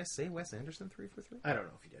 Did I say Wes Anderson 3 for 3? I don't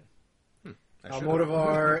know if you did. I should've.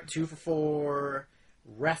 Almodovar 2 for 4,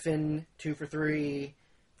 Refn 2 for 3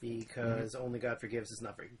 because Only God Forgives is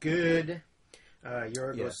not very good.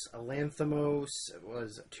 Yorgos Lanthimos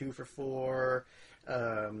was 2 for 4.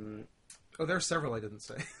 Oh, there are several I didn't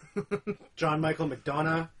say. John Michael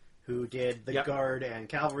McDonough, who did The Yep. Guard and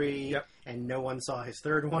Cavalry, Yep. and no one saw his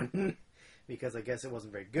third one because I guess it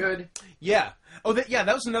wasn't very good. Yeah. Oh, that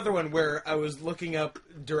was another one where I was looking up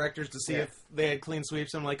directors to see Yeah. if they had clean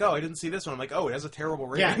sweeps. I'm like, oh, I didn't see this one. I'm like, oh, it has a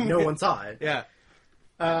terrible Yeah, rating. no one saw it. Yeah.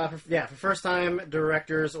 For first time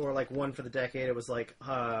directors or like one for the decade, it was like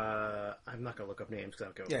I'm not gonna look up names because I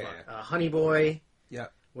don't give a fuck. Honey Boy Yeah.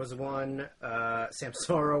 was one.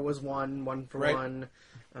 Samsara was one for Right. one.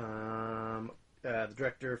 The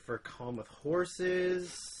director for Calm with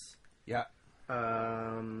Horses. Yeah.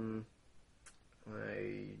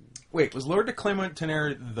 Wait, was Lord de Clermont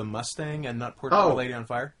Tonnerre the Mustang and not Portrait of a Lady on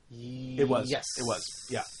Fire? It was. Yes. It was.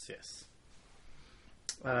 Yeah. Yes.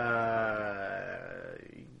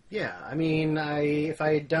 Yeah. I mean, if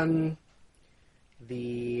I had done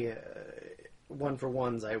the one for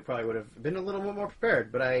ones, I probably would have been a little bit more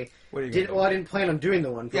prepared. But I What are you didn't. gonna do? Well, I didn't plan on doing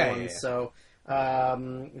the one for Yeah, ones. yeah, yeah. So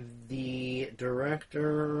the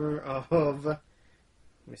director of let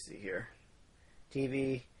me see here,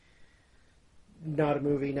 TV. Not a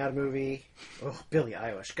movie. Oh, Billie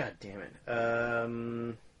Eilish. God damn it.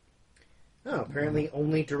 Apparently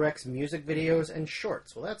only directs music videos and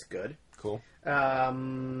shorts. Well, that's good. Cool.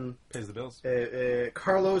 Pays the bills.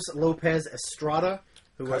 Carlos Lopez Estrada,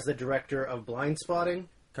 who was the director of Blind Spotting.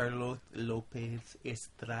 Carlos Lopez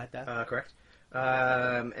Estrada. Correct.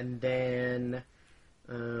 And then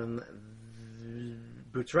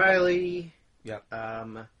Boots Riley. Yep.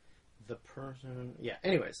 The person. Yeah.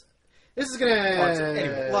 Anyways, this is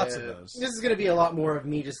gonna lots of those. This is gonna be a lot more of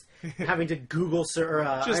me just having to Google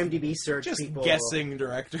IMDb search Just people. guessing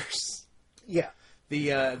directors. Yeah.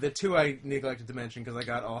 The two I neglected to mention because I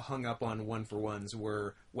got all hung up on one for ones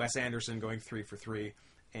were Wes Anderson going 3 for 3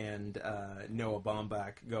 and Noah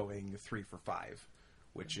Baumbach going 3 for 5,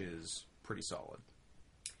 which is pretty solid.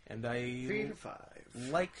 And I 3 to 5.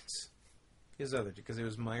 liked his other because it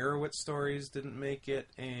was Meyerowitz Stories didn't make it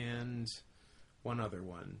and one other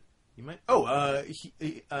one. You might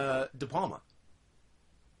De Palma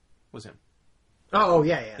was him. Oh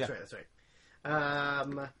yeah, that's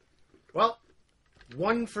right. Well,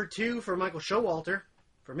 1 for 2 for Michael Showalter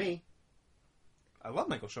for me. I love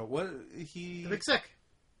Michael Shaw. What he? The Big Sick.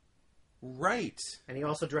 Right. And he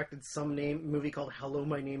also directed some movie called Hello,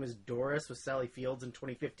 My Name is Doris with Sally Fields in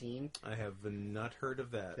 2015. I have not heard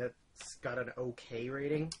of that. That's got an okay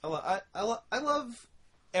rating. I love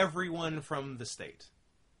everyone from the state.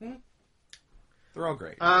 Hmm? They're all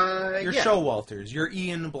great. Your yeah. Showalters, your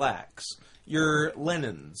Ian Blacks, your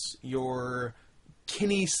Lennons, your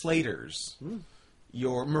Kinney Slaters,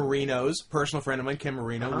 your Marinos. Personal friend of mine, Ken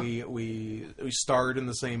Marino. We starred in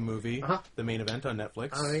the same movie, The Main Event on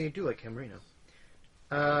Netflix. I do like Ken Marino.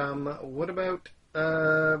 What about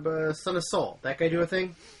Son of Saul? That guy do a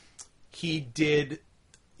thing? He did.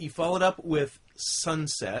 He followed up with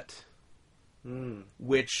Sunset,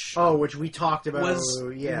 which we talked about. was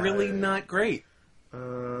really not great.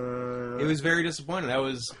 It was very disappointing.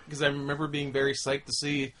 Because I remember being very psyched to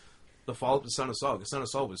see the follow-up to Son of Saul, because Son of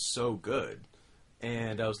Saul was so good.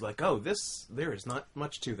 And I was like, there is not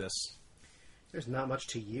much to this. There's not much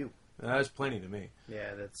to you. There's plenty to me.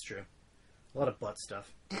 Yeah, that's true. A lot of butt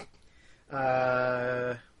stuff.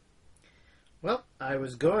 Well, I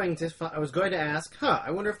was going to ask,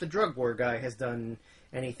 I wonder if the drug war guy has done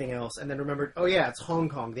anything else, and then remembered, it's Hong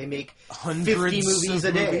Kong. They make Hundreds 50 movies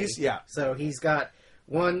a day. Yeah. So he's got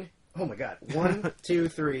 1, 2,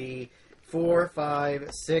 3, 4,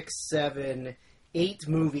 5, 6, 7, 8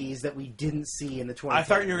 movies that we didn't see in the 2010s. I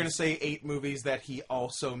thought you were going to say 8 movies that he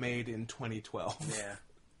also made in 2012. Yeah.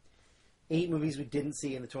 8 movies we didn't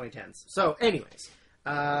see in the 2010s. So, anyways,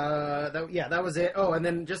 that was it. Oh, and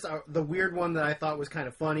then just the weird one that I thought was kind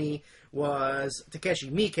of funny was Takeshi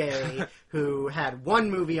Miike, who had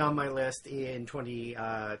one movie on my list in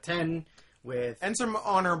 2010 with... And some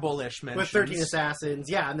honorable-ish mentions. With 13 Assassins,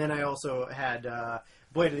 yeah, and then I also had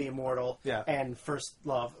Blade of the Immortal and First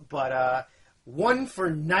Love, but... 1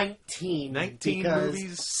 for 19. 19 because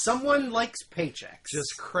movies. Someone likes paychecks.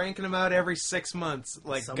 Just cranking them out every 6 months,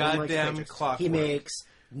 like Someone goddamn likes clockwork. He makes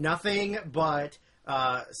nothing but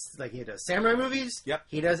he does samurai movies. Yep.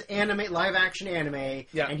 He does live action anime.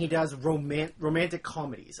 Yep. And he does romantic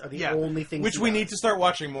comedies. Are the only things which we need to start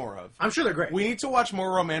watching more of. I'm sure they're great. We need to watch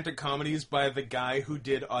more romantic comedies by the guy who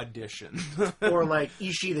did Audition, or like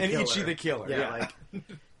Ishii the Killer. Ishii the Killer. Yeah.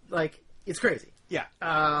 like it's crazy. Yeah.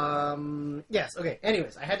 Yes, okay.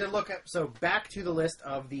 Anyways, I had to look up... So, back to the list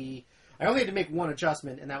of the... I only had to make one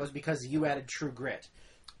adjustment, and that was because you added True Grit.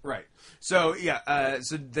 Right. So,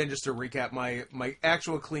 so then just to recap, my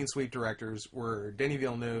actual clean sweep directors were Denis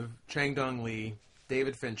Villeneuve, Chang Dong Lee,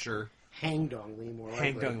 David Fincher... Hang Dong Lee, more likely.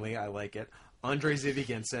 Hang Dong Lee, I like it. Andrei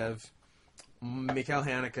Zivigintsev, Mikhail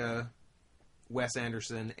Haneke, Wes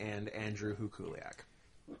Anderson, and Andrew Hukuliak.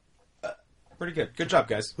 Pretty good. Good job,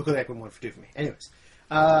 guys. Hukuliak went 1 for 2 for me. Anyways.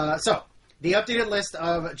 So, the updated list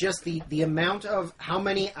of just the amount of how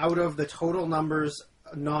many out of the total numbers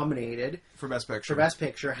nominated for Best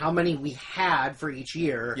Picture. How many we had for each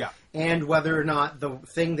year. Yeah. And whether or not the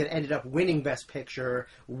thing that ended up winning Best Picture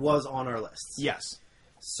was on our lists. Yes.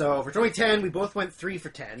 So, for 2010, we both went 3 for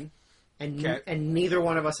 10. And neither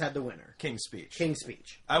one of us had the winner. King's Speech. King's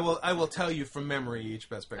Speech. I will tell you from memory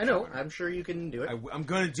each Best Picture I know. winner. I'm sure you can do it. I'm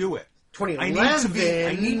going to do it. 2011.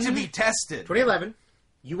 I need to be tested. 2011.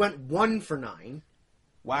 You went 1 for 9.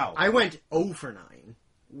 Wow. I went 0 for 9.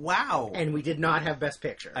 Wow. And we did not have Best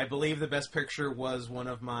Picture. I believe the Best Picture was one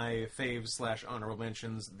of my faves/honorable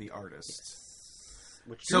mentions, The Artist.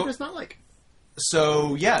 Which Drew does not like.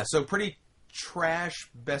 So, so pretty trash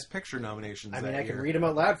Best Picture nominations. I mean, I can read them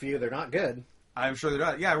out loud for you. They're not good. I'm sure they're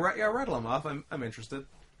not. Yeah, rattle them off. I'm interested.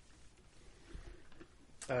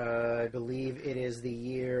 I believe it is the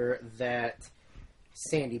year that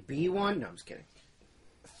Sandy B won. No, I'm just kidding.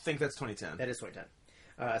 I think that's 2010. That is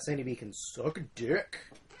 2010. Sandy B can suck a dick.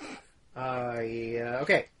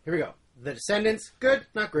 Okay, here we go. The Descendants, good,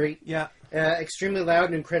 not great. Yeah. Extremely loud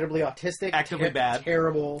and incredibly autistic. Actively bad.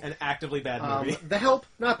 Terrible. An actively bad movie. The Help,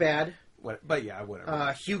 not bad. But yeah,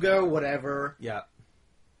 whatever. Hugo, whatever. Yeah.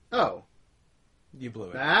 Oh. You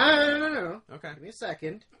blew it. No. Okay. Give me a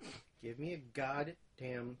second. Give me a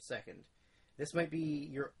goddamn second. This might be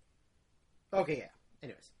your... Okay, yeah.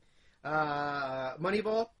 Anyways.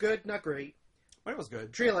 Moneyball, good, not great. But it was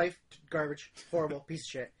good. Tree of Life, garbage, horrible, piece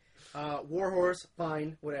of shit. War Horse,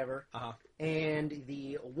 fine, whatever. Uh-huh. And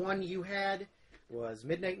the one you had was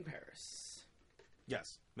Midnight in Paris.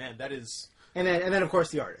 Yes. Man, that is... And then of course,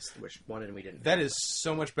 The Artist, which won and we didn't. That is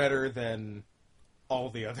so much better than all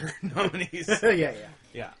the other nominees.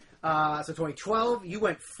 Yeah. So 2012, you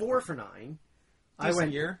went 4 for 9.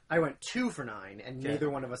 Year. I went 2 for 9, and neither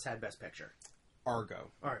one of us had Best Picture.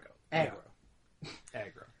 Argo. Aggro.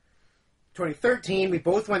 2013, 2013, we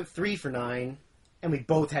both went 3 for 9, and we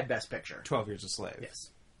both had Best Picture. 12 Years a Slave.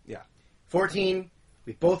 Yes. Yeah. 14,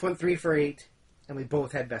 we both went 3 for 8, and we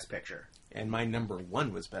both had Best Picture. And my number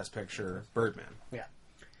 1 was Best Picture, Birdman. Yeah.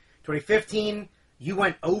 2015, you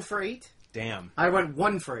went 0 for 8. Damn. I went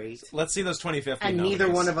 1 for 8. Let's see those 2015 And nominees.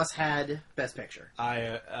 neither one of us had Best Picture.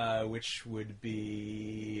 Which would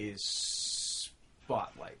be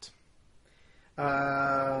Spotlight.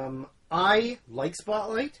 I like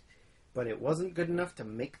Spotlight, but it wasn't good enough to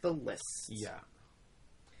make the list. Yeah.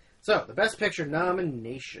 So, the Best Picture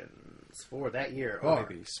nominations for that year What are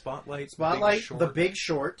would it be? Spotlight, Spotlight, Big Short. The Big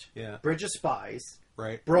Short, Yeah. Bridge of Spies,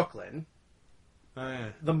 Right. Brooklyn, Oh, yeah.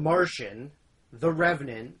 The Martian, The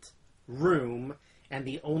Revenant, Room, and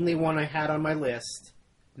the only one I had on my list,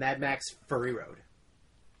 Mad Max Fury Road.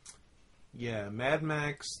 Yeah, Mad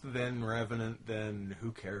Max, then Revenant, then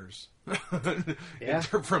who cares? Yeah.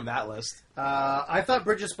 From that list. I thought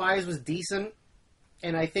Bridge of Spies was decent,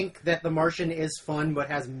 and I think that The Martian is fun but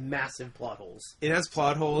has massive plot holes. It has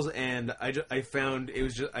plot holes, and I found it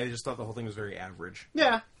was I just thought the whole thing was very average.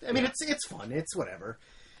 Yeah, I mean, it's fun. It's whatever.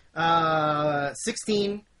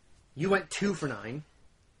 16, you went 2 for 9.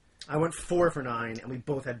 I went 4 for 9, and we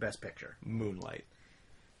both had Best Picture. Moonlight.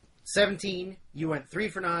 17, you went 3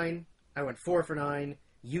 for 9. I went 4 for 9.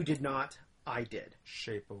 You did not. I did.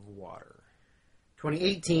 Shape of Water.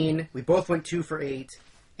 2018, we both went 2 for 8,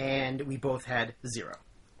 and we both had 0.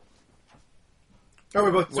 Oh,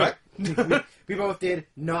 we both... What? sorry. we both did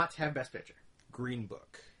not have Best Picture. Green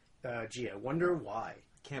Book. Gee, I wonder why.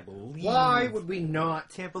 Can't believe. Why would we not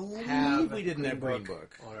Can't believe have we didn't have Green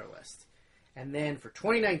Book. on our list? And then for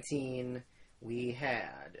 2019, we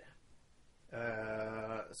had...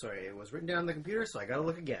 sorry, it was written down on the computer, so I gotta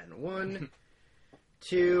look again. 1,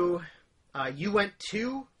 2... you went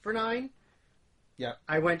 2 for 9. Yep.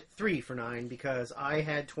 I went 3 for 9 because I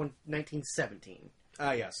had 1917.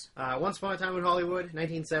 Yes. Once Upon a Time in Hollywood,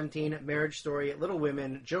 1917, Marriage Story, Little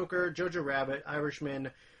Women, Joker, Jojo Rabbit, Irishman,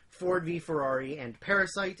 Ford v Ferrari, and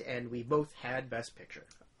Parasite, and we both had Best Picture.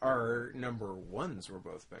 Our number 1s were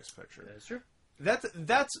both Best Picture. That is true.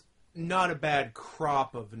 That's not a bad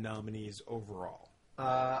crop of nominees overall.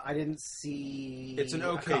 I didn't see. It's an a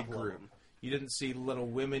okay couple of group. them. You didn't see Little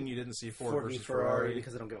Women. You didn't see Ford Ford v versus Ferrari Ferrari.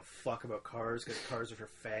 because I don't give a fuck about cars because cars are for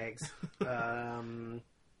fags.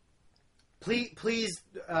 Please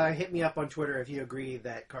hit me up on Twitter if you agree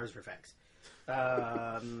that cars are for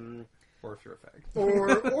fags. Or if you're a fag.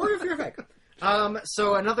 or if you're a fag.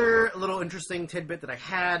 So another little interesting tidbit that I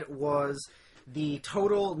had was the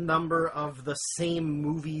total number of the same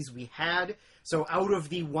movies we had. So out of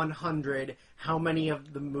the 100, how many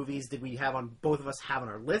of the movies did we have on both of us have on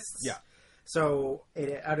our lists? Yeah. So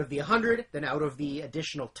out of the 100, then out of the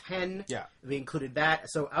additional 10, Yeah. we included that.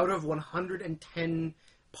 So out of 110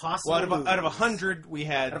 possible Well, movies, out of 100, we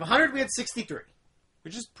had... out of 100, we had 63.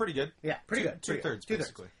 Which is pretty good. Yeah, pretty good. Two-thirds,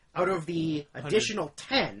 basically. Out of the additional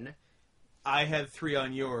 10, I had 3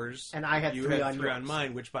 on yours. and I had you 3 had on 3 yours. on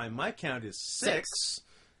mine, which by my count is 6.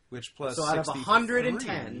 Which plus So out of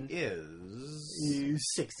 110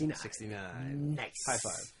 is... 69. 69. Nice. High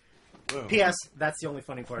five. Boom. P.S. That's the only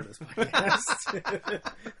funny part of this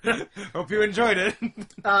podcast. Hope you enjoyed it.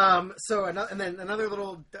 So another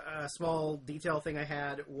little small detail thing I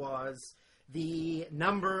had was the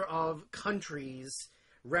number of countries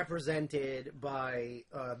represented by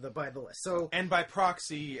the list. So And by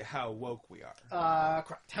proxy, how woke we are.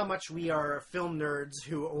 correct. How much we are film nerds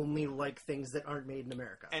who only like things that aren't made in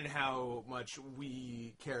America. And how much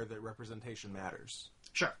we care that representation matters.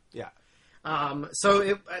 Sure. Yeah. The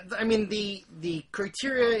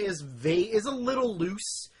criteria is a little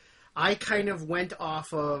loose. I kind of went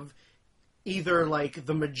off of either like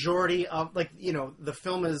the majority of the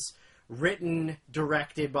film is written,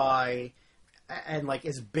 directed by, and like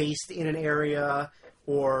is based in an area,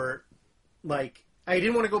 or like I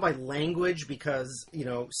didn't want to go by language because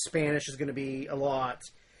Spanish is going to be a lot,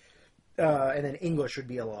 and then English would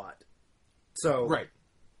be a lot. So Right.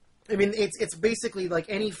 I mean, it's basically like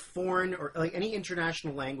any foreign or like any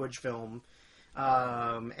international language film,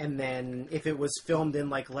 and then if it was filmed in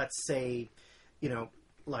like let's say,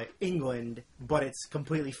 like England, but it's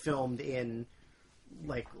completely filmed in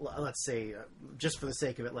like let's say just for the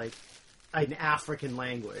sake of it, like an African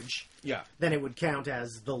language, Yeah. then it would count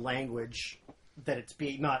as the language that it's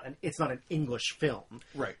not an English film,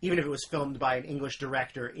 Right. Even if it was filmed by an English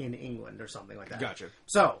director in England or something like that. Gotcha.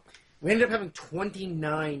 So we ended up having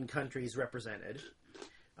 29 countries represented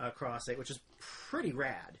across it, which is pretty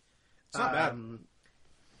rad. It's not bad.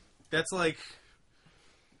 That's like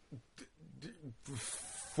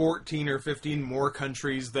 14 or 15 more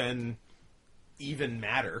countries than even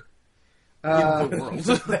matter in the world.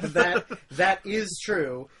 that is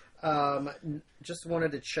true. Just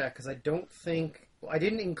wanted to check because I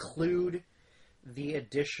didn't include the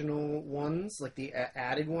additional ones, like the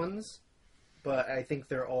added ones, but I think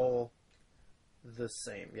they're all the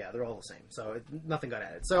same. Yeah, they're all the same. So nothing got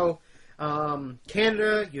added. So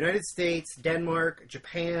Canada, United States, Denmark,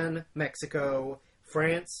 Japan, Mexico,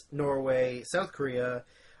 France, Norway, South Korea,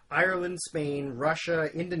 Ireland, Spain, Russia,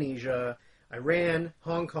 Indonesia, Iran,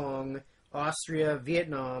 Hong Kong, Austria,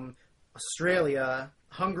 Vietnam, Australia,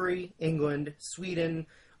 Hungary, England, Sweden,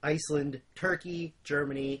 Iceland, Turkey,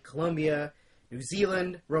 Germany, Colombia, New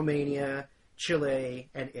Zealand, Romania, Chile,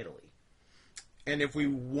 and Italy. And if we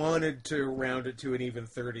wanted to round it to an even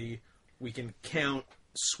 30, we can count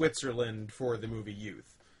Switzerland for the movie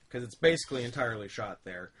Youth, because it's basically entirely shot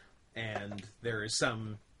there, and there is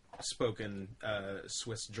some spoken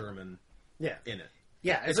Swiss-German Yeah. in it.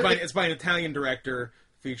 Yeah, It's by an Italian director,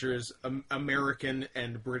 features American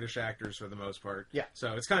and British actors for the most part. Yeah.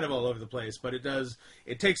 So it's kind of all over the place, but it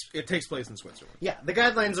takes place in Switzerland. Yeah, the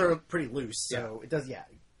guidelines are pretty loose, so it does,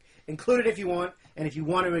 include it if you want, and if you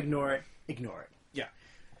want to ignore it, ignore it. Yeah.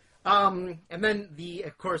 And then,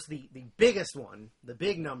 of course, the biggest one, the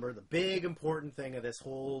big number, the big important thing of this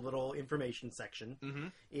whole little information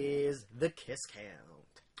section is the kiss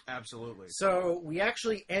count. Absolutely. So we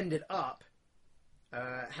actually ended up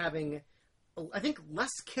having, I think,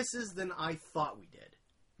 less kisses than I thought we did.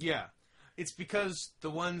 Yeah. It's because the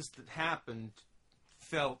ones that happened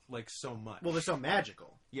felt like so much. Well, they're so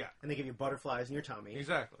magical. Yeah. And they give you butterflies in your tummy.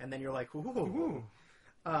 Exactly. And then you're like, ooh.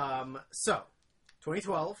 So,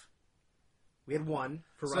 2012, we had one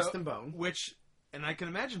for Rust and Bone. And I can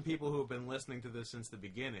imagine people who have been listening to this since the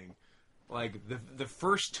beginning, like, the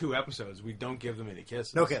first 2 episodes, we don't give them any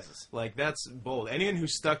kisses. No kisses. Like, that's bold. Anyone who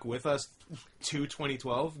stuck with us to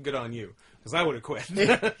 2012, good on you. Because I would have quit.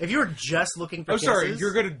 If you were just looking for kisses... sorry,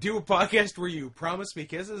 you're going to do a podcast where you promise me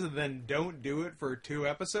kisses and then don't do it for 2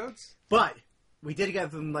 episodes? But we did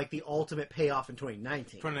give them, like, the ultimate payoff in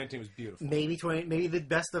 2019. 2019 was beautiful. Maybe the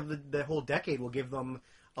best of the whole decade will give them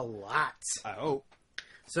a lot. I hope.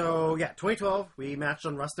 So, 2012, we matched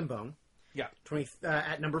on Rust and Bone. Yeah.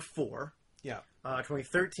 At number 4. Yeah.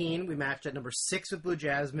 2013, we matched at number 6 with Blue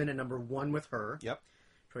Jasmine and number 1 with Her. Yep.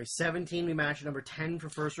 2017, we matched at number 10 for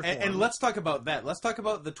First Reform. And let's talk about that. Let's talk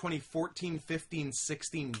about the 2014, 15,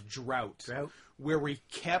 16 drought. Where we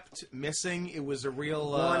kept missing. It was a real...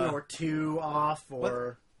 1 or 2 off,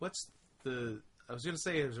 or... What's the... I was going to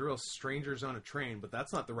say it was a real Strangers on a Train, but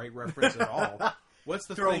that's not the right reference at all. What's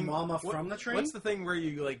the Throw thing... Mama from the train? What's the thing where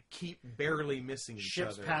you, like, keep barely missing each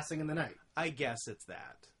Ships other? passing in the night. I guess it's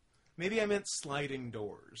that. Maybe I meant Sliding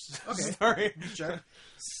Doors. Okay. Sorry. Sure.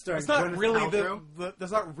 That's not really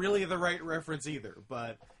that's not really the right reference either,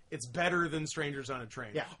 but it's better than Strangers on a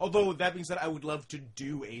Train. Yeah. Although, that being said, I would love to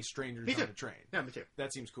do a Strangers on a Train. Yeah, me too.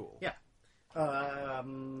 That seems cool. Yeah.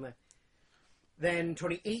 Then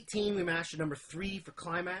 2018, we matched at number 3 for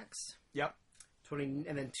Climax. Yep. And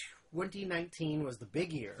then 2019 was the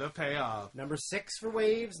big year. The payoff. Number 6 for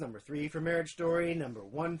Waves, number 3 for Marriage Story, number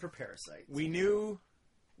 1 for Parasite. We knew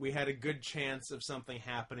we had a good chance of something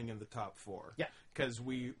happening in the top 4. Yeah. Because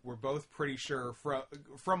we were both pretty sure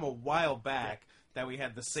from a while back that we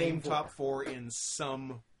had the same top 4 in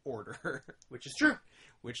some order. Which is true.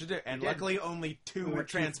 And luckily only 2 were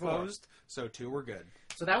transposed, so 2 were good.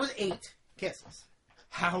 So that was 8 kisses.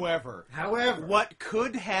 However, what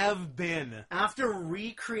could have been... After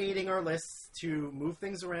recreating our lists to move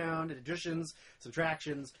things around, additions,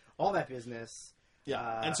 subtractions, all that business...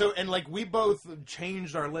 Yeah, we both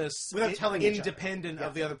changed our lists without telling each independent other.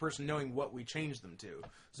 of the other person knowing what we changed them to.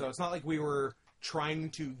 So it's not like we were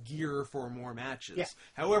trying to gear for more matches. Yeah.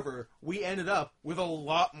 However, we ended up with a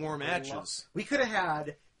lot more matches. We could have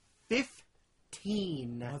had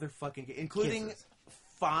 15 motherfucking including kisses.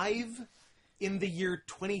 5 in the year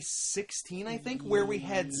 2016, I think, where we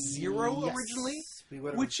had 0 originally,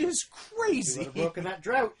 which is crazy. We would have broken that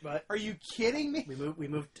drought, but... Are you kidding me? We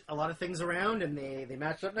moved a lot of things around, and they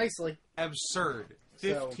matched up nicely. Absurd.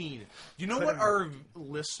 15. Do you know what our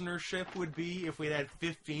listenership would be if we had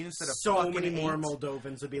 15 instead of so fucking many 8? more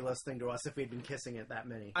Moldovans would be listening to us if we'd been kissing it that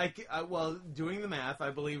many. Well, doing the math,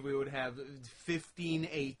 I believe we would have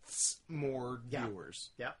 15/8 more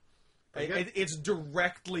viewers. Yeah. It's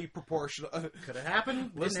directly proportional. Could have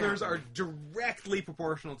happened. Listeners are directly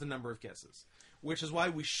proportional to number of kisses, which is why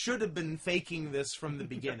we should have been faking this from the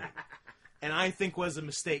beginning. And I think was a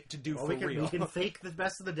mistake to do for real. We can fake the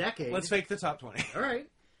best of the decade. Let's fake the top 20. All right.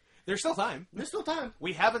 There's still time. There's still time.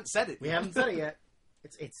 We haven't said it. We haven't said it yet.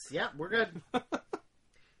 Yeah, we're good.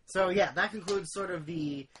 So, yeah, that concludes sort of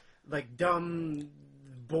the, like, dumb...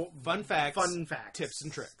 Fun facts. Fun facts. Tips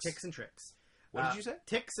and tricks. Ticks and tricks. What did you say?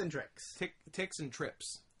 Ticks and tricks. Ticks and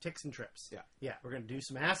trips. ticks and trips. Yeah. Yeah, we're going to do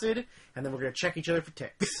some acid, and then we're going to check each other for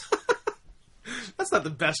ticks. That's not the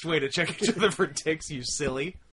best way to check each other for ticks, you silly.